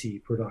 mighty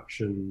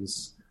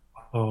productions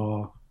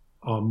are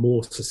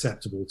more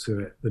susceptible to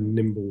it than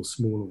nimble,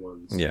 smaller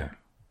ones. Yeah.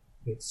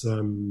 It's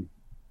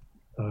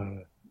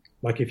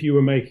like if you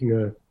were making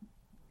a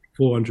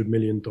 $400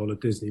 million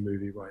Disney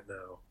movie right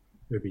now,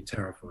 would be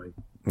terrifying.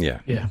 Yeah.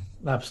 Yeah,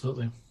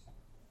 absolutely.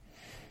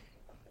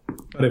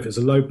 But if it's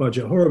a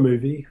low-budget horror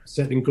movie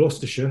set in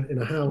Gloucestershire in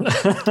a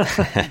house,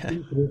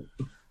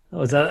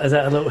 Oh, is that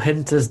a little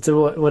hint as to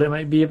what it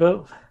might be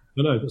about?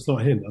 no, that's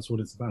not him. That's what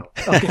it's about.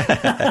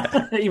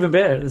 Even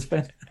better. That's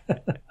fine.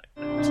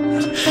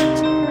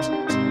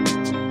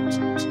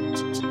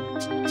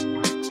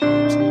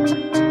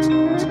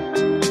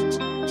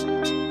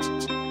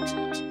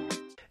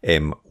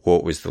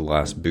 What was the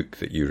last book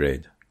that you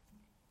read?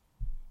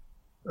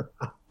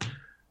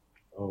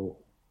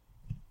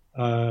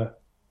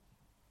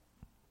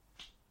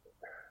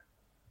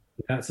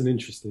 That's an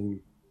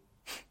interesting.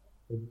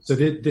 So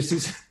this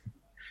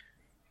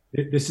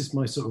is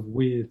my sort of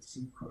weird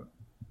secret.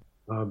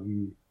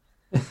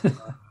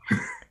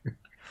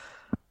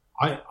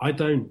 I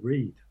don't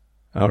read.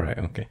 All right.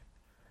 Okay.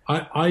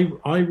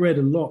 I read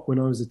a lot when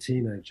I was a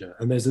teenager,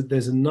 and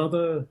there's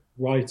another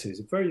writer. He's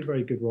a very,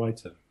 very good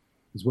writer.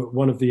 He's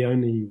one of the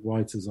only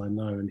writers I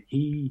know, and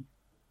he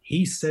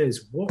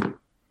says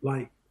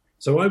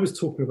so I was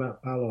talking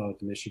about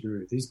Ballard and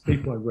Ishiguro, these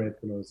people I read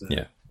when I was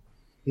a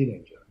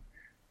teenager.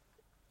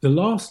 The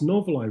last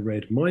novel I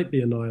read might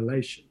be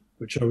Annihilation,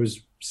 which I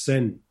was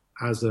sent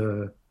as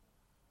a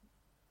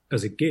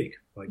gig.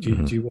 Like, do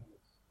you want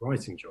a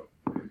writing job?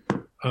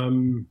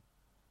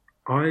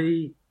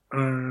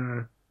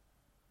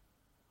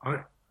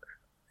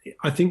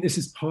 I think this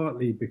is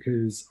partly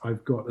because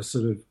I've got a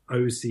sort of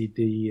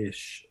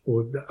OCD-ish,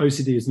 or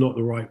OCD is not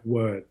the right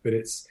word, but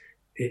it's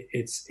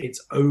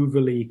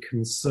overly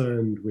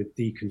concerned with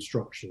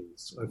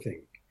deconstructions, I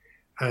think.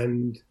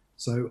 And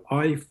so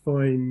I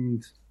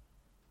find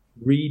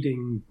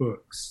reading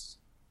books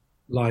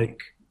like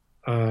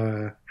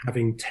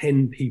having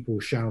 10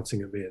 people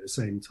shouting at me at the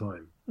same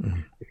time,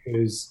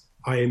 because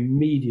I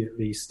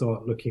immediately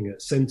start looking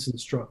at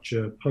sentence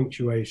structure,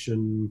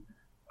 punctuation,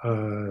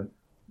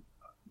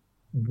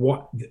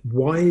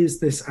 why is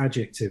this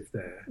adjective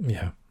there?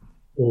 Yeah.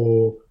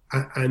 Or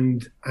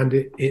and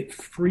it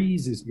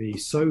freezes me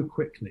so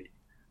quickly.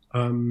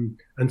 And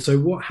so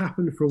what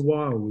happened for a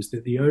while was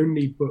that the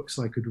only books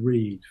I could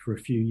read for a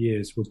few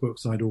years were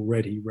books I'd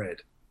already read.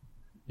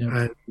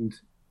 Yeah.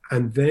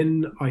 And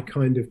then I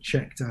kind of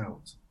checked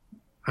out,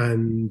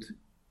 and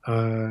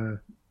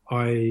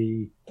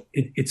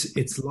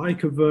it's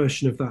like a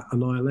version of that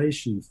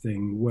Annihilation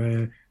thing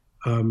where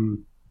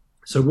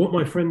so what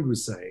my friend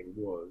was saying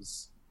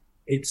was,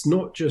 it's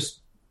not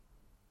just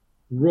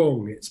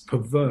wrong, it's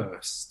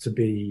perverse to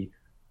be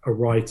a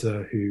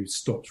writer who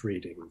stops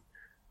reading.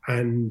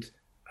 And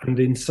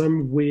in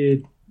some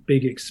weird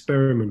big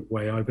experiment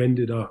way, I've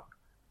ended up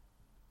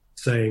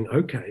saying,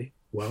 okay,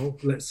 well,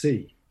 let's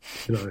see,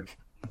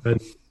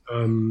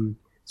 And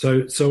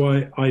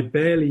so I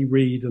barely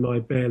read and I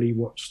barely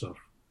watch stuff.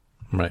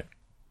 Right.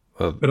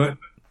 Well, but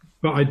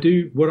I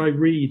do, what I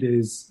read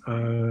is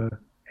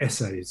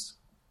essays.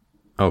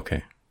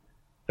 Okay.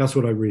 That's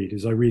what I read,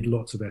 is I read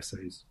lots of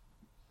essays.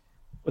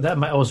 Well, that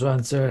might also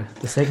answer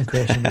the second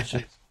question, which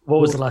is,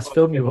 what was the last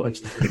film you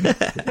watched?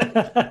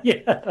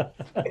 Yeah.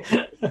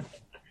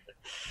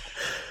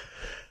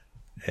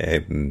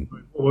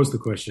 What was the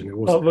question? It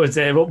what was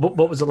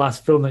the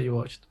last film that you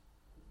watched?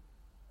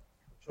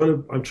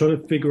 I'm trying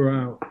to figure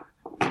out,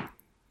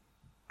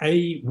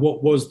 A,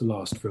 what was the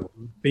last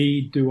film?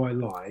 B, do I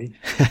lie?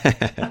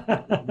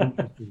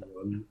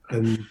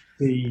 And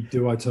C,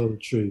 do I tell the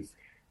truth?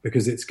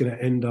 Because it's going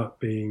to end up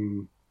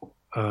being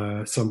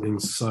something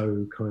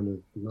so kind of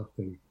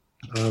nothing.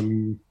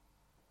 And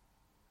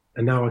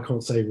now I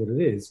can't say what it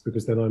is,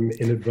 because then I'm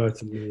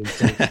inadvertently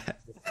insulting.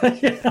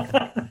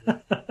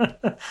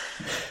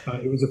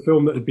 It was a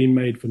film that had been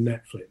made for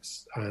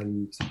Netflix,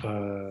 and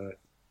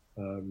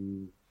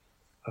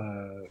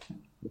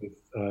with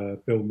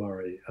Bill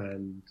Murray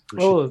and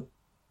Rashid. Oh,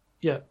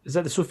 yeah. Is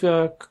that the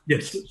Sofia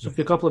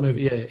Coppola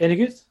movie? Yeah. Any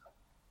good?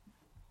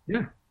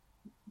 Yeah.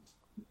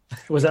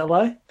 Was that a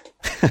lie?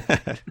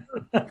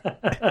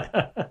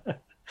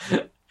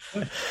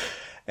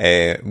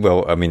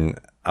 Well, I mean,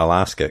 I'll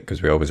ask it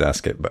because we always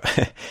ask it, but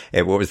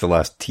what was the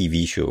last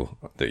TV show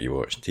that you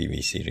watched,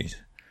 TV series?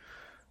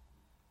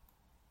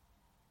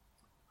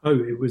 Oh,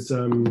 it was,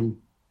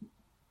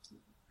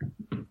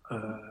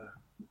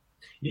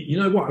 you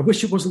know what? I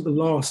wish it wasn't the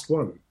last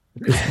one.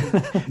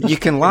 You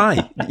can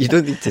lie. You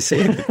don't need to say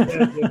it.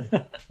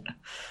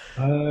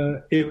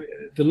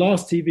 The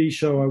last TV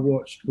show I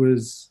watched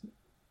was,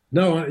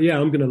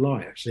 I'm going to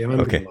lie, actually. I'm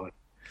going to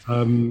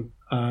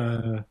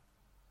lie.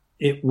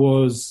 It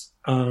was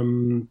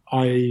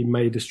I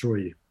May Destroy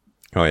You.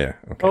 Oh, yeah.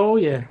 Okay. Oh,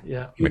 yeah,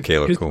 yeah.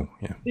 Michaela Cole,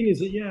 yeah. The thing is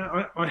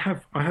that, I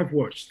have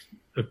watched,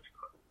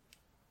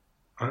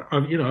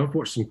 I've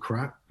watched some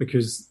crap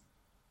because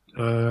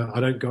I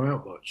don't go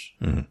out much.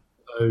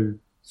 Mm-hmm.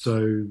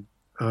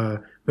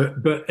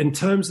 But in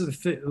terms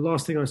of the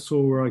last thing I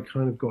saw where I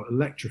kind of got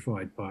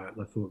electrified by it,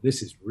 and I thought,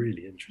 this is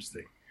really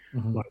interesting.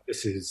 Mm-hmm. Like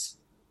this is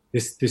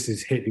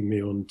hitting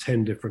me on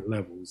 10 different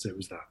levels. It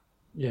was that.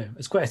 Yeah,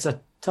 it's a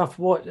tough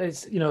watch.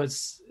 It's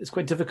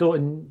quite difficult,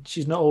 and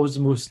she's not always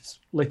the most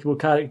likable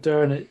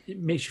character, and it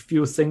makes you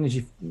feel things.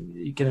 You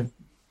kind of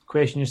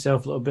question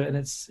yourself a little bit, and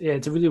it's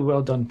a really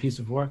well done piece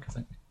of work. I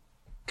think.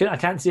 I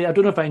can't say I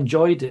don't know if I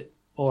enjoyed it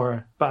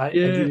but I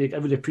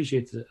really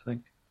appreciated it. I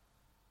think.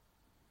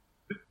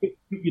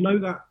 You know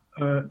that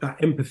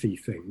empathy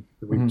thing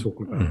that we were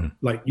talking about.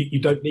 Like you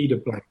don't need a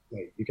blank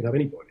slate. You can have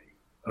anybody.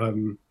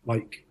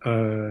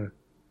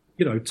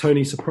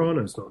 Tony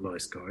Soprano's not a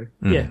nice guy.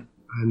 Yeah.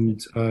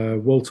 And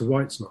Walter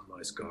White's not a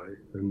nice guy,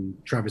 and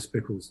Travis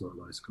Bickle's not a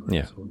nice guy.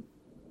 Yeah.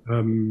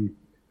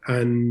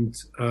 And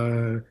so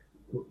on.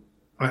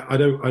 I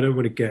don't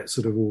want to get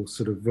sort of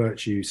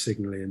virtue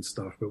signaling and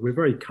stuff, but we're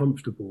very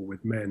comfortable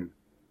with men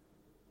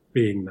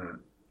being that.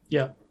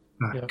 Yeah.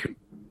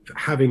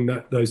 Having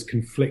those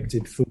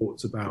conflicted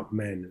thoughts about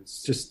men. It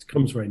just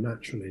comes very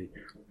naturally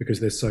because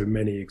there's so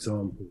many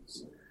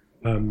examples.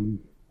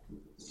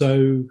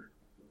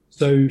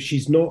 So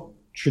she's not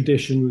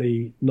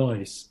traditionally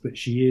nice, but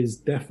she is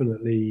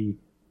definitely,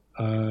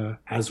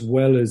 as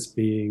well as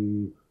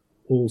being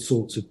all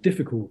sorts of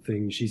difficult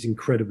things, she's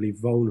incredibly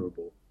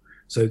vulnerable.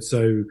 So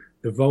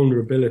the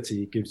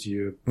vulnerability gives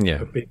you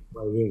a big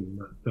throw in.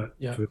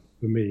 For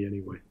me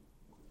anyway.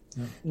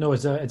 No,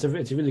 it's a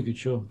really good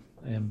show.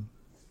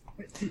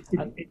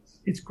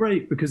 It's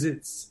great because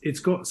it's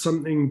got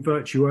something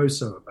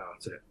virtuoso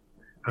about it,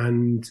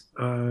 and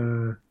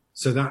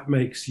so that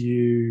makes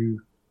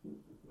you.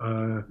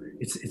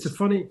 It's a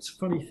funny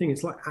thing.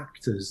 It's like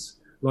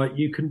actors. Like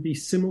you can be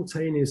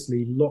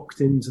simultaneously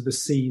locked into the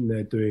scene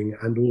they're doing,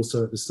 and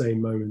also at the same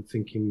moment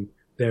thinking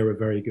they're a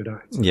very good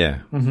actor.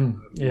 Yeah, mm-hmm.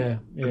 yeah.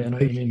 I know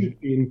what you mean. Should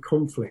be in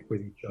conflict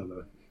with each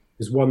other.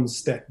 There's one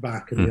step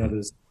back and the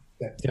other's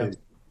step in.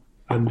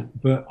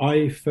 But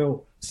I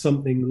felt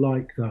something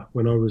like that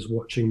when I was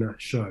watching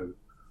that show.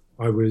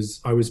 I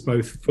was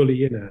both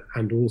fully in it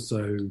and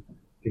also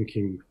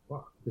thinking,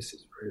 wow, this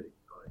is really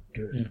quite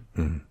good. Yeah.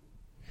 Mm-hmm.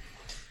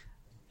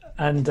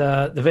 And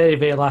the very,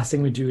 very last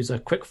thing we do is a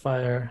quick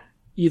fire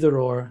either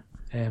or.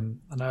 And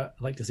I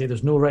like to say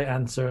there's no right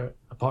answer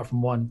apart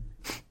from one.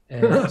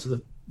 So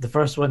the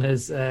first one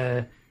is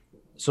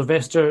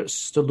Sylvester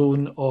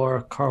Stallone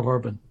or Carl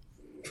Urban.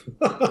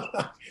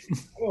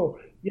 Oh,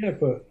 yeah,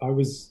 but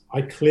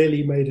I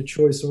clearly made a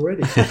choice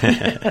already.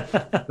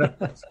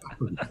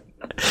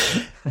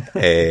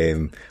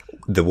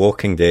 The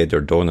Walking Dead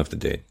or Dawn of the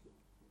Dead?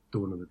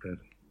 Dawn of the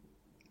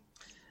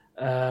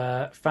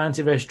Dead.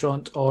 Fancy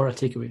restaurant or a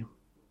takeaway?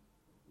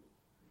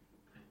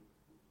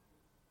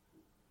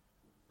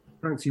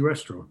 Fancy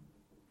restaurant.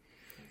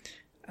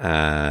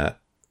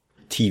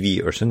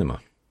 TV or cinema?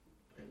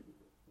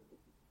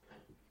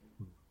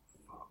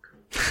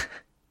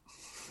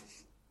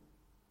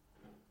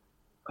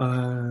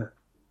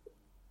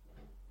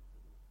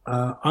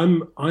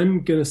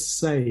 I'm gonna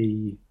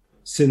say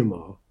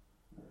cinema,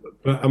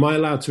 but am I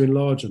allowed to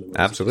enlarge on it?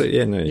 Absolutely,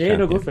 yeah,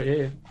 go for it.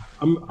 Yeah.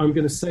 I'm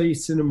gonna say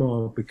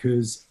cinema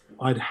because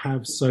I'd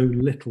have so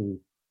little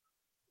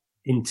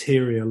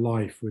interior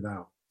life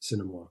without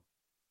cinema,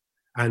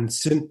 and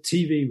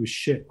TV was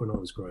shit when I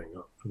was growing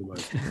up for the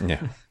most part.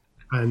 Yeah,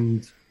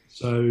 and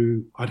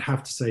so I'd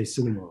have to say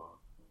cinema,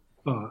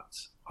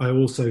 but I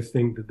also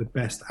think that the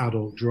best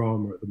adult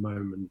drama at the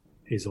moment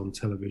is on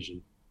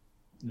television.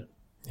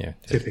 Yeah,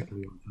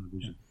 typically on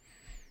television.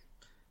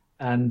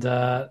 And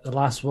the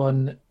last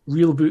one,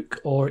 real book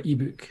or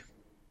ebook?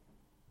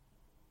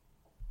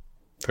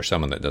 For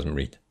someone that doesn't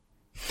read.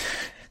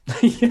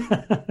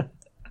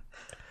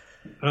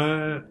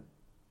 I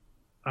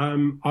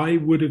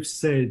would have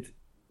said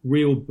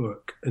real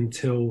book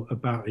until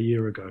about a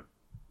year ago.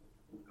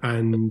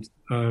 And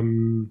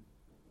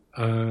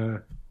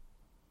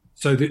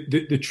so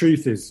the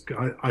truth is,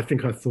 I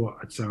think I thought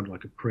I'd sound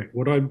like a prick.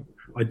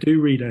 I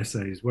do read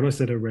essays. When I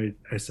said I read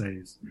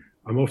essays,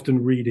 I'm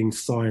often reading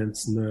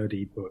science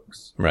nerdy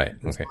books. Right.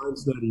 And okay.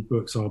 Science nerdy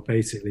books are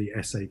basically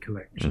essay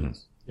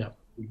collections. Mm-hmm. Yeah.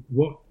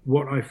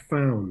 What I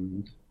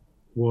found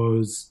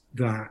was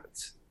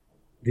that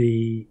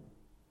that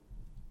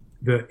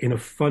in a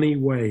funny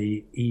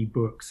way,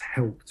 ebooks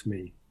helped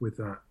me with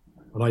that,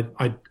 and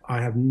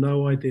I have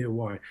no idea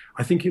why.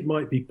 I think it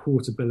might be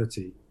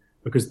portability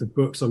because the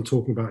books I'm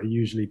talking about are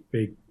usually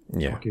big,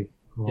 fucking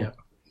hard,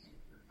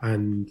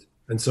 and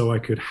so I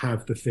could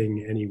have the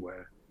thing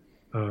anywhere.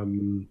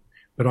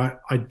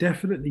 But I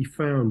definitely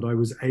found I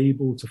was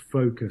able to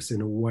focus in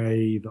a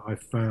way that I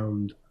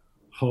found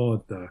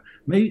harder.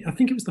 Maybe I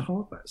think it was the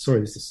hardback.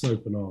 Sorry, this is so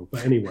banal,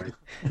 but anyway,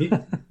 you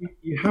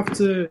have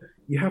to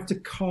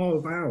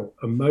carve out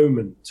a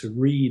moment to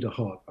read a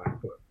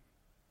hardback book.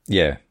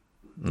 Yeah.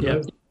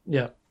 Mm-hmm.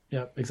 Yeah,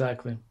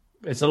 exactly.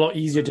 It's a lot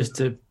easier just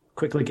to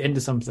quickly get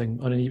into something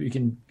on you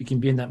can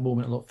be in that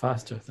moment a lot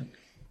faster, I think.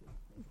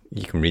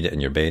 You can read it in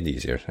your bed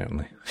easier,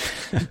 certainly.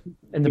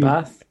 In the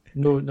bath?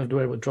 No, not to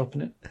worry about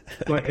dropping it.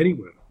 Like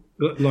anywhere.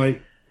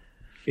 Like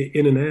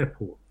in an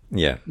airport.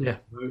 Yeah. Yeah.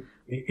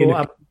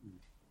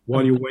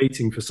 While you're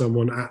waiting for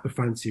someone at the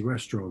fancy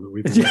restaurant that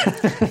we've yeah,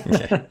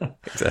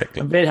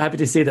 exactly. I'm very happy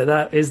to say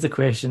that is the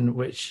question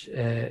which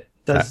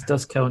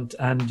does count,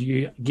 and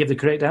you gave the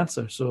correct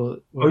answer.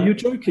 So, Oh, you're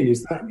joking?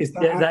 Is that?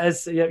 yeah, that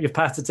is. Yeah, you've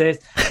passed the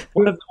test.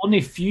 One of the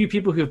only few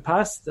people who've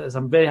passed this.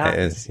 I'm very happy.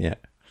 It is, yeah.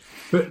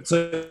 But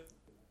so,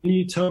 can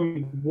you tell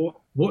me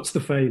what's the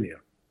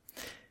failure?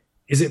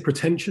 Is it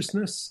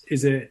pretentiousness?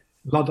 Is it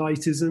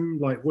Ludditism?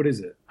 Like, what is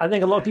it? I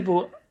think a lot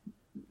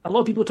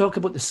of people talk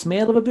about the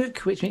smell of a book,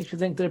 which makes me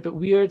think they're a bit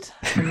weird.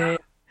 And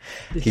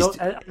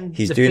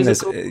he's doing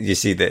physical... this. You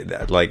see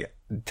that like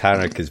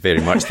Tarek is very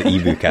much the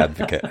ebook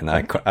advocate, and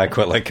I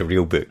quite like a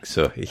real book.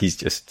 So he's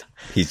just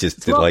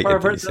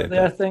delighted that you said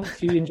that. I think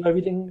you enjoy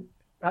reading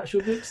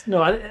actual books.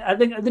 No, I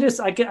think there is.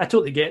 I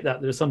totally get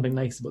that. There's something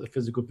nice about the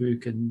physical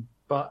book,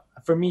 but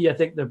for me, I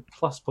think the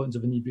plus points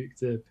of an ebook,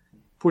 the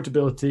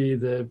portability,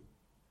 the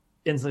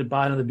instantly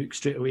buying the book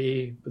straight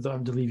away without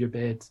having to leave your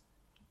bed.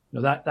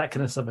 That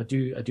kind of stuff. I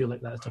do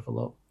like that stuff a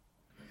lot.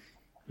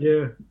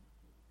 Yeah,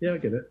 I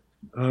get it.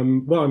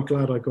 Well, I'm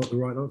glad I got the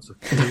right answer.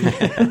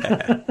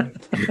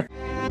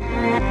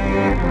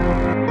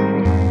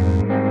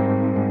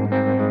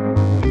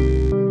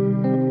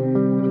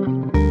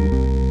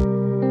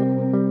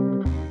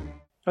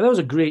 Oh, that was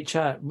a great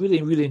chat.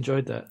 Really, really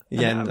enjoyed that.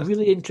 Yeah,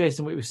 really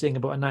interesting what you were saying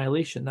about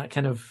Annihilation. That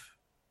kind of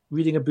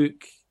reading a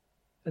book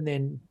and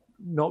then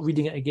not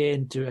reading it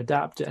again to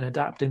adapt it and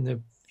adapting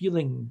the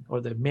feeling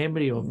or the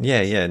memory of it.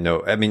 Yeah.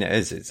 No, I mean, it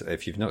is. It's,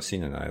 if you've not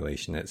seen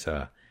Annihilation, it's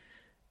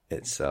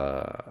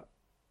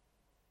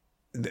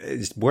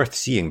worth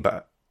seeing,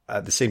 but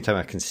at the same time,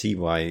 I can see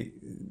why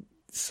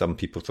some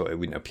people thought it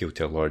wouldn't appeal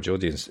to a large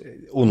audience,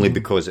 only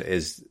because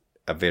it's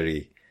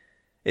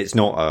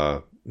not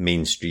a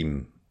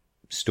mainstream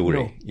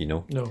story,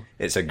 No.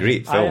 It's a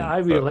great film. I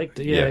really liked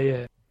it,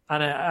 yeah.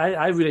 And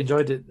I really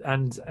enjoyed it,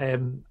 and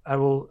I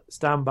will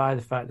stand by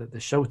the fact that the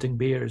shouting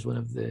bear is one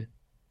of the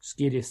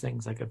scariest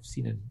things I've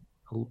seen in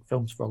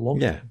films for a long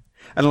time.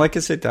 And like I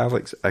said to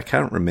Alex, I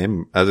can't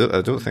remember.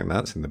 I don't think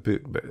that's in the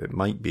book, but it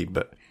might be.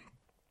 But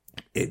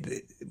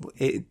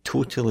it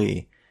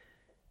totally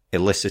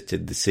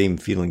elicited the same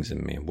feelings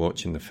in me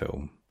watching the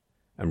film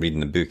and reading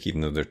the book,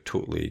 even though they're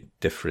totally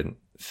different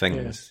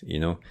things,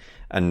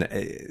 And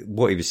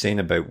what he was saying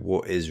about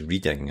what is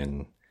reading,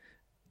 and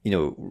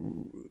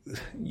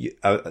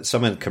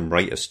someone can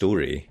write a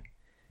story,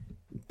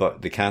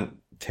 but they can't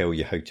tell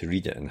you how to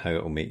read it and how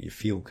it'll make you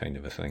feel, kind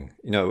of a thing.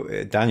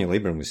 Daniel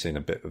Abraham was saying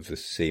a bit of the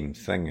same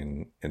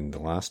thing in the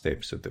last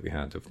episode that we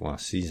had of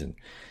last season,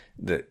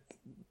 that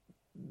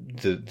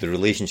the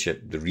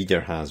relationship the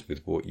reader has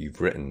with what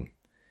you've written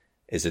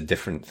is a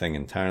different thing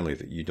entirely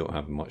that you don't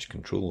have much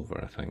control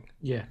over, I think.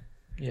 Yeah.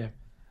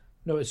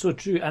 No, it's so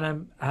true.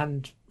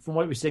 And from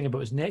what he was saying about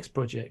his next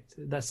project,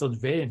 that sounds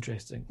very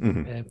interesting.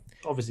 Mm-hmm.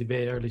 Obviously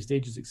very early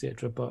stages,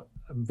 etc. But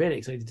I'm very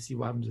excited to see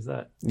what happens with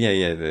that.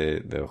 Yeah,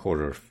 the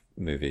horror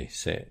movie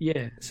set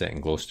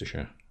in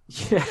Gloucestershire.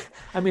 Yeah,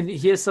 I mean,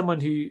 here's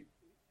someone who,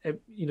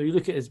 you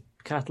look at his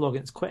catalogue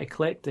and it's quite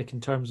eclectic in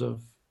terms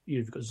of,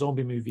 you've got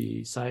zombie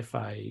movie,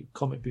 sci-fi,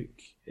 comic book,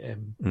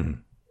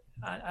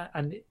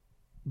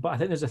 but I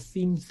think there's a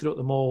theme throughout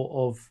them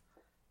all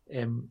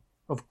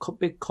of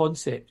big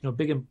concepts,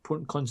 big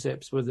important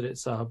concepts, whether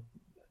it's a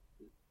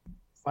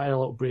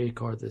viral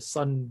outbreak or the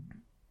sun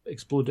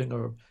exploding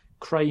or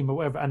crime or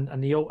whatever,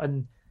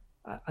 and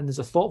there's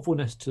a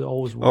thoughtfulness to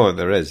always. Oh,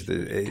 there is.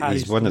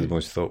 He's one of the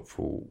most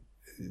thoughtful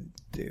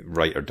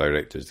writer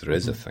directors there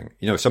is. I think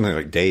something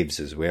like Dave's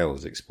as well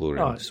is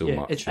exploring much.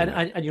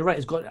 And you're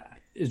right.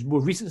 It's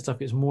more recent stuff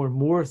gets more and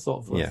more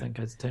thoughtful. I think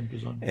as time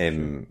goes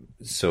on.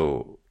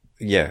 So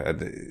yeah.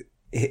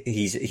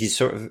 He's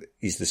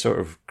the sort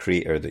of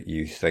creator that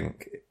you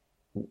think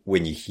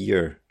when you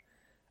hear.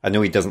 I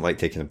know he doesn't like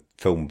taking a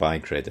film by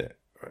credit,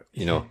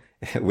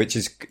 which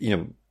is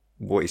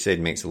what he said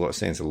makes a lot of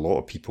sense. A lot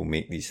of people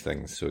make these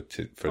things, so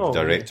for the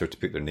director to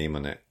put their name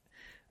on it,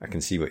 I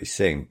can see what he's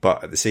saying.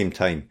 But at the same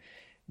time,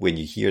 when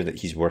you hear that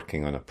he's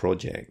working on a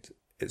project,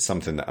 it's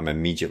something that I'm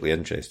immediately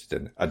interested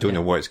in. I don't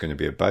know what it's going to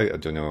be about. I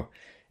don't know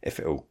if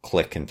it'll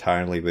click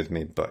entirely with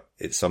me, but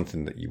it's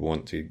something that you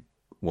want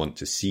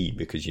to see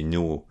because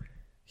he'll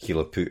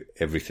have put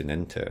everything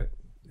into it.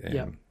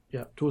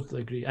 Yeah,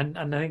 totally agree. And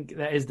I think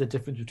that is the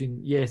difference between,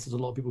 yes, there's a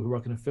lot of people who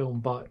work in a film,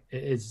 but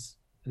it is,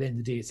 at the end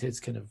of the day, it's his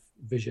kind of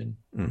vision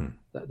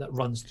that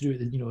runs through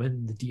it, in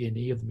the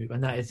DNA of the movie.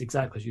 And that is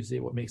exactly, as you say,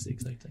 what makes it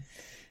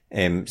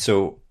exciting.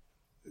 So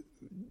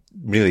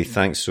really,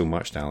 thanks so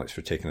much, Alex,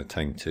 for taking the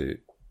time to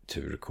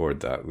record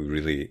that. We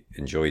really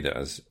enjoyed it,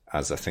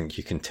 as I think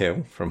you can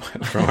tell from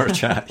our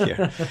chat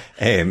here.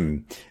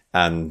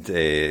 And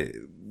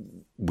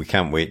we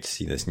can't wait to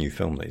see this new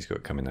film that he's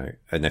got coming out.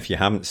 And if you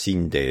haven't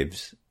seen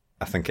Dave's,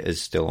 I think it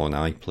is still on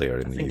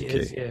iPlayer in the UK. It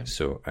is, yeah.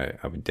 So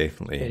I would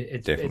definitely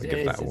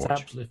give that a watch.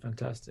 It's absolutely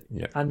fantastic.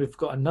 Yeah. And we've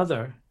got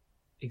another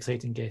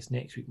exciting guest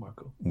next week,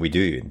 Marco. We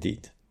do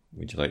indeed.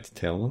 Would you like to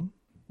tell them?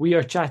 We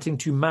are chatting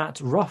to Matt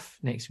Ruff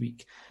next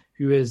week,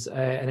 who is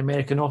an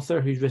American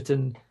author who's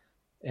written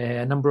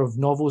a number of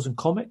novels and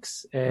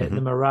comics, The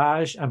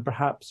Mirage, and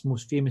perhaps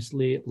most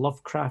famously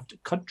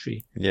Lovecraft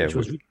Country, which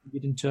was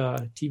made into a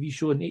TV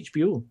show on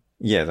HBO.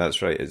 Yeah,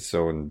 that's right. It's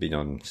been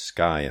on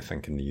Sky, I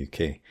think, in the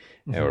UK,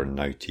 or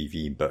Now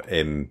TV. But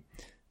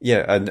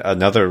yeah, and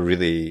another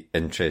really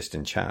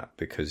interesting chat,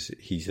 because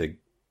he's a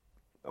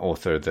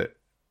author that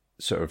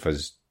sort of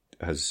has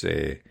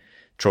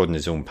trodden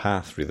his own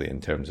path, really,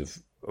 in terms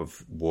of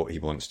what he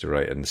wants to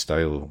write and the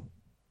style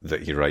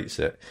that he writes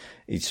it.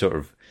 He's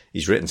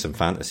written some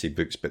fantasy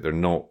books, but they're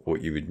not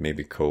what you would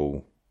maybe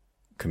call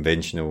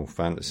conventional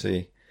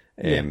fantasy.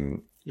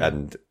 And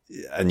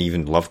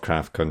even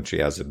Lovecraft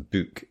Country as a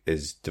book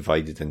is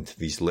divided into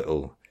these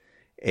little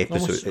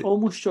episodes.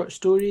 Almost short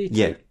story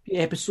type,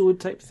 episode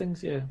type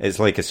things, yeah. It's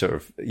like a sort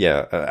of,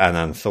 an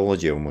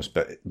anthology almost,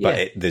 but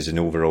there's an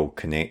overall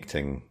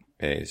connecting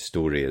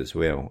story as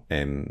well.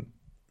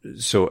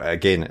 So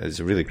again, it's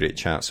a really great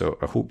chat, so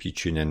I hope you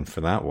tune in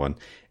for that one.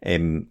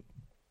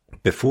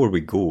 Before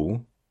we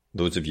go,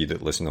 those of you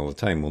that listen all the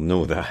time will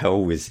know that I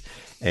always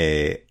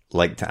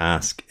like to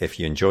ask, if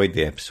you enjoyed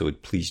the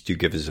episode, please do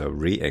give us a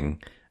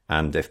rating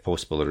and, if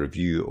possible, a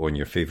review on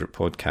your favourite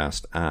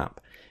podcast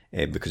app,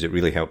 because it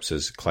really helps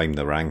us climb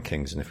the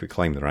rankings. And if we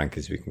climb the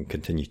rankings, we can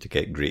continue to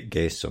get great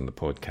guests on the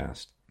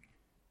podcast.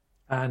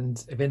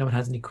 And if anyone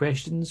has any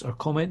questions or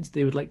comments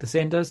they would like to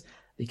send us,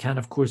 they can,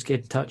 of course,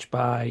 get in touch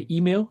by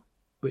email,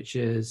 which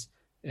is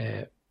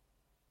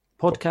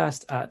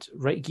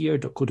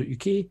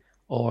podcast@rightgear.co.uk,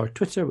 or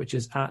Twitter, which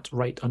is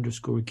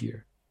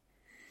 @right_gear.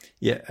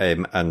 Yeah,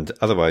 and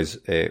otherwise,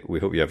 we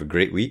hope you have a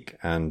great week,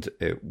 and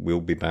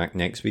we'll be back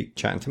next week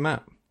chatting to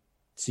Matt.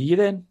 See you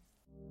then.